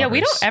bottled water. Yeah, we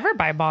don't ever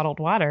buy bottled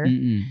water.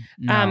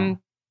 No.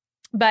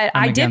 But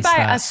I did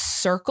buy a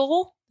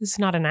Circle. This is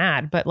not an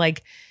ad, but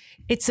like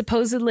it's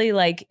supposedly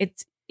like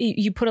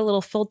you put a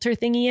little filter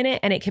thingy in it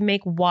and it can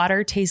make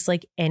water taste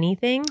like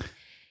anything.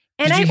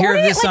 And I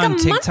ordered it like a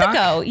month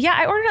ago. Yeah,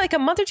 I ordered it like a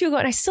month or two ago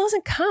and it still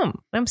hasn't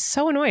come. I'm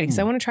so annoyed because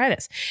I want to try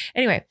this.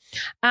 Anyway,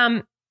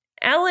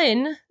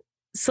 Ellen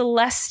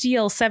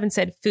Celestial 7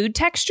 said food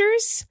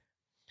textures.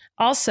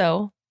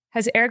 Also,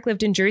 has Erik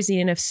lived in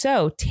Jersey? And if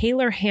so,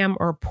 Taylor ham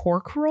or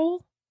pork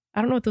roll?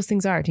 I don't know what those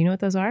things are. Do you know what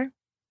those are?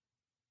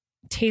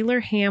 Taylor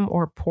ham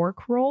or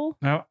pork roll?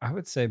 No, I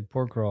would say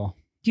pork roll.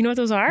 Do you know what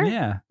those are?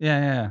 Yeah.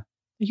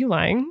 Are you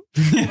lying?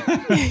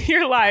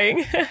 You're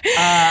lying.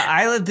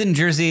 I lived in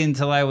Jersey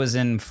until I was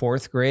in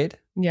 4th grade.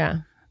 Yeah.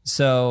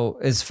 So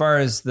as far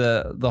as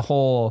the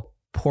whole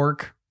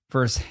pork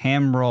versus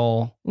ham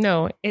roll.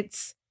 No,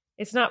 it's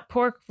not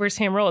pork versus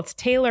ham roll. It's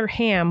Taylor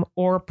ham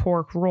or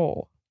pork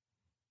roll.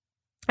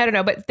 I don't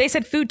know, but they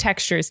said food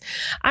textures.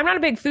 I'm not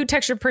a big food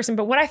texture person,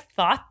 but what I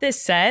thought this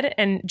said,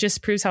 and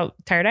just proves how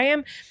tired I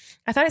am,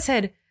 I thought it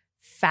said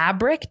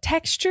fabric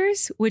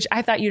textures, which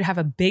I thought you'd have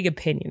a big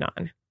opinion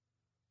on.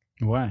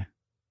 Why?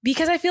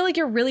 Because I feel like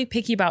you're really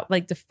picky about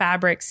like the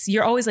fabrics.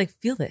 You're always like,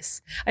 feel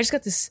this. I just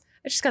got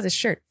this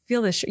shirt.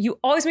 Feel this shirt. You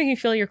always make me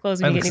feel your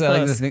clothes when you get new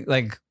clothes.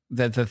 Like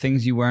that the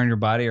things you wear on your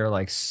body are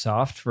like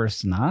soft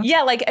versus not?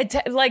 Yeah, I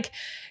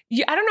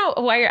don't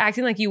know why you're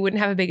acting like you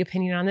wouldn't have a big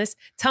opinion on this.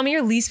 Tell me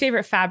your least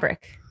favorite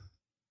fabric.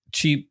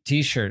 Cheap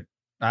t-shirt.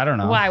 I don't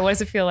know. Why? What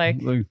does it feel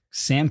like? Like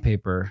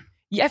sandpaper.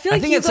 Yeah, I feel like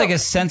I think it's like a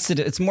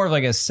sensitive. It's more of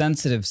like a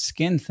sensitive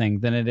skin thing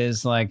than it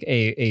is like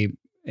a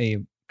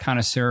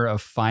connoisseur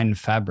of fine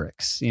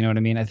fabrics. You know what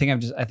I mean? I have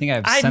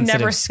sensitive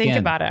never skin. think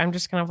about it. I'm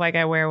just kind of like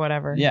I wear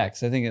whatever. Yeah,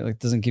 because I think it like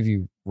doesn't give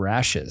you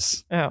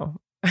rashes. Oh,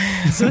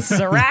 so this is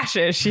a rash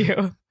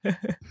issue.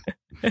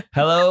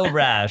 Hello,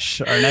 Rash,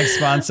 our next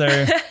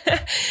sponsor.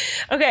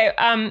 Okay,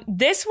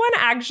 this one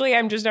actually,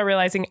 I'm just now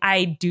realizing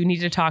I do need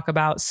to talk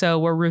about. So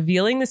we're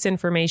revealing this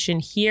information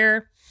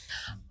here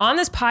on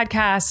this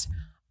podcast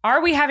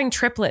Are we having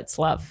triplets,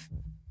 love?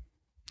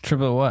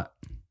 Triplet what?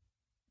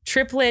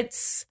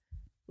 Triplets,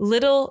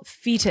 little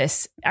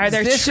fetus. Are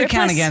there this triplets? Should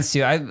count against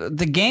you.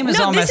 The game is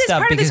all messed up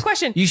part of because this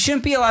question. You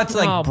shouldn't be allowed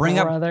to bring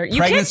up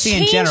pregnancy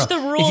in general. The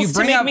rules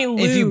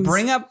if you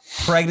bring up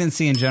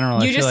pregnancy in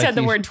general, you just said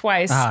the word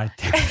twice.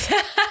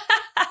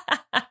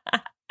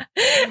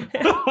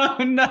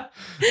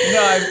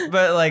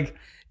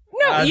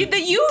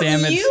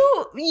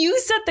 You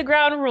set the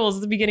ground rules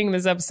at the beginning of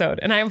this episode,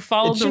 and I have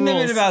followed the rules. It shouldn't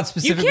have been about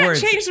specific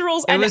words. You can't change the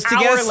rules an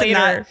hour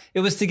later. It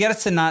was to get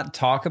us to not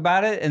talk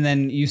about it, and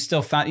then you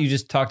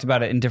just talked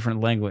about it in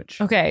different language.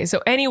 Okay,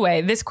 so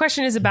anyway, this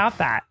question is about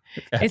that.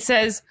 Okay. It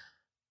says,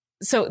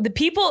 so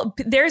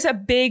there's a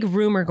big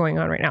rumor going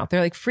on right now.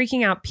 They're like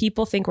freaking out.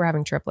 People think we're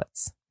having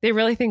triplets. They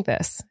really think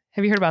this.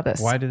 Have you heard about this?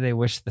 Why do they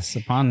wish this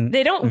upon me?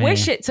 They don't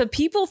wish it. So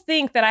people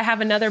think that I have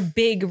another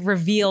big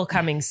reveal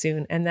coming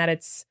soon, and that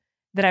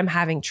I'm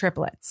having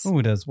triplets.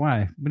 Who does?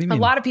 Why? What do you mean?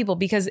 A lot of people,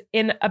 because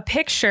in a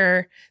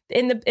picture,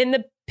 in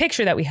the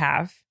picture that we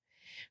have,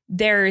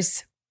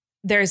 there's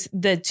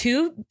the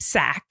two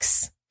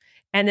sacks,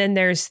 and then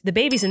there's the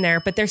babies in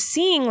there, but they're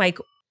seeing like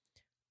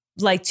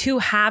two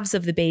halves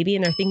of the baby,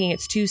 and they're thinking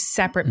it's two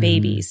separate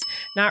babies,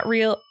 not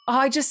real. Oh,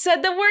 I just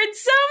said the word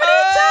so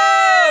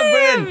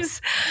many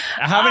times.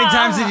 How many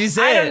times did you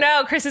say it? I don't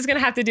know. Chris is going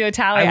to have to do a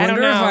tally. I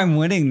wonder if I'm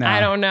winning now. I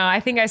don't know. I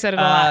think I said it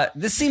a lot.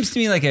 This seems to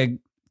me like a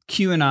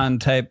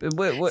QAnon type. See,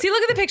 look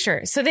at the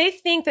picture. So they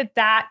think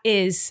that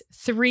is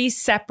 3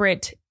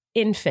 separate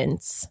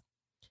infants,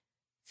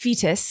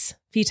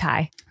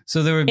 feti.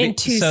 So there would be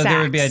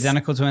there would be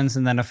identical twins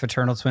and then a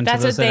fraternal twin.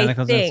 That's to those what they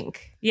identical think.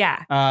 Twins.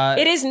 Yeah,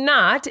 it is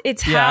not.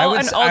 It's how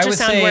an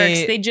ultrasound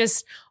works. They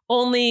just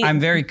only.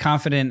 I'm very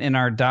confident in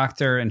our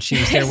doctor, and she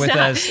was there with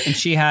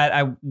us, and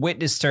I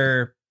witnessed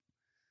her.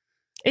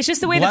 It's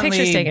just the way the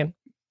picture's taken.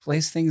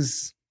 Place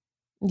things.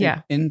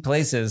 Yeah. In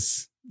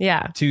places.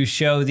 Yeah. To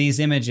show these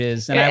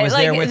images, and I was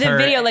there with her. The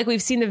video, like we've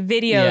seen the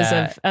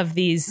videos of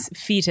these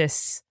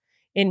fetus.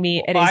 In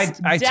me, it is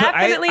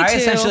definitely I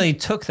essentially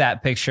took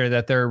that picture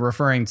that they're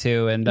referring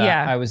to, and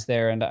I was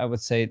there, and I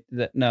would say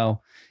that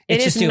no, it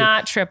is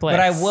not triplets. But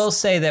I will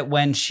say that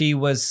when she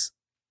was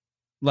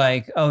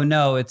like, "Oh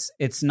no,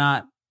 it's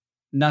not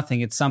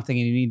nothing, it's something,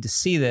 and you need to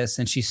see this,"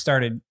 and she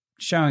started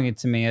showing it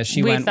to me as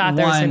she went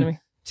 1,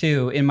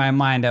 2. In my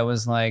mind, I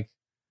was like,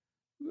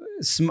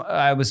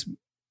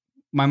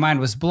 my mind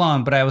was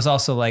blown, but I was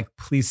also like,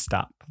 please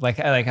stop. Like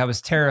I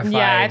was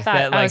terrified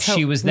that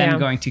she was then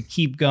going to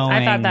keep going.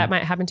 I thought that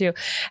might happen too.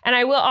 And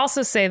I will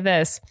also say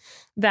this,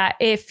 that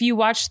if you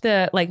watch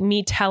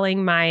me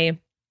telling my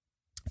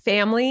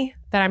family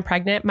that I'm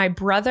pregnant, my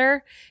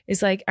brother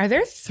is like, are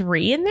there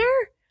 3 in there?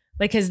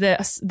 Like, cause the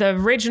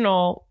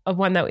original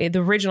the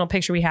original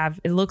picture we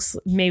have, it looks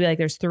maybe like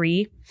there's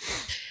 3.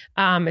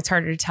 It's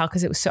harder to tell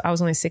cause I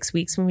was only 6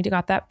 weeks when we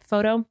got that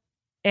photo.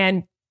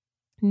 And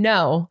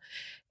no,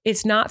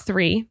 it's not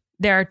 3.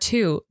 There are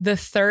 2. The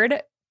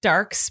third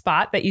dark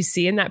spot that you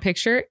see in that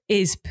picture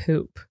is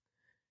poop.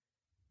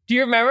 Do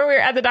you remember we were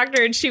at the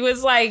doctor and she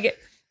was like,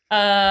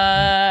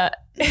 I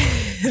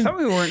thought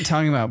we weren't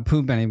talking about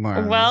poop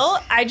anymore.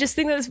 Well, I just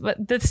think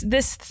that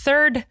this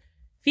third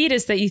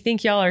fetus that you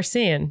think y'all are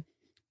seeing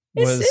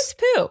it's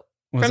poop.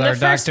 Was our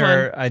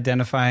doctor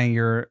identifying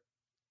your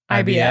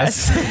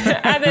IBS?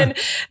 And then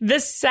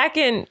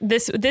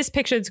this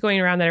picture that's going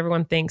around that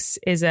everyone thinks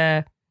is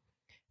a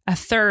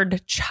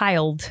third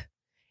child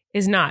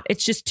is not.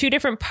 It's just 2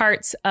 different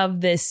parts of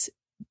this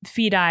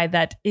feti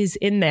that is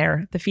in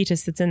there, the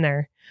fetus that's in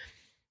there.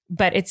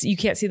 But you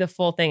can't see the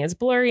full thing. It's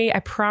blurry.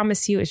 I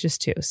promise you it's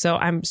just 2. So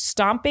I'm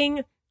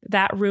stomping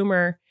that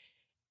rumor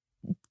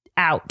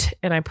out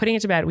and I'm putting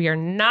it to bed. We are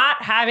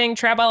not having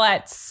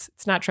triplets.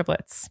 It's not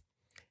triplets.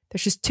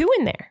 There's just 2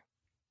 in there.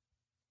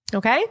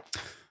 Okay?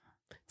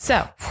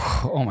 So,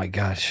 oh my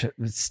gosh,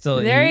 it's still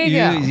there. You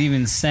go.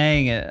 Even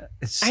saying it,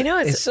 I know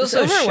it's still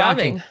so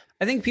shocking.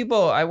 I think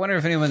people. I wonder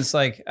if anyone's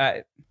like,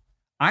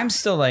 I'm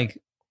still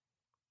like,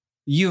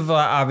 you've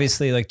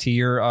obviously like to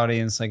your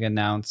audience like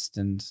announced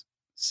and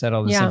said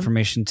all this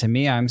information to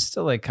me. I'm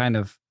still like kind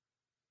of,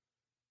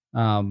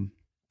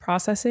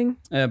 processing,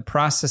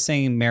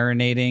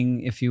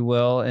 marinating, if you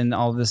will, and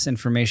all this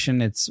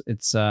information. It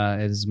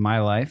is my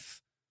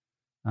life,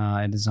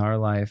 it is our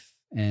life,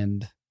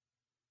 and.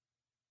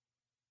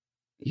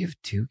 You have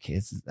 2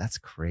 kids? That's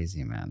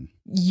crazy, man.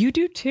 You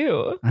do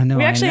too. I know.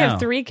 We actually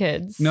have 3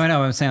 kids. No, I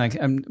know. I'm saying like,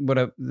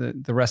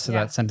 the rest of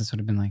that sentence would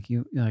have been like,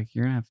 you're gonna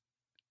have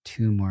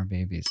 2 more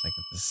babies like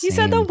at the same time.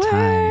 You said the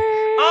word.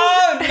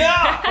 Oh no!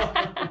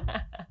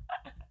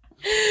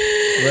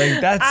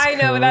 Like that's. I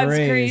know, but that's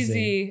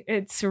crazy.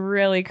 It's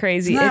really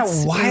crazy. Isn't that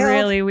it's wild?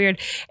 Really weird.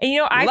 And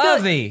I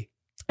Lovey.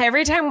 feel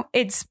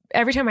like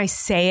every time I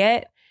say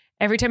it.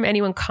 Every time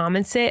anyone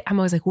comments it, I'm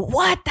always like,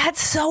 what? That's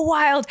so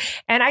wild.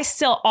 And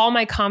all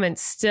my comments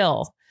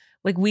still,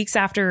 like weeks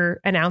after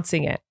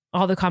announcing it,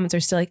 all the comments are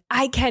still like,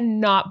 I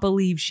cannot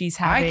believe she's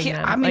having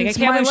them. I mean, it's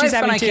my life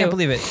and I can't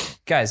believe it.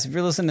 Guys, if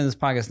you're listening to this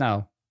podcast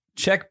now,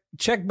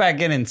 check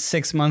back in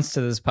 6 months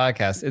to this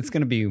podcast. It's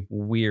going to be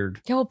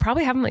weird. Yeah, we'll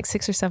probably have them like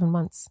 6 or 7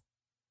 months.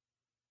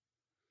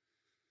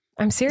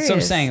 I'm serious. So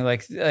I'm saying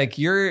like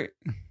you're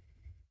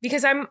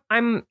because I'm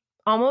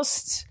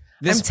almost.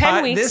 I'm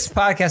 10 weeks. This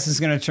podcast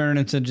is going to turn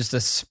into just a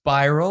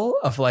spiral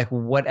of like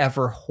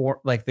whatever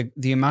like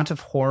the amount of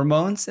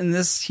hormones in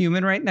this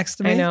human right next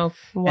to me. I know,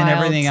 wild. And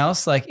everything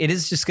else. Like it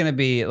is just going to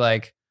be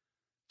like.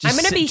 I'm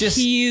going to be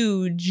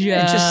huge.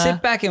 Yeah, just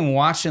sit back and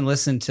watch and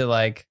listen to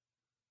like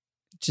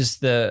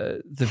just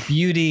the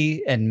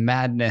beauty and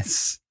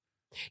madness.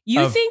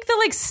 You think the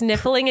like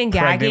sniffling and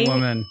gagging?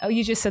 Woman. Oh,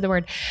 you just said the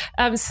word.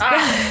 Can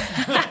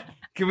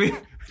we?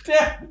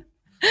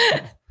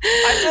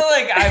 I feel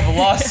like I've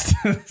lost.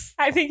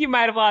 I think you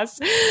might have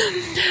lost.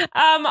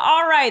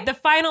 All right. The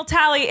final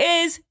tally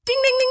is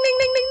ding, ding, ding, ding,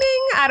 ding, ding,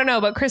 ding. I don't know,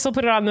 but Chris will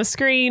put it on the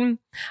screen.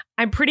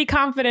 I'm pretty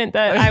confident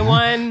that I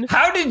won.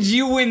 How did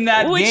you win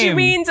that game? Which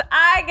means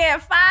I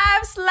get 5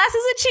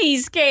 slices of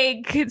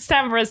cheesecake. It's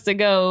time for us to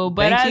go.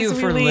 But thank you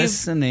for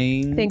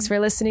listening. Thanks for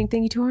listening.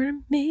 Thank you to our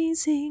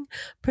amazing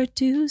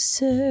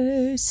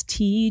producers,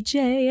 TJ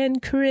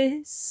and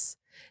Chris.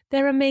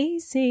 They're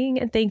amazing.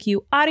 And thank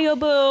you, Audio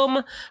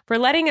Boom, for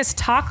letting us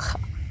talk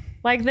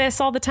like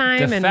this all the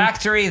time. The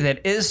factory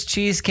that is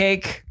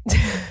cheesecake.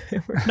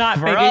 We're not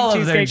for all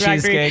of their factory.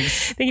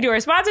 cheesecakes. Thank you to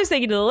our sponsors.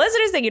 Thank you to the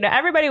listeners. Thank you to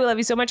everybody. We love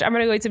you so much. I'm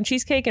going to go eat some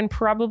cheesecake and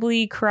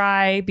probably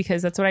cry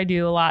because that's what I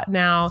do a lot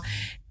now.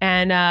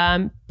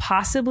 And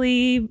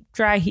possibly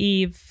dry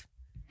heave.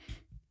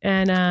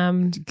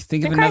 And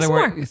think of another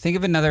word. Think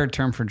of another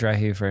term for dry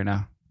heave right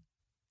now.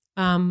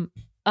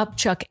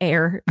 Upchuck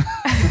air.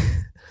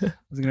 I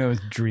was going to go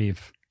with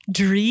dreeve.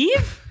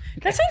 Dreeve?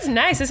 That sounds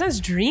nice. That sounds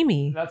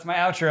dreamy. That's my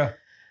outro.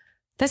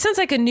 That sounds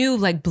like a new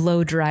like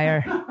blow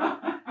dryer.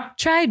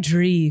 Try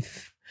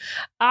Dreeve.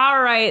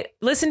 All right.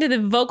 Listen to the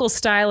vocal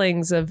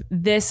stylings of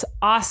this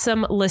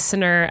awesome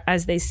listener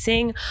as they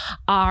sing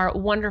our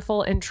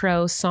wonderful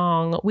intro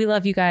song. We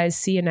love you guys.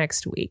 See you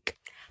next week.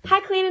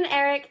 Hi, Colleen and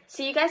Erik.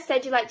 So you guys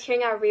said you liked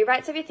hearing our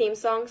rewrites of your theme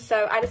song,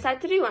 so I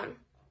decided to do one.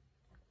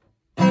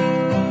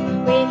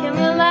 We can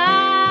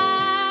relax.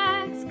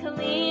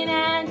 Colleen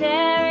and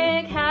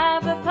Erik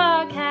have a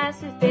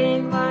podcast. We've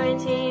been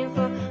quarantined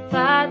for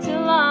far too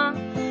long.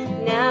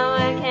 Now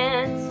I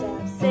can't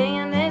stop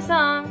singing this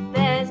song.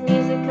 There's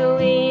music a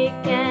week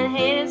and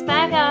haters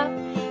back up.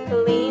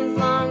 Colleen's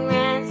long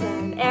rants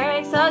and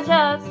Erik's old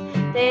jokes.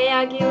 They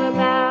argue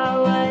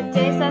about what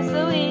day starts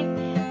the week,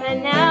 but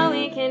now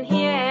we can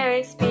hear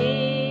Erik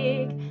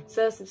speak.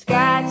 So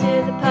subscribe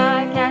to the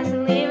podcast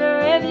and leave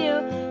a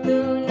review.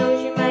 Who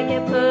knows, you might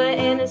get put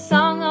in a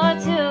song or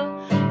two.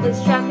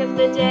 Lose track of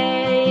the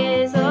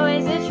day is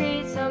always a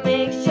treat, so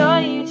make sure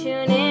you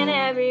tune in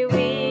every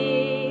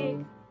week.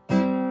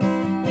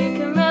 You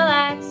can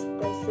relax,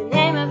 that's the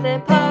name of the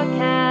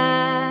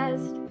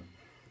podcast.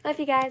 Love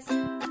you guys.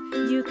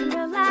 You can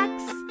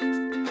relax.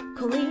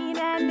 Colleen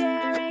and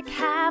Erik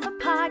have a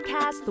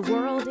podcast. The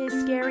world is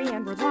scary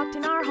and we're locked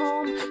in our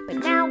home, but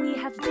now we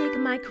have big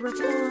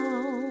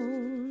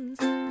microphones.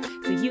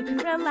 So you can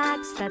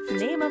relax, that's the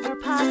name of our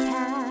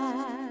podcast.